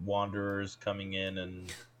new wanderers coming in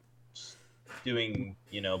and doing,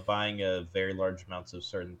 buying very large amounts of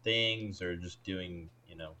certain things, or just doing,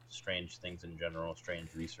 strange things in general,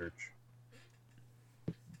 strange research.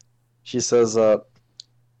 She says,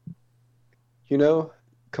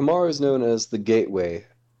 Kamar is known as the gateway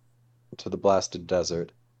to the blasted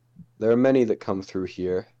desert. There are many that come through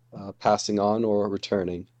here, passing on or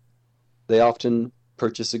returning. They often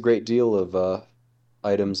purchase a great deal of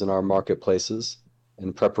items in our marketplaces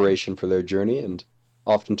in preparation for their journey, and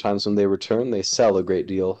oftentimes when they return, they sell a great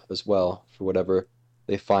deal as well for whatever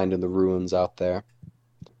they find in the ruins out there.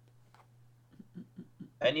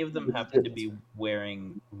 Any of them happen to be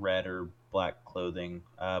wearing red or black clothing?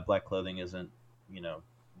 Black clothing isn't,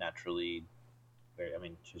 naturally very. I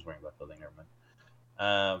mean, she's wearing black clothing. Never mind.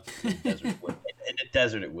 In the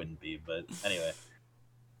desert, it wouldn't be. But anyway,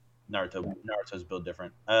 Naruto's built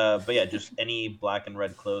different. But yeah, just any black and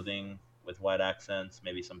red clothing with white accents,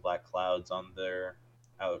 maybe some black clouds on their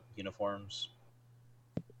out uniforms.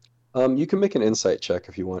 You can make an insight check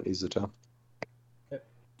if you want, Izuto. Okay.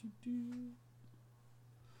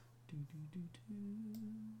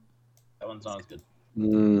 That one sounds good.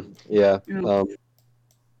 Yeah. Yeah.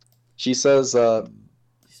 She says,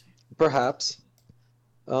 perhaps.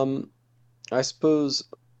 I suppose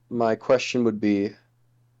my question would be,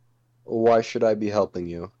 why should I be helping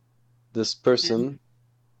you? This person,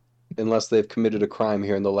 unless they've committed a crime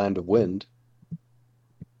here in the Land of Wind,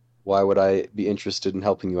 why would I be interested in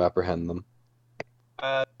helping you apprehend them?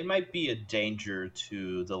 It might be a danger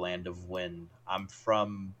to the Land of Wind. I'm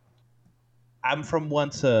from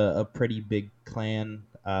once a pretty big clan.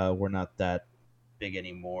 We're not that big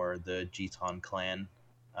anymore. The Jitan clan.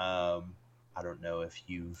 I don't know if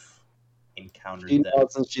you've encountered She them.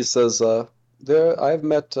 nods and she says, I've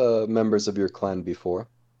met members of your clan before.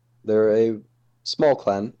 They're a small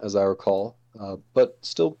clan, as I recall, but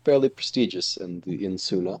still fairly prestigious in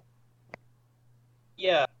Suna.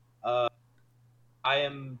 Yeah, I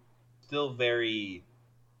am still very,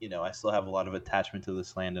 I still have a lot of attachment to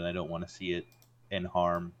this land, and I don't want to see it in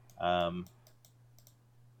harm. The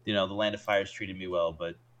Land of Fire's treated me well,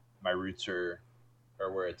 but my roots are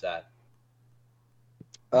where it's at.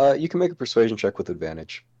 You can make a persuasion check with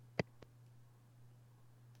advantage.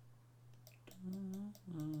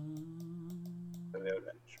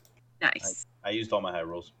 Nice. I used all my high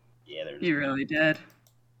rolls. Yeah, there it is. You really did.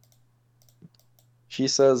 She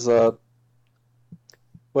says,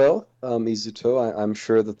 well, Izuto, I'm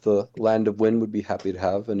sure that the Land of Wind would be happy to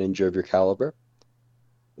have a ninja of your caliber.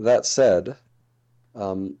 That said,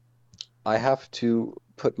 I have to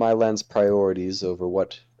put my land's priorities over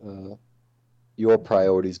what your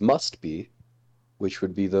priorities must be, which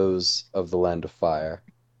would be those of the Land of Fire.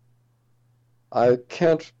 I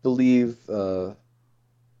can't believe,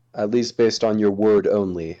 at least based on your word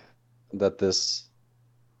only, that this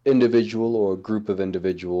individual or group of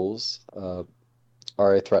individuals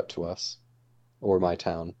are a threat to us or my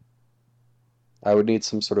town. I would need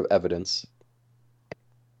some sort of evidence.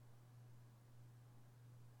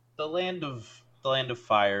 The land of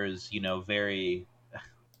fire is, very.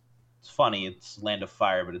 It's funny. It's land of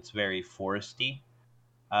fire, but it's very foresty.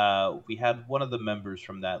 We had one of the members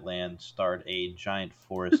from that land start a giant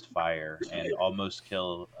forest fire and almost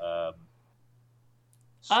kill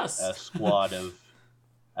Us. a squad of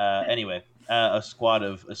a squad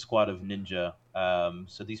of ninja.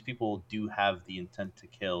 So these people do have the intent to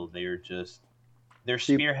kill. They're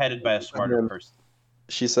She- spearheaded by a smarter then- person.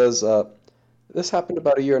 She says, this happened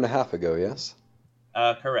about a year and a half ago, yes?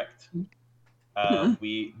 Correct. Huh.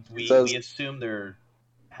 We assume they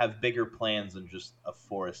have bigger plans than just a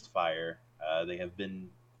forest fire. They have been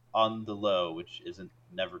on the low, which is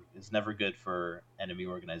never good for enemy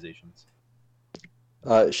organizations.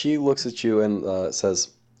 She looks at you and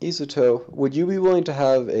says, Izuto, would you be willing to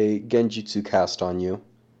have a genjutsu cast on you?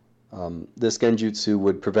 This genjutsu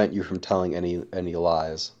would prevent you from telling any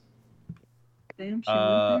lies. Damn, she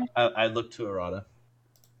would be. I look to Arata.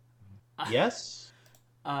 Yes.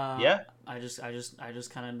 Yeah. I just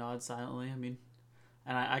kind of nod silently. I mean,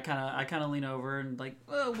 and I kind of lean over and like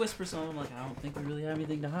whisper something. Like, I don't think we really have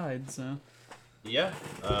anything to hide. So Yeah.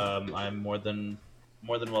 I'm more than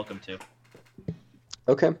welcome to.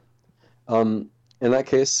 Okay. In that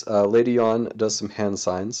case, Lady Yon does some hand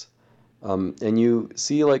signs, and you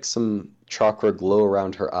see like some chakra glow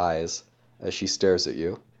around her eyes as she stares at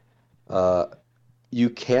you. You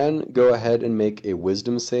can go ahead and make a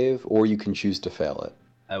wisdom save, or you can choose to fail it.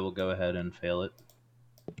 I will go ahead and fail it.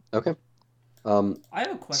 Okay. I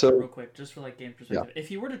have a question So- real quick, just for like game perspective. If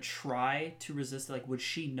he were to try to resist it, like, would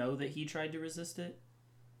she know that he tried to resist it?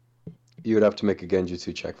 You would have to make a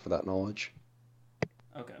genjutsu check for that knowledge.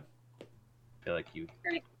 Okay. I feel like you.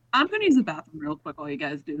 I'm gonna use the bathroom real quick while you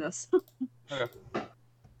guys do this.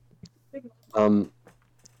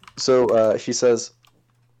 She says,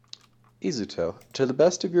 Izuto, to the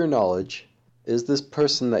best of your knowledge, is this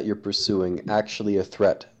person that you're pursuing actually a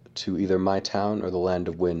threat to either my town or the Land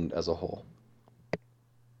of Wind as a whole?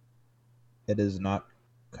 It is not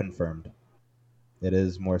confirmed. It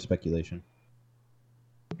is more speculation.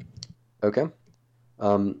 Okay.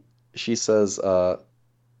 She says,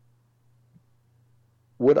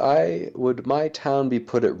 would my town be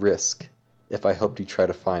put at risk if I helped you try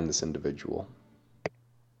to find this individual?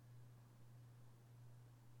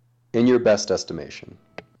 In your best estimation.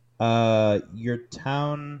 Your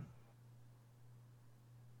town.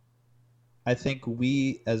 I think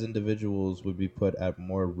we as individuals would be put at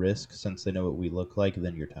more risk since they know what we look like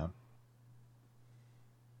than your town.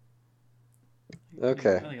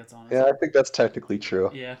 Okay. I think that's honest. Yeah, I think that's technically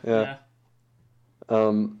true. Yeah. Yeah.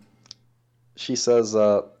 She says,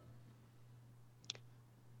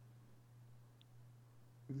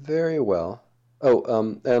 very well.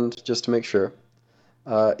 Oh, and just to make sure,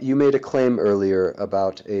 you made a claim earlier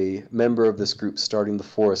about a member of this group starting the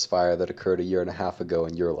forest fire that occurred a year and a half ago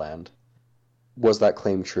in your land. Was that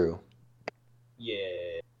claim true?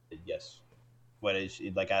 Yeah. Yes. What is she,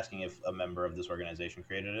 like asking if a member of this organization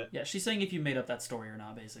created it? Yeah, she's saying if you made up that story or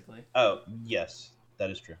not, basically. Oh, yes, that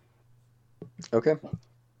is true. Okay.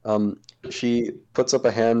 She puts up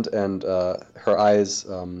a hand and her eyes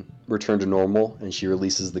return to normal and she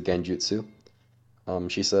releases the genjutsu.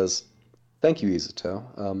 She says, thank you,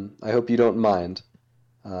 Izuto. I hope you don't mind.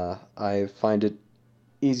 I find it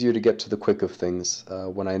easier to get to the quick of things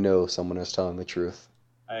when I know someone is telling the truth.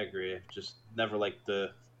 I agree. Just never liked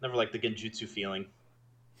the genjutsu feeling.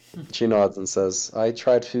 She nods and says, I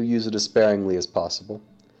try to use it as sparingly as possible.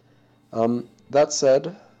 That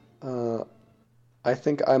said, I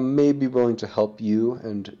think I may be willing to help you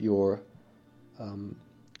and your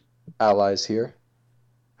allies here.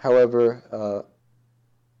 However,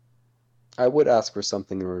 I would ask for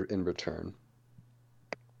something in return.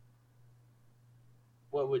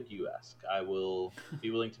 What would you ask? I will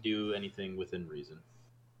be willing to do anything within reason.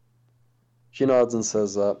 She nods and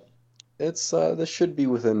says, this should be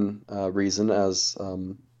within reason, as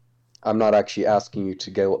I'm not actually asking you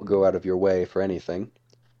to go out of your way for anything.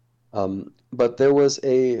 But there was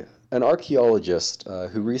an archaeologist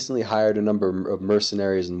who recently hired a number of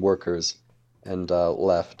mercenaries and workers and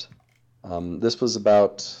left. This was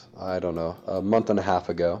about, I don't know, a month and a half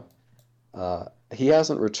ago. He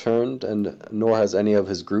hasn't returned, and nor has any of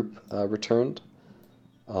his group returned.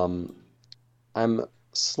 I'm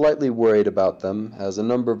slightly worried about them, as a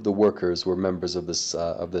number of the workers were members of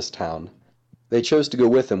this town. They chose to go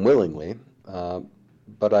with him willingly,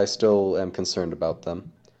 but I still am concerned about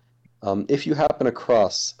them. If you happen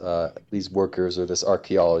across these workers or this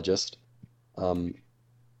archaeologist,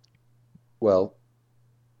 well,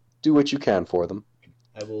 do what you can for them.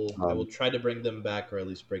 I will try to bring them back, or at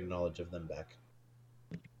least bring knowledge of them back.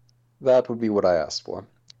 That would be what I asked for.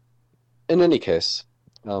 In any case,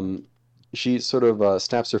 she sort of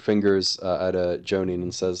snaps her fingers at Jonin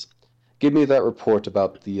and says, "Give me that report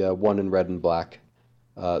about the one in red and black."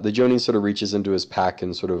 The Jonin sort of reaches into his pack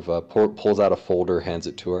and sort of pulls out a folder, hands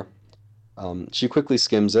it to her. She quickly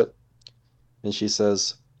skims it, and she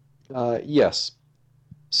says, "Yes.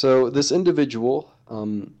 So this individual,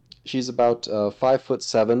 she's about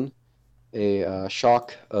 5'7", a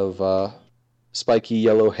shock of spiky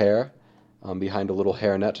yellow hair behind a little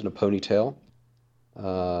hairnet and a ponytail.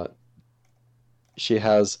 She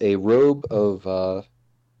has a robe of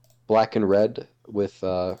black and red with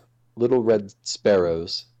little red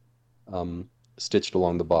sparrows stitched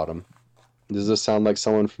along the bottom. Does this sound like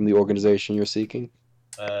someone from the organization you're seeking?"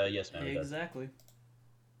 Yes, ma'am. Exactly.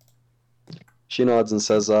 She nods and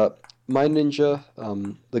says, "My ninja,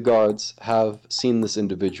 the guards, have seen this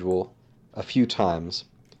individual a few times.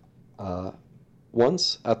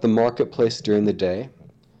 Once at the marketplace during the day,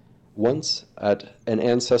 once at an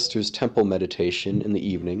ancestor's temple meditation in the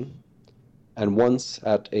evening, and once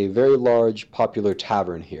at a very large popular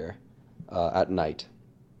tavern here at night.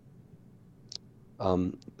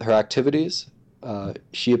 Her activities,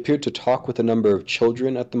 she appeared to talk with a number of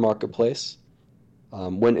children at the marketplace.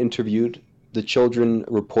 When interviewed, the children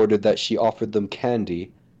reported that she offered them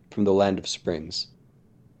candy from the land of springs.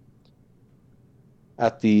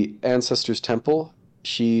 At the ancestors' temple,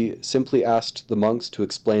 she simply asked the monks to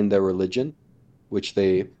explain their religion, which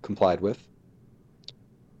they complied with.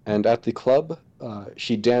 And at the club,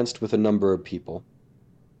 she danced with a number of people.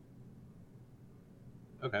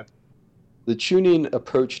 Okay. The Chunin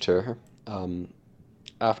approached her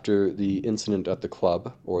after the incident at the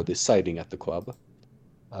club, or the sighting at the club.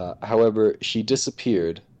 However, she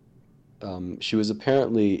disappeared. She was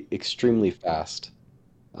apparently extremely fast.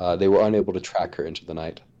 They were unable to track her into the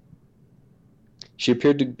night. She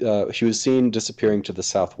was seen disappearing to the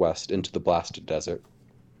southwest into the blasted desert.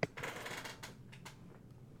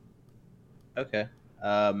 Okay.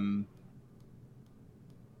 All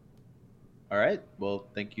right. Well,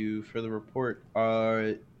 thank you for the report.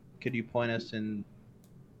 Could you point us in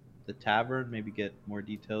the tavern? Maybe get more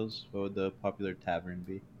details. What would the popular tavern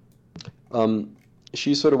be?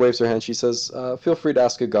 She sort of waves her hand. She says, "Feel free to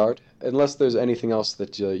ask a guard, unless there's anything else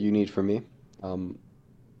that you need from me.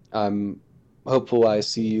 I'm hopeful I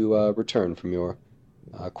see you return from your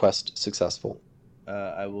quest successful."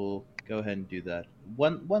 I will go ahead and do that.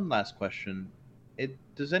 One last question.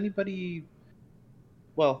 Does anybody?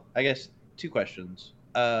 Well, I guess two questions.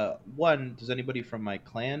 One, does anybody from my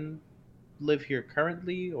clan live here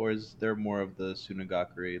currently, or is there more of the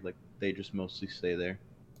Sunagakure? Like they just mostly stay there?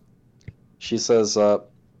 She says,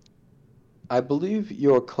 "I believe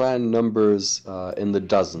your clan numbers in the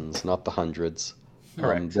dozens, not the hundreds.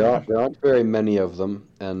 Correct. There aren't very many of them,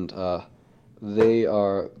 and they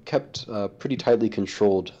are kept pretty tightly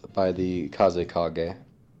controlled by the Kazekage.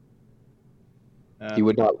 He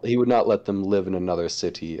would not let them live in another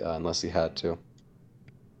city unless he had to."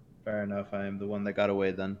 Fair enough. I am the one that got away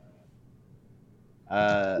then.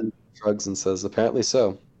 He shrugs and says, "Apparently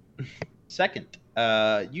so." Second,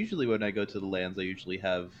 usually when I go to the lands, I usually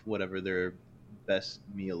have whatever their best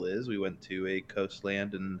meal is. We went to a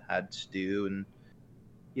coastland and had stew and,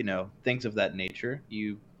 things of that nature.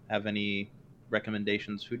 You have any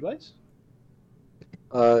recommendations food-wise?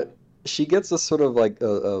 She gets a sort of like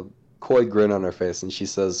a coy grin on her face, and she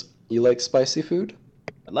says, "You like spicy food?"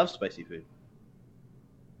 I love spicy food.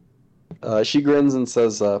 She grins and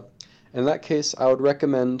says, "In that case, I would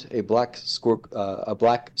recommend a black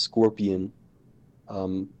scorpion.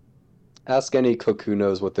 Ask any cook who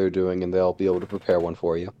knows what they're doing, and they'll be able to prepare one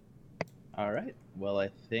for you." All right. Well, I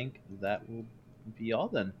think that will be all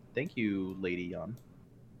then. Thank you, Lady Yon.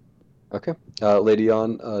 Okay. Lady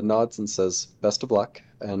Yon nods and says, "Best of luck,"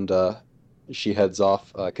 and she heads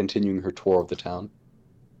off, continuing her tour of the town.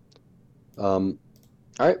 All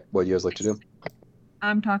right, what do you guys like to do?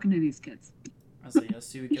 I'm talking to these kids. I say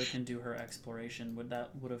yes. Suiko can do her exploration. Would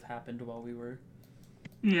have happened while we were?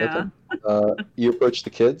 Yeah. You approach the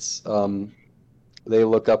kids. They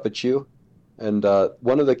look up at you, and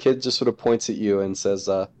one of the kids just sort of points at you and says,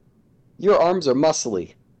 "Your arms are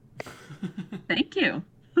muscly." Thank you.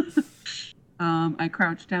 I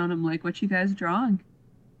crouch down. I'm like, what you guys drawing?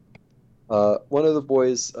 One of the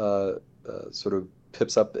boys sort of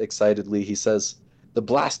pips up excitedly. He says, "The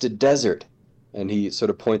blasted desert," and he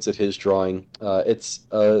sort of points at his drawing. It's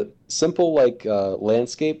a simple like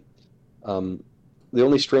landscape. The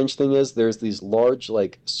only strange thing is there's these large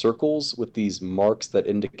like circles with these marks that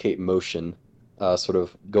indicate motion, sort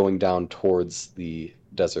of going down towards the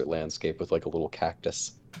desert landscape with like a little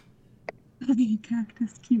cactus.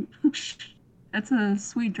 Cactus, cute. That's a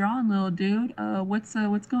sweet drawing, little dude. What's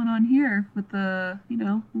going on here with the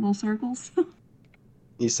little circles?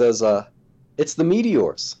 He says, "It's the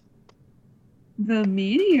meteors." The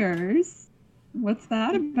meteors. What's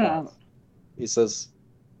that about? He says,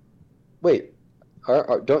 "Wait,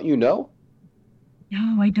 don't you know?"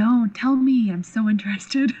 No, I don't. Tell me. I'm so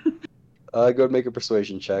interested. Go ahead and make a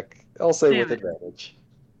persuasion check. I'll say Damn with it. advantage.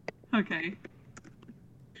 Okay.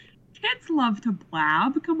 Kids love to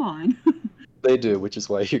blab. Come on. They do, which is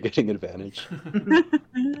why you're getting advantage.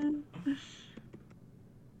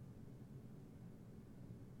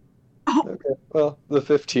 Oh, Okay, well, the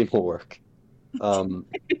 15 will work.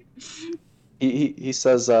 He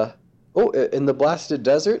says, "Oh, in the blasted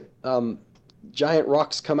desert, giant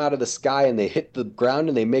rocks come out of the sky and they hit the ground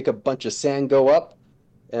and they make a bunch of sand go up,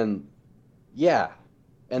 and yeah,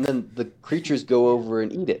 and then the creatures go over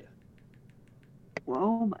and eat it."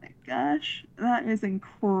 oh my gosh. That is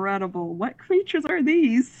incredible. What creatures are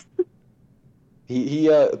these? He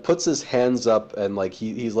puts his hands up and like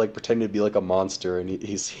he's like pretending to be like a monster, and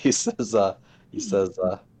he says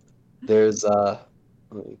there's let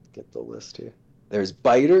me get the list here. There's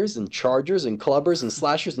biters and chargers and clubbers and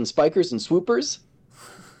slashers and spikers and swoopers.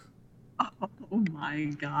 Oh my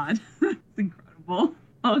god. That's incredible.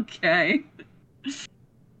 Okay.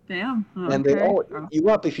 Damn. And they Okay. all eat you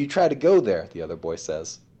up if you try to go there, the other boy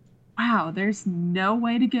says. Wow, there's no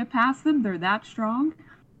way to get past them. They're that strong.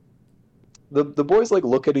 The boys like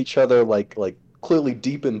look at each other like clearly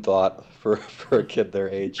deep in thought for a kid their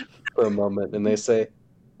age for a moment, and they say,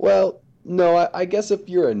 "Well, no, I guess if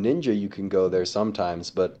you're a ninja you can go there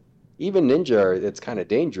sometimes, but even ninja it's kind of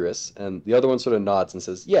dangerous." And the other one sort of nods and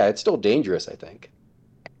says, "Yeah, it's still dangerous, I think."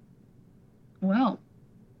 Well,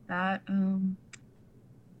 that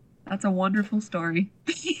that's a wonderful story.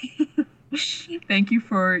 Thank you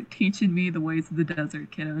for teaching me the ways of the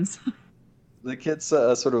desert, kiddos. The kid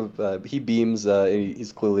sort of he beams.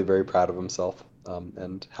 He's clearly very proud of himself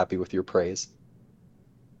and happy with your praise.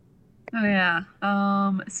 Oh yeah.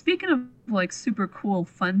 Speaking of like super cool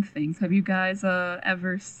fun things, have you guys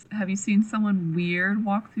have you seen someone weird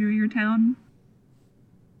walk through your town?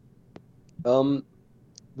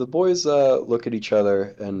 The boys look at each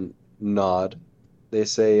other and nod. They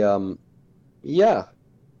say, "Yeah,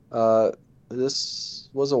 this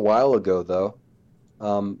was a while ago, though.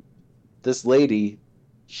 This lady,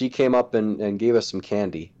 she came up and gave us some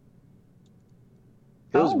candy.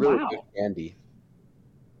 It was Oh really wow. good candy."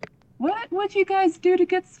 What'd you guys do to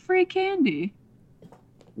get free candy?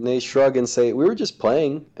 And they shrug and say, "We were just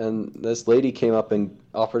playing, and this lady came up and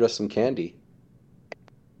offered us some candy."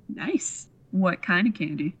 Nice. What kind of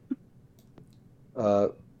candy?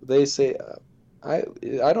 They say, "I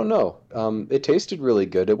I don't know. It tasted really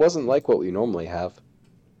good. It wasn't like what we normally have."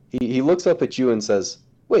 He looks up at you and says,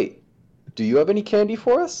 "Wait, do you have any candy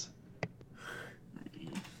for us?"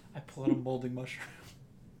 I pull out a molding mushroom.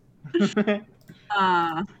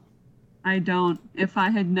 I don't. If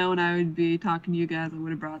I had known I would be talking to you guys, I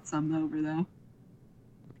would have brought some over though.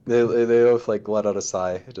 They both like let out a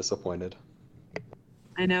sigh, disappointed.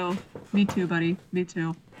 I know. Me too, buddy. Me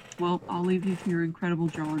too. Well, I'll leave you to your incredible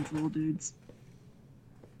drawings, little dudes.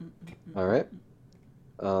 All right.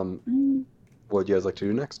 What would you guys like to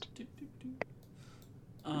do next?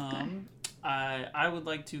 I would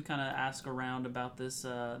like to kind of ask around about this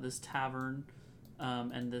this tavern,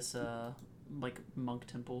 and this like monk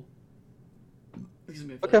temple. Excuse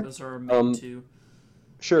me, I feel Okay. like those are our main two.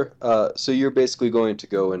 Sure. So you're basically going to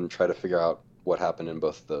go and try to figure out what happened in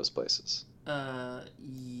both of those places.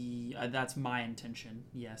 That's my intention.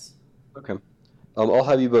 Yes. Okay. I'll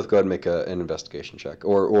have you both go ahead and make an investigation check,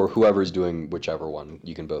 or whoever's doing whichever one.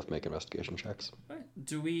 You can both make investigation checks. Right.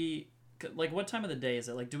 Do we like what time of the day is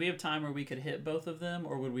it? Like, do we have time where we could hit both of them,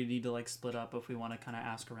 or would we need to like split up if we want to kind of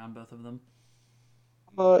ask around both of them?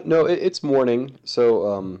 No, it's morning,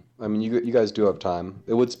 so I mean, you guys do have time.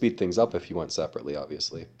 It would speed things up if you went separately,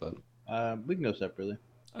 obviously, but We can go separately.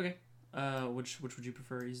 Okay. Which would you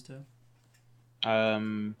prefer, Izuto?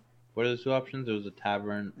 What are the two options? There was a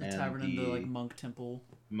tavern The and tavern and the like the monk temple.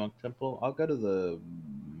 monk temple. I'll go to the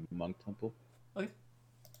monk temple. Okay.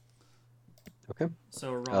 okay.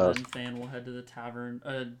 So Arata Uh, and Fan will head to the tavern.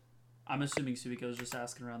 I'm assuming Suiko's just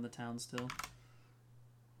asking around the town still.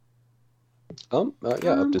 yeah,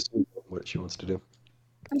 up Um, to Sue what she wants to do.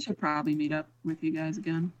 I should probably meet up with you guys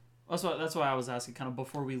again. That's why I was asking. Kind of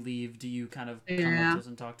before we leave, do you kind of come up Yeah. to us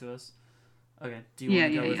and talk to us? Okay. Do you Yeah,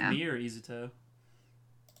 want to yeah, go with yeah. me or Izuto?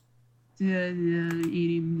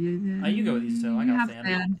 Eating. You go with Izuto. I You got have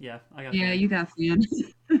Fan. Yeah, I got Yeah, Fan. you got fan.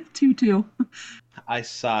 2-2. I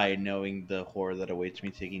sigh knowing the horror that awaits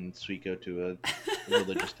me taking Suiko to a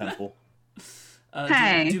religious temple.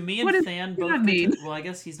 Hey, do me what and does Fan that both mean? get to? Well, I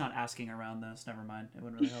guess he's not asking around this. Never mind. It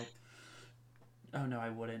wouldn't really help. Oh no, I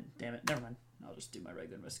wouldn't. Damn it. Never mind. I'll just do my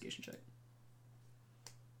regular investigation check.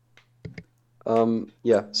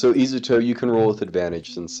 Yeah. So Izuto, you can roll with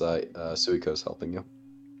advantage since Suiko's helping you.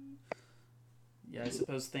 Yeah, I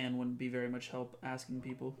suppose Than wouldn't be very much help asking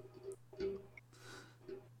people.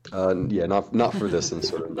 Yeah, not for this and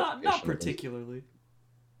sort of not investigation. particularly.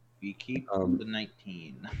 We keep the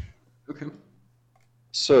 19. Okay.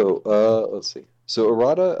 So, let's see. So,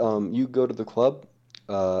 Arata, you go to the club.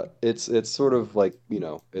 It's sort of like,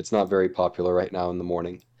 it's not very popular right now in the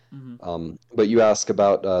morning. But you ask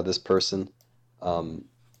about this person.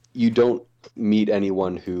 You don't meet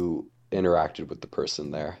anyone who interacted with the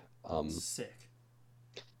person there. Sick.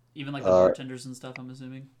 Even like the bartenders and stuff, I'm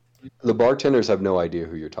assuming. The bartenders have no idea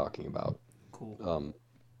who you're talking about. Cool.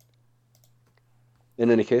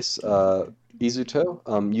 In any case,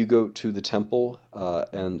 Izuto, you go to the temple,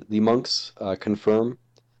 and the monks confirm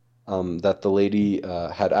that the lady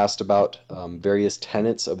had asked about various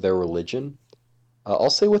tenets of their religion. I'll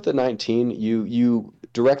say with the 19, you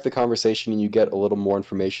direct the conversation and you get a little more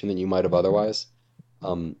information than you might have otherwise.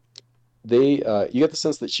 You get the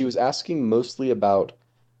sense that she was asking mostly about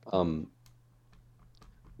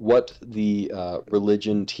what the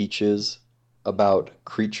religion teaches about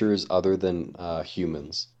creatures other than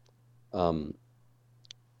humans.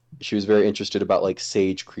 She was very interested about like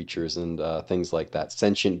sage creatures and things like that,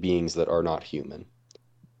 sentient beings that are not human.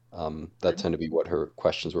 That tend to be what her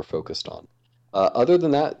questions were focused on. Other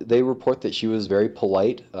than that, they report that she was very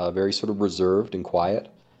polite, very sort of reserved and quiet.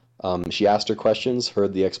 She asked her questions,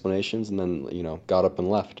 heard the explanations, and then, got up and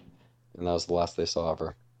left. And that was the last they saw of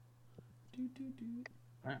her.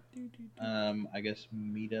 I guess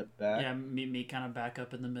meet up back. Yeah, meet me kind of back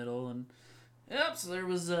up in the middle, and yep. So there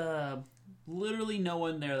was literally no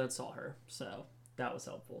one there that saw her, so that was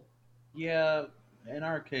helpful. Yeah, in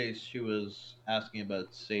our case, she was asking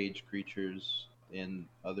about sage creatures and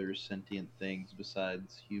other sentient things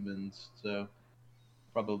besides humans. So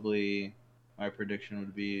probably my prediction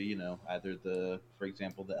would be, either for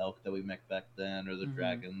example, the elk that we met back then, or the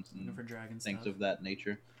dragons and for dragon things stuff. of that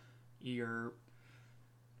nature. You're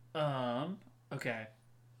okay.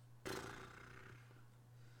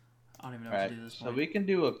 I don't even know what to do this So point. we can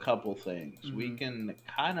do a couple things. We can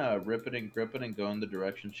kind of rip it and grip it and go in the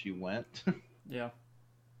direction she went. Yeah.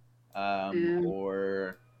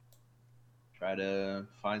 Or try to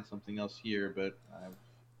find something else here, but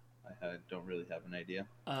I don't really have an idea.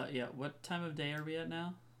 Yeah. What time of day are we at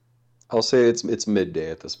now? I'll say it's midday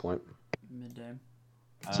at this point. Midday.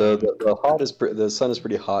 So the sun is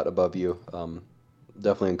pretty hot above you.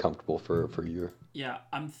 Definitely uncomfortable for you. Yeah,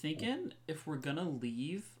 I'm thinking if we're gonna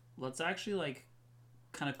leave, let's actually like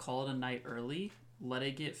kind of call it a night early. Let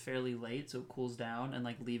it get fairly late so it cools down, and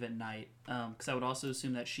like leave at night. Because I would also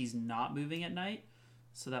assume that she's not moving at night,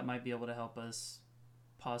 so that might be able to help us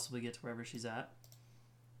possibly get to wherever she's at.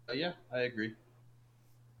 Yeah, I agree.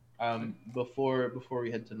 Before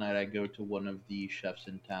we head tonight, I go to one of the chefs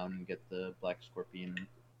in town and get the black scorpion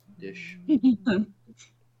dish.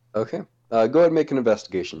 Okay. Go ahead and make an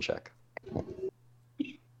investigation check.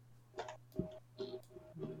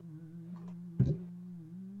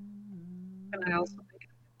 Can I also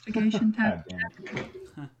make an investigation test?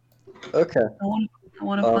 Okay. I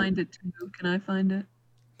want to find it too. Can I find it?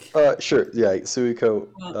 Sure. Yeah, Suiko.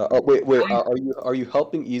 Wait. Are you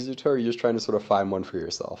helping Izuto, or are you just trying to sort of find one for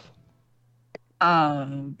yourself?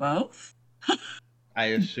 Both. I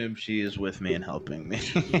assume she is with me and helping me.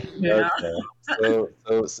 Yeah. Okay.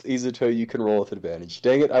 So Izuto, you can roll with advantage.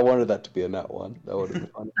 Dang it! I wanted that to be a nat one. That would have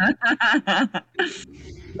been fun.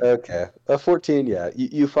 Okay. 14. Yeah.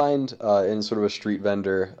 You find in sort of a street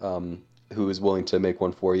vendor who is willing to make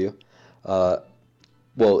one for you. Well,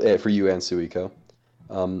 for you and Suiko.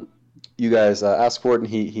 You guys ask for it, and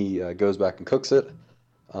he goes back and cooks it.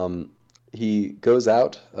 He goes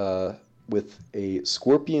out with a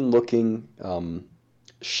scorpion-looking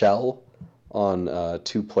shell on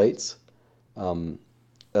 2 plates.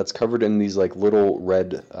 That's covered in these like little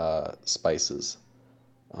red spices.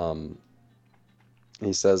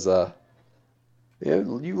 He says, "Yeah,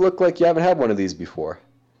 you look like you haven't had one of these before.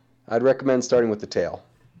 I'd recommend starting with the tail."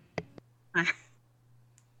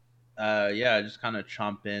 Yeah, just kind of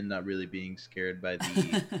chomp in, not really being scared by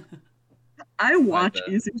the. I watch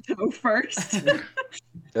the- Izuto first.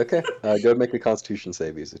 Okay, go ahead and make a Constitution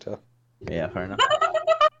save, Izuto. Yeah, fair enough.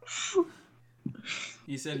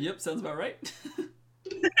 He said, "Yep, sounds about right."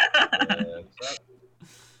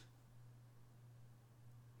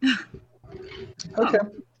 Okay.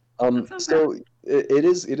 That's not So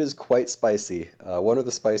it is quite spicy. One of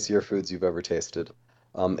the spicier foods you've ever tasted.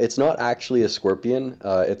 It's not actually a scorpion.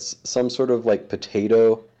 It's some sort of like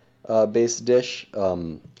potato based dish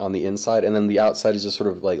on the inside, and then the outside is just sort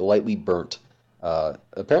of like lightly burnt.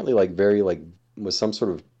 Apparently, like very like with some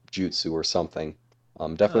sort of jutsu or something.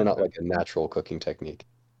 Definitely not okay. like a natural cooking technique.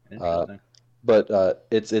 Interesting. But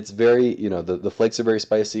it's very, the flakes are very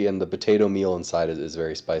spicy, and the potato meal inside is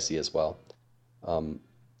very spicy as well. Um,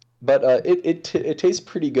 but it tastes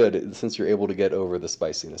pretty good since you're able to get over the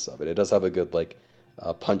spiciness of it. It does have a good like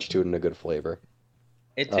punch to it and a good flavor.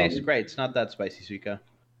 It tastes great. It's not that spicy, Suika.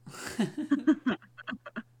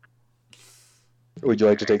 Would you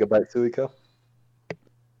like to take a bite, Suiko?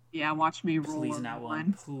 Yeah, watch me roll. Please on not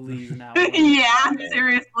one. one. Please not one. Yeah,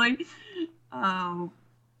 seriously.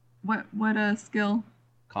 What skill?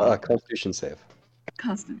 Constitution save.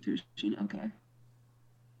 Constitution. Okay.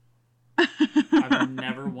 I've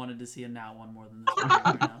never wanted to see a nat one more than this one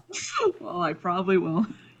right now. Well, I probably will.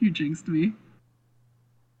 You jinxed me.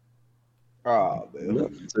 Oh, No,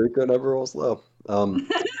 Suiko never rolls low.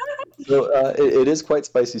 So it is quite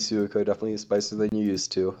spicy, Suiko. Definitely spicier than you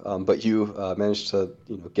used to. But you managed to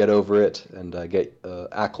get over it and get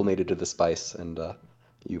acclimated to the spice, and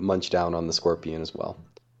you munch down on the scorpion as well.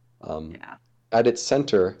 Yeah. At its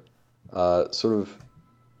center, sort of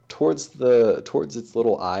towards its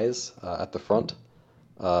little eyes at the front,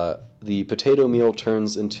 the potato meal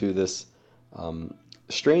turns into this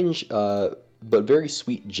strange but very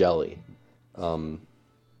sweet jelly.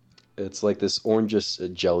 It's like this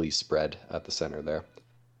orangish jelly spread at the center there,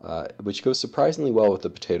 which goes surprisingly well with the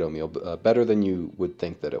potato meal, better than you would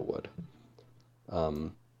think that it would.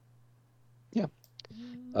 Yeah.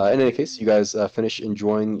 In any case, you guys finish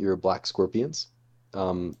enjoying your black scorpions.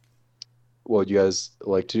 What would you guys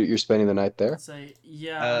like to do? You're spending the night there? I'd say,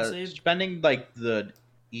 yeah, I'd say spending like the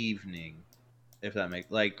evening, if that makes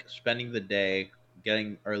spending the day,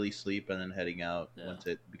 getting early sleep, and then heading out once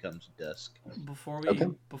it becomes dusk. before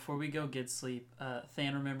we go get sleep,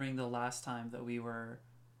 Than remembering the last time that we were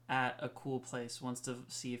at a cool place wants to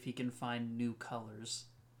see if he can find new colors.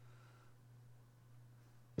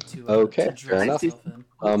 To Fair dress enough. himself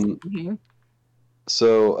in.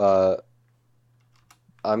 So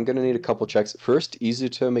I'm gonna need a couple checks. First,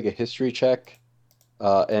 Izuto, make a history check,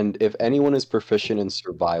 and if anyone is proficient in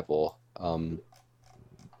survival, go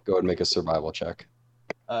ahead and make a survival check.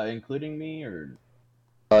 Including me, or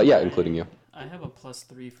Yeah, including you. I have a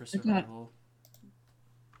 +3 for survival.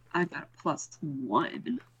 I got a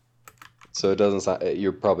 +1. So it doesn't sound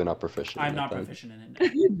you're probably not proficient. I'm in not it, then. proficient in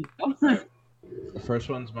it. No. the first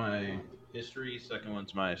one's my history, second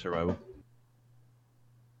one's my survival.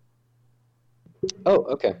 Oh,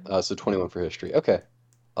 okay. So 21 for history. Okay.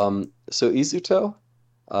 So Izuto,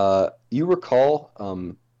 you recall,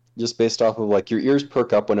 just based off of like your ears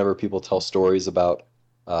perk up whenever people tell stories about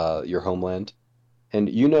your homeland, and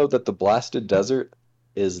you know that the blasted desert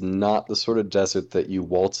is not the sort of desert that you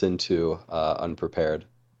waltz into unprepared.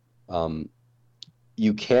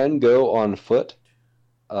 You can go on foot,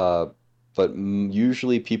 but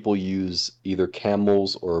usually people use either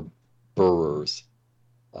camels or burros.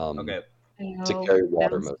 Okay. To carry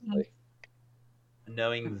water mostly.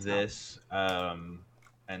 Knowing this, and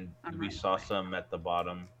I'm we right saw away. some at the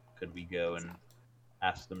bottom, could we go and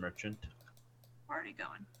ask the merchant? Already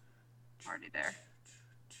going. Already there.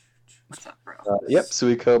 What's up, bro? Yep,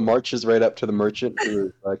 Suiko marches right up to the merchant who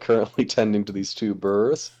is currently tending to these 2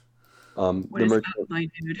 burros. What The is merchant that, my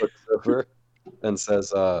dude? looks over and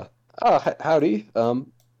says, howdy.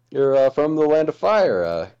 You're from the land of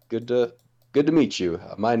fire. Good to meet you.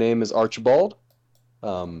 My name is Archibald.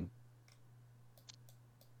 Are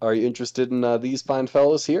you interested in these fine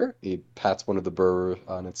fellows here? He pats one of the burr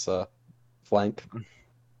on its flank.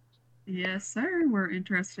 Yes, sir. We're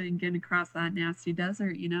interested in getting across that nasty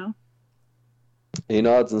desert, He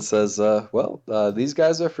nods and says, "Well, these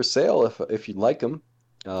guys are for sale if you'd like them.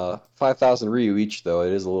 5,000 Ryu each, though.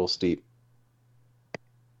 It is a little steep."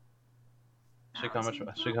 Sik, how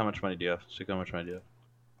much money do you have? Sik, how much money do you have?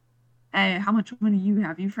 Hey, how much money you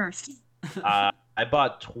have? You first. I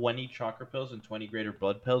bought 20 chakra pills and 20 greater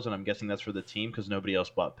blood pills, and I'm guessing that's for the team because nobody else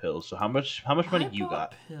bought pills. So how much money you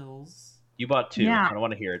got? Pills. You bought 2. Yeah. I don't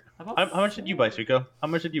want to hear it. I bought How much did you buy, 4. Suiko? How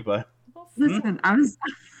much did you buy? I bought 4. Listen, I was.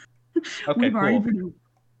 Okay, We've already cool. been.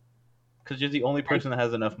 Because you're the only person that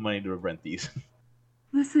has enough money to rent these.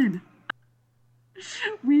 Listen.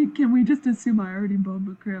 Can we just assume I already bought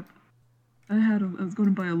the crap? I was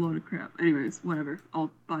going to buy a load of crap. Anyways, whatever.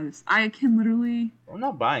 I'll buy this. I can literally. I'm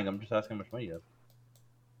not buying. I'm just asking how much money you have.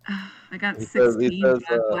 I got He says- 16 says,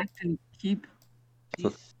 that I'd like to keep.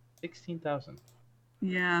 Jeez, 16,000.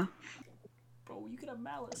 Yeah. Bro, you could have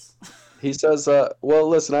malice. He says, "Well,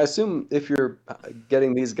 listen. I assume if you're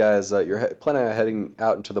getting these guys, you're planning on heading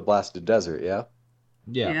out into the blasted desert, yeah?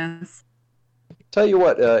 Yeah. Yes. Tell you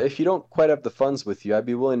what, if you don't quite have the funds with you, I'd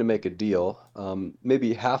be willing to make a deal.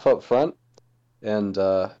 Maybe half up front, and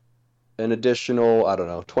an additional, I don't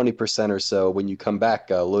know, 20% or so when you come back,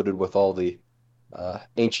 loaded with all the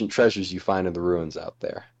ancient treasures you find in the ruins out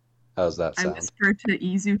there. How's that I sound?" whispered to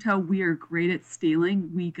Izuto, we are great at stealing.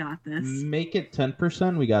 We got this. Make it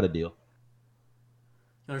 10%. We got a deal.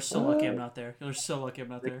 You're so lucky I'm not there. You're so lucky I'm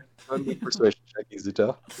not there. Run the persuasion check,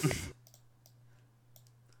 Izuto.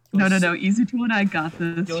 No. Izuto and I got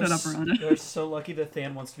this. Shut up, Rana. You're so lucky that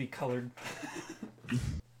Than wants to be colored.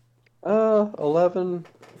 11.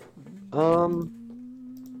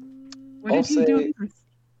 What I'll did you do say- first?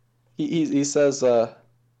 He says,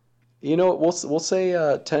 you know, we'll say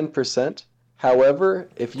 10%. However,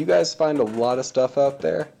 if you guys find a lot of stuff out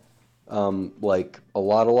there, like a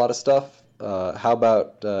lot of stuff, how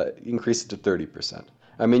about increase it to 30%?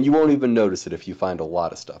 I mean, you won't even notice it if you find a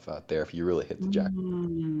lot of stuff out there if you really hit the jackpot.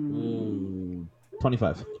 Mm.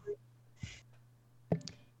 25.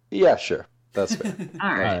 Yeah, sure. That's fair.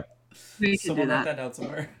 All right. We can do Someone write that. that down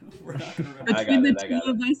somewhere. We're not gonna remember. I Between got the it, I got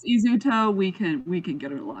two of us, Izuto, we can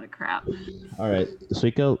get a lot of crap. All right.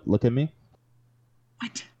 Suiko, look at me.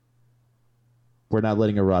 What? We're not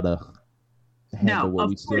letting Arata handle No, what of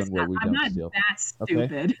we steal course and what not. we I'm don't not steal. that Okay.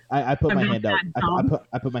 stupid. I put I'm my not hand out. that dumb.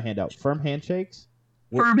 I put my hand out. Firm handshakes.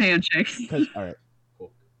 We're- Firm handshakes. Because all right,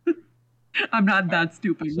 cool. I'm not that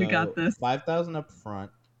stupid. We So, got this. 5,000 up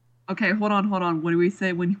front. Okay, hold on. What do we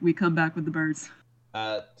say when we come back with the birds?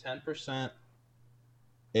 10%,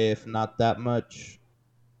 if not that much.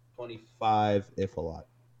 25, if a lot.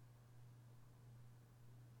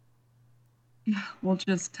 Yeah, we'll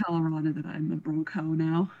just tell Arana that I'm a broke hoe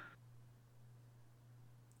now.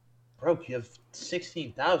 Broke, you have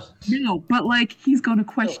 16,000. No, but like he's gonna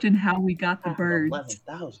question how we got the birds.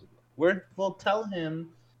 11,000. We'll tell him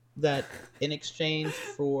that in exchange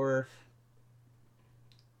for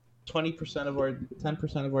 20% of our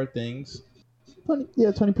 10% of our things,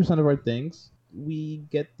 20% of our things, we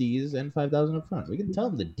get these and 5,000 up front. We can tell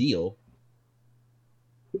him the deal.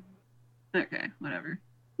 Okay, whatever.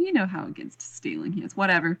 You know how against stealing he is.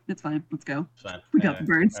 Whatever, it's fine. Let's go. Fine. We got the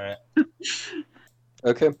birds. All right.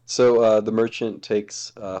 Okay, so the merchant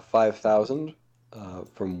takes 5,000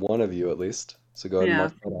 from one of you at least. So go ahead and Yeah,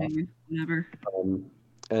 mark that off. whatever.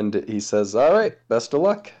 And he says, "All right, best of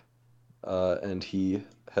luck." And he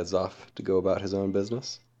heads off to go about his own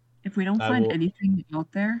business. If we don't I find will- anything out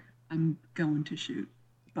there, I'm going to shoot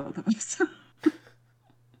both of us.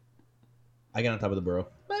 I get on top of the burrow.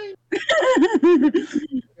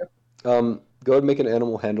 Go ahead and make an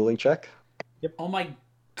animal handling check. Oh my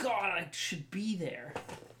god, I should be there.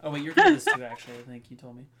 Oh wait, you're good at this too, actually. I think you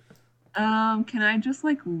told me. Can I just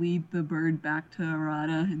like lead the bird back to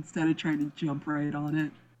Arata instead of trying to jump right on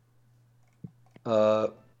it?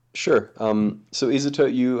 Sure. So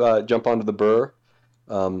Izuto, you jump onto the burr.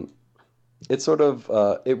 It sort of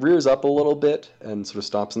it rears up a little bit and sort of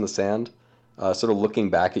stomps in the sand, sort of looking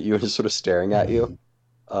back at you and just sort of staring at you.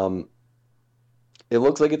 It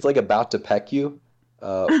looks like it's like about to peck you.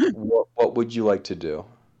 What would you like to do?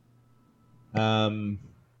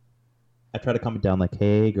 I try to calm it down, like,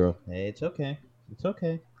 "Hey, girl, hey, it's okay, it's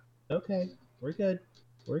okay, okay, we're good,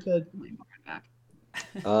 we're good." Lean back.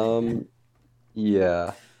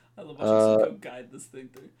 Yeah, I love watching Suiko guide this thing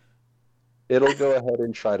through. it'll go ahead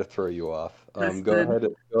and try to throw you off. Go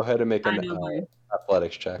Listen, ahead and make I an know my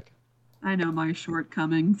athletics check. I know my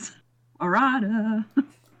shortcomings. Arata,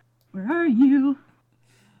 where are you?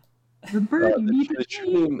 The bird you need to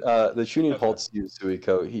see. The Chunin halts you,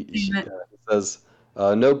 Suiko. He Damn it. says,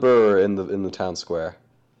 "No burr in the town square."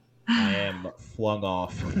 I am flung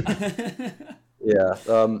off. Yeah.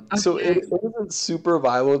 So Okay. it isn't super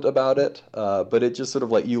violent about it, but it just sort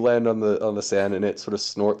of like you land on the sand and it sort of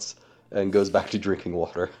snorts and goes back to drinking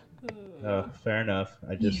water. Fair enough.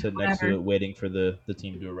 I just Yeah, sit next to whatever. it, waiting for the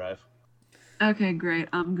team to arrive. Okay, great.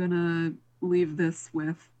 I'm gonna leave this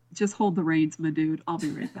with just hold the reins, my dude. I'll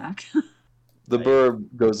be right back. The I- bird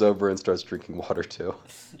goes over and starts drinking water too.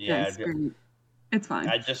 Yeah, That's great. It's fine.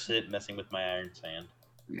 I just sit messing with my iron sand.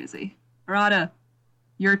 Where is he? Arata,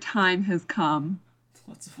 your time has come.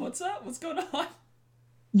 What's up? What's going on?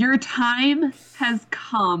 Your time has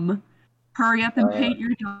come. Hurry up and paint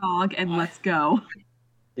your dog and let's go.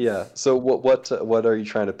 Yeah. So what are you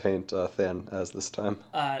trying to paint Than as this time?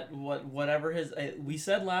 Whatever his we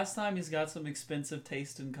said last time, he's got some expensive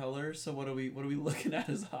taste in colors. So what are we looking at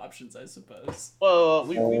as options? I suppose. Well,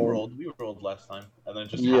 we rolled last time, and then it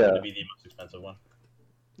just happened to be the most expensive one.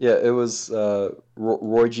 Yeah, it was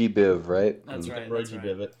Roy G. Biv, right? That's right. Roy That's G. right.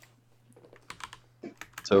 Bivet.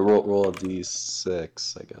 So roll a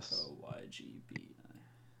d6, I guess. OYGB.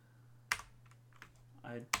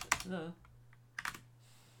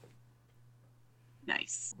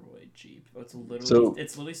 Nice. Roy Jeep. Oh, it's literally So-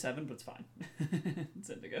 it's literally 7, but it's fine. It's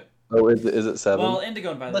indigo. Oh, is it 7? Well,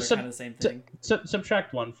 indigo and violet Let's are kind of the same thing.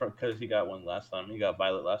 Subtract one from because he got one last time. He got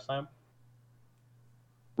Violet last time.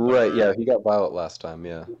 Right. Yeah, he got Violet last time.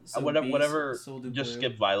 Yeah. So whatever. So we'll do Just blue.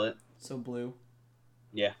 skip Violet. So blue.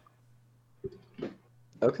 Yeah.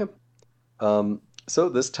 Okay. So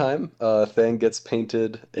this time, Thang gets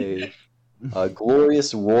painted a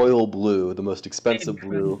glorious royal blue, the most expensive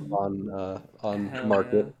blue on Hell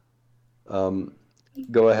market.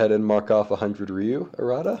 Go ahead and mark off 100 Ryu,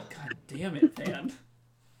 Arata. God damn it, Than.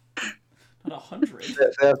 Not 100.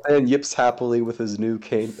 Than yips happily with his new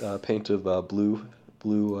paint of blue.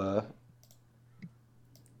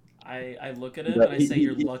 I look at him Yeah, and I say,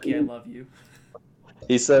 "You're lucky. I love you."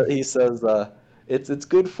 He says, it's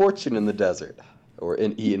good fortune in the desert,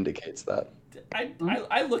 he indicates that.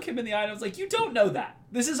 I look him in the eye and I was like, "You don't know that.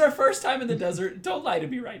 This is our first time in the desert. Don't lie to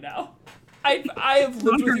me right now. I have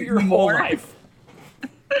lived with you your whole life."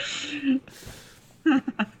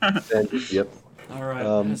 And, yep. All right.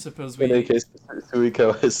 I suppose we. In any case,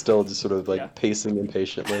 Suiko is still just sort of like Yeah. pacing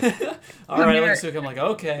impatiently. All right. I here. look at Suki. I'm like,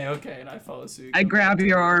 okay, and I follow Suki. I grab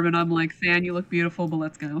your arm and I'm like, Fan, you look beautiful, but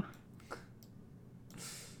let's go.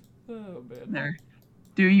 Oh man. There.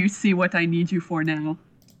 Do you see what I need you for now?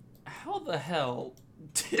 How the hell?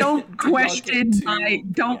 Don't did y'all question get two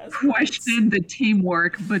gas question the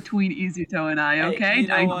teamwork between Izuto and I, Hey, okay? you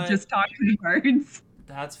know I what? just talked to the birds.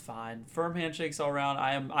 That's fine. Firm handshakes all around.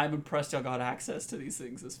 I'm impressed y'all got access to these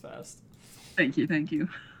things this fast. Thank you.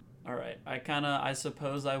 All right. I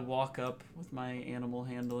suppose I walk up with my animal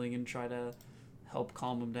handling and try to help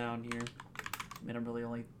calm him down here. I mean, I'm really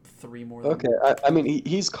only 3 more than Okay, I mean,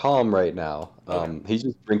 he's calm right now. Okay. He's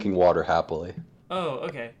just drinking water happily. Oh,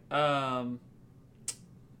 okay.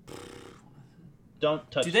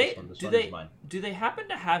 Don't touch Do this they one. This do one they is mine. do they happen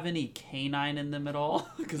to have any canine in them at all?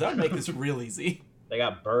 Because that would make this real easy. They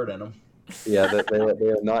got bird in them. Yeah, they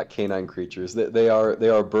are not canine creatures. They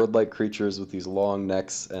are bird-like creatures with these long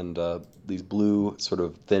necks and these blue sort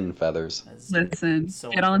of thin feathers. That's Listen,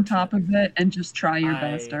 so get on top unfortunate. of it and just try your I-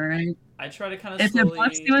 best, alright? I try to kind of If it slowly.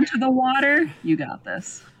 buffs you into the water, you got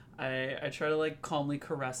this. I try to like calmly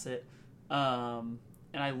caress it, and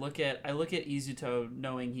I look at Izuto,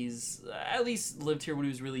 knowing he's at least lived here when he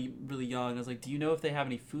was really really young. I was like, do you know if they have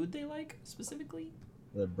any food they like specifically?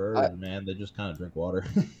 The bird, man, they just kind of drink water.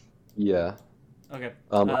 Yeah. Okay.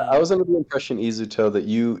 I was under the impression, Izuto, that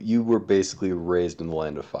you were basically raised in the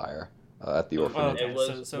land of fire at the Oh, orphanage. okay. It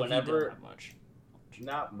was so whenever- he don't have much.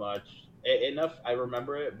 Not much. Enough. I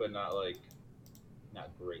remember it, but not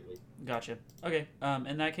greatly. Gotcha. Okay.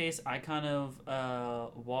 In that case, I kind of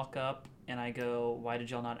walk up and I go, "Why did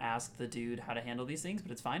y'all not ask the dude how to handle these things?"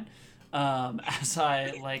 But it's fine. As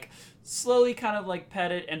I like slowly kind of like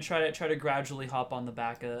pet it and try to gradually hop on the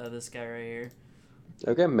back of this guy right here.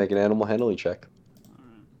 Okay, make an animal handling check.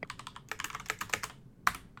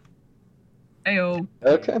 Ayo,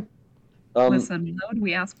 Okay. listen, how would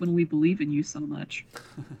we ask when we believe in you so much?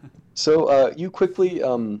 So you quickly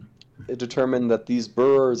determine that these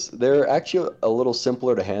burrs, they're actually a little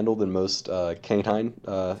simpler to handle than most canine.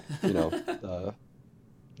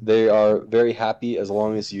 They are very happy as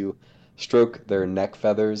long as you stroke their neck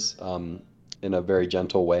feathers in a very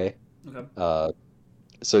gentle way. Okay.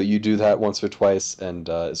 So you do that once or twice and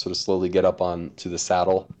sort of slowly get up onto the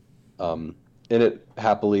saddle. And it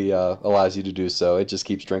happily allows you to do so. It just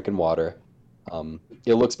keeps drinking water.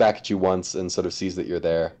 It looks back at you once and sort of sees that you're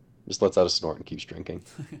there. Just lets out a snort and keeps drinking.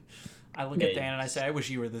 I look at Dan and I say, "I wish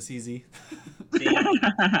you were this easy."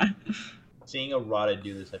 seeing a Rada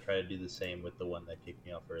do this, I try to do the same with the one that kicked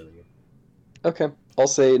me off earlier. Okay. I'll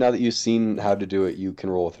say now that you've seen how to do it, you can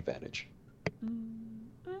roll with advantage.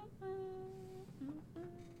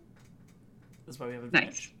 That's why we have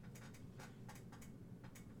advantage.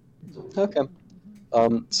 Okay.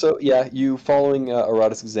 So yeah, you following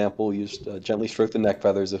Arata's example, you just gently stroke the neck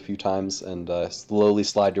feathers a few times and slowly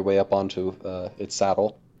slide your way up onto its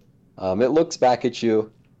saddle. It looks back at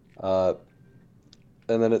you, and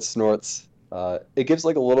then it snorts. It gives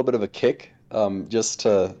like a little bit of a kick, just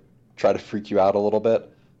to try to freak you out a little bit,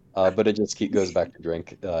 but it just goes back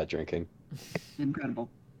to drinking. Incredible.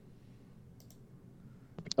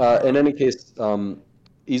 In any case,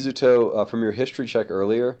 Izuto, from your history check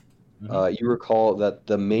earlier, you recall that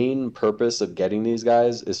the main purpose of getting these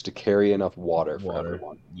guys is to carry enough water for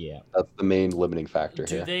everyone. Yeah. That's the main limiting factor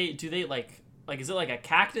Do here. they like is it like a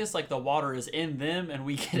cactus, like the water is in them and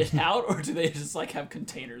we get it out, or do they just like have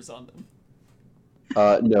containers on them?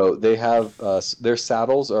 No, they have their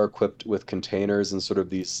saddles are equipped with containers and sort of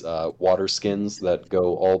these water skins that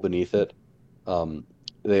go all beneath it.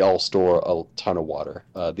 They all store a ton of water.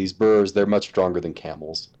 These burrs, they're much stronger than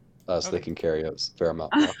camels, so they can carry a fair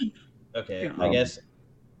amount more. Okay, Yeah. I guess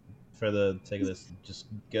for the sake of this, just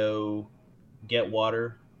go get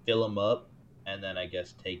water, fill them up, and then I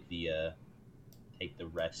guess take the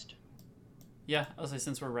rest. Yeah, I'll say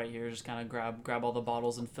since we're right here, just kind of grab all the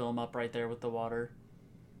bottles and fill them up right there with the water.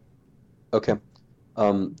 Okay.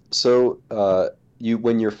 So you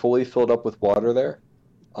when you're fully filled up with water there,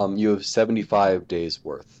 you have 75 days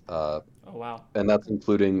worth. Oh wow. And that's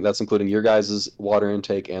including your guys' water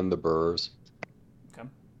intake and the burrs. Okay.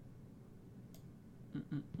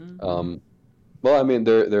 Well, I mean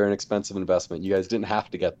they're an expensive investment. You guys didn't have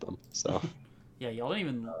to get them, so. Yeah, y'all didn't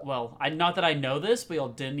even. Well, not that I know this, but y'all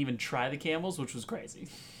didn't even try the camels, which was crazy.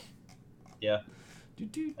 Yeah.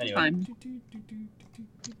 Anyway. Fine.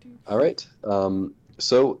 All right.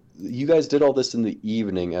 So you guys did all this in the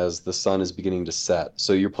evening as the sun is beginning to set.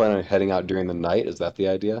 So you're planning on heading out during the night? Is that the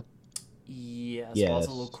idea? Yes, Yes. while it's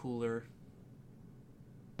a little cooler.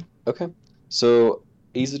 Okay. So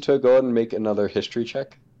Izuto, go ahead and make another history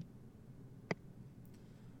check.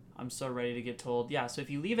 I'm so ready to get told. Yeah, so if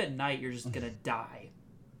you leave at night, you're just gonna die.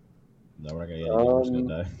 No, we're not gonna get anything. We're just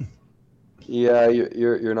gonna die. Yeah,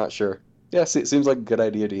 you're not sure. Yeah, seems like a good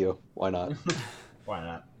idea to you. Why not? Why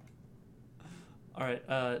not? All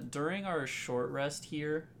right. During our short rest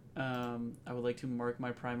here, I would like to mark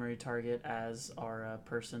my primary target as our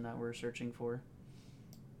person that we're searching for.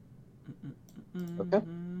 Okay.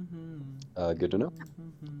 Good to know.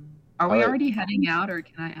 Are we Alright. already heading out, or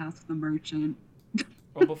can I ask the merchant?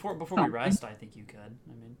 Well, before we rest, I think you could.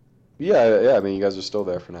 I mean, Yeah. I mean, you guys are still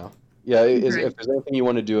there for now. Yeah. Great. If there's anything you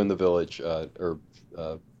want to do in the village,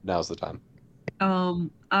 now's the time.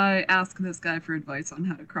 I ask this guy for advice on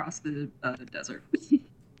how to cross the desert.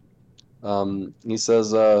 He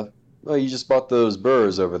says, "Oh, you just bought those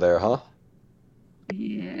burrs over there, huh?"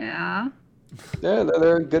 Yeah. Yeah,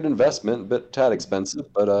 they're a good investment, bit tad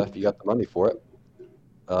expensive, but if you got the money for it.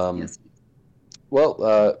 Yes.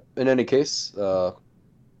 Well, in any case,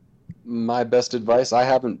 my best advice, I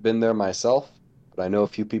haven't been there myself, but I know a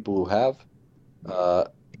few people who have.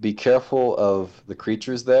 Be careful of the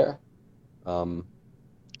creatures there.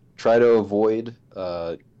 Try to avoid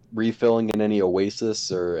refilling in any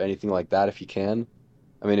oasis or anything like that if you can.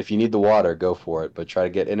 I mean, if you need the water, go for it, but try to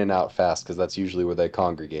get in and out fast because that's usually where they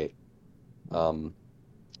congregate.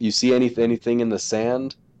 You see anything in the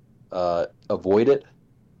sand, avoid it.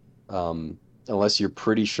 Unless you're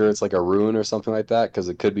pretty sure it's like a ruin or something like that, because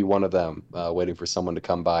it could be one of them waiting for someone to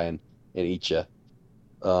come by and eat you.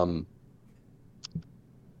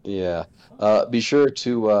 Yeah. Be sure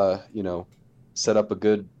to, set up a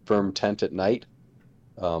good firm tent at night,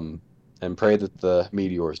 and pray that the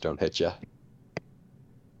meteors don't hit you.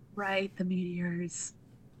 Right, the meteors.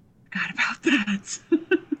 Forgot about that.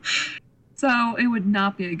 So it would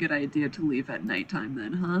not be a good idea to leave at nighttime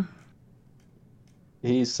then, huh?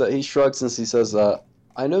 He shrugs and he says,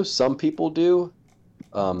 "I know some people do,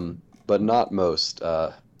 but not most.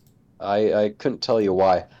 I couldn't tell you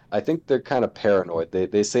why. I think they're kind of paranoid.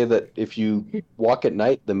 They say that if you walk at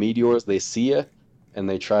night, the meteors, they see you, and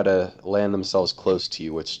they try to land themselves close to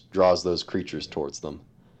you, which draws those creatures towards them.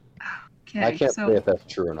 Okay, I can't so say if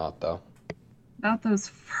that's true or not, though." about those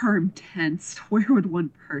firm tents, where would one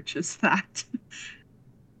purchase that?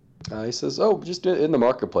 He says, "Oh, just in the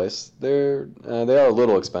marketplace. They are a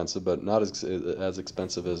little expensive, but not as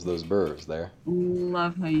expensive as those burrs there."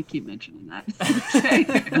 Love how you keep mentioning that.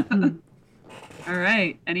 Okay. All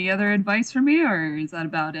right. Any other advice for me, or is that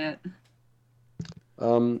about it?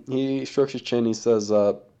 He strokes his chin. He says,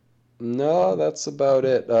 No, that's about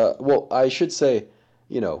it. Well, I should say,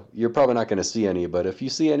 you're probably not going to see any, but if you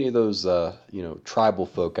see any of those, tribal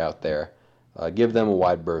folk out there, give them a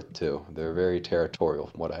wide berth too. They're very territorial,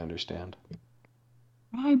 from what I understand.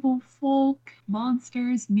 Tribal folk,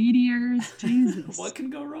 monsters, meteors, Jesus. What can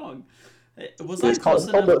go wrong? Was It's I close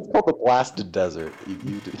enough? it's called the Blasted Desert.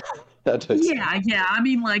 That makes sense. Yeah. I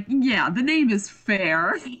mean, like, yeah, the name is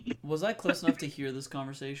fair. Was I close enough to hear this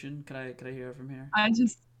conversation? Could I hear it from here? I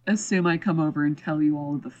just assume I come over and tell you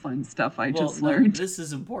all of the fun stuff I Well, just no, learned. this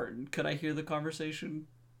is important. Could I hear the conversation?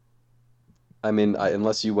 I mean,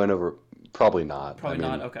 unless you went over, probably not. Probably I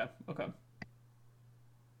mean, not. Okay.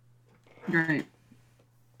 Great.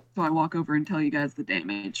 So I walk over and tell you guys the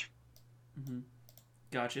damage.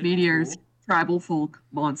 Gotcha. Meteors, Cool. tribal folk,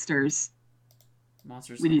 monsters.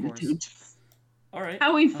 Monsters. We need of a course. teach. All right. How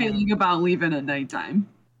are we feeling about leaving at nighttime?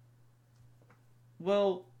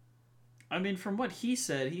 Well, I mean, from what he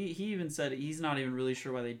said, he even said he's not even really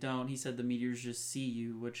sure why they don't. He said the meteors just see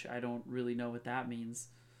you, which I don't really know what that means.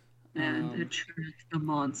 And attract the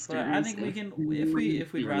monsters. But I think we can,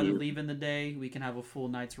 if we'd rather leave in the day, we can have a full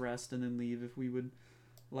night's rest and then leave if we would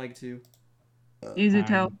like to. Easy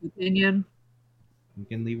tell opinion. You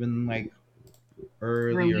can leave in like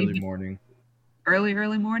early morning.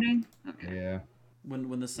 Early morning? Okay. Yeah.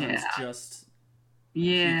 When the sun's just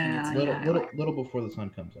Yeah. Little before the sun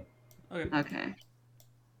comes up. Okay.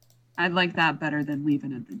 I'd like that better than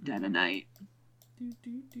leaving at the dead of night.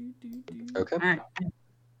 Okay. All right.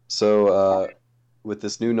 So, with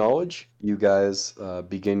this new knowledge, you guys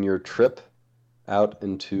begin your trip out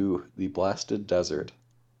into the Blasted Desert.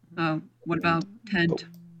 What about tent?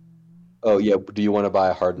 Oh, yeah. Do you want to buy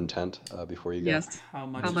a hardened tent before you go? Yes. How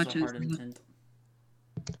much is a hardened tent?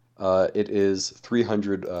 It is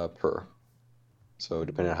 300 per. So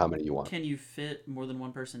depending on how many you want. Can you fit more than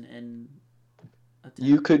one person in a tent?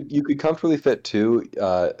 You could comfortably fit 2.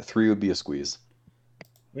 3 would be a squeeze.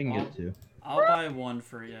 We can get 2. I'll buy one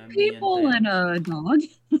for you. People and a dog.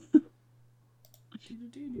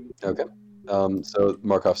 Okay. So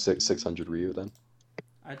mark off 600 Ryu then.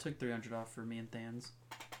 I took 300 off for me and Thans.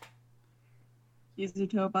 Easy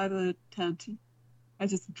to buy the tent. I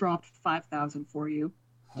just dropped 5,000 for you.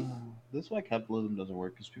 This is why capitalism doesn't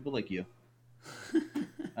work, because people like you.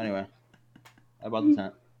 Anyway, I bought the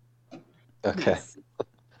tent. Okay. Yes.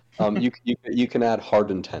 You can add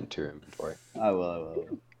hardened tent to your inventory. I will.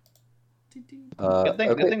 Okay.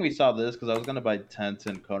 Good thing we saw this, because I was gonna buy tents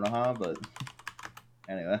in Konoha, but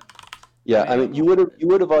anyway. Yeah, I mean you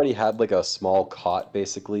would have already had like a small cot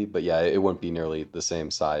basically, but yeah, it wouldn't be nearly the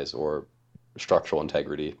same size or structural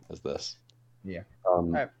integrity as this. Yeah.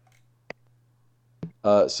 Alright.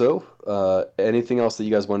 Anything else that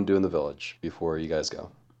you guys want to do in the village before you guys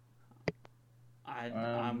go?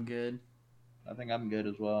 I'm good. I think I'm good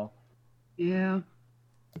as well. Yeah.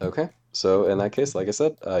 Okay, so in that case, like I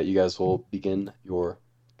said, you guys will begin your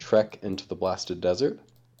trek into the Blasted Desert,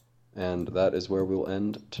 and that is where we'll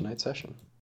end tonight's session.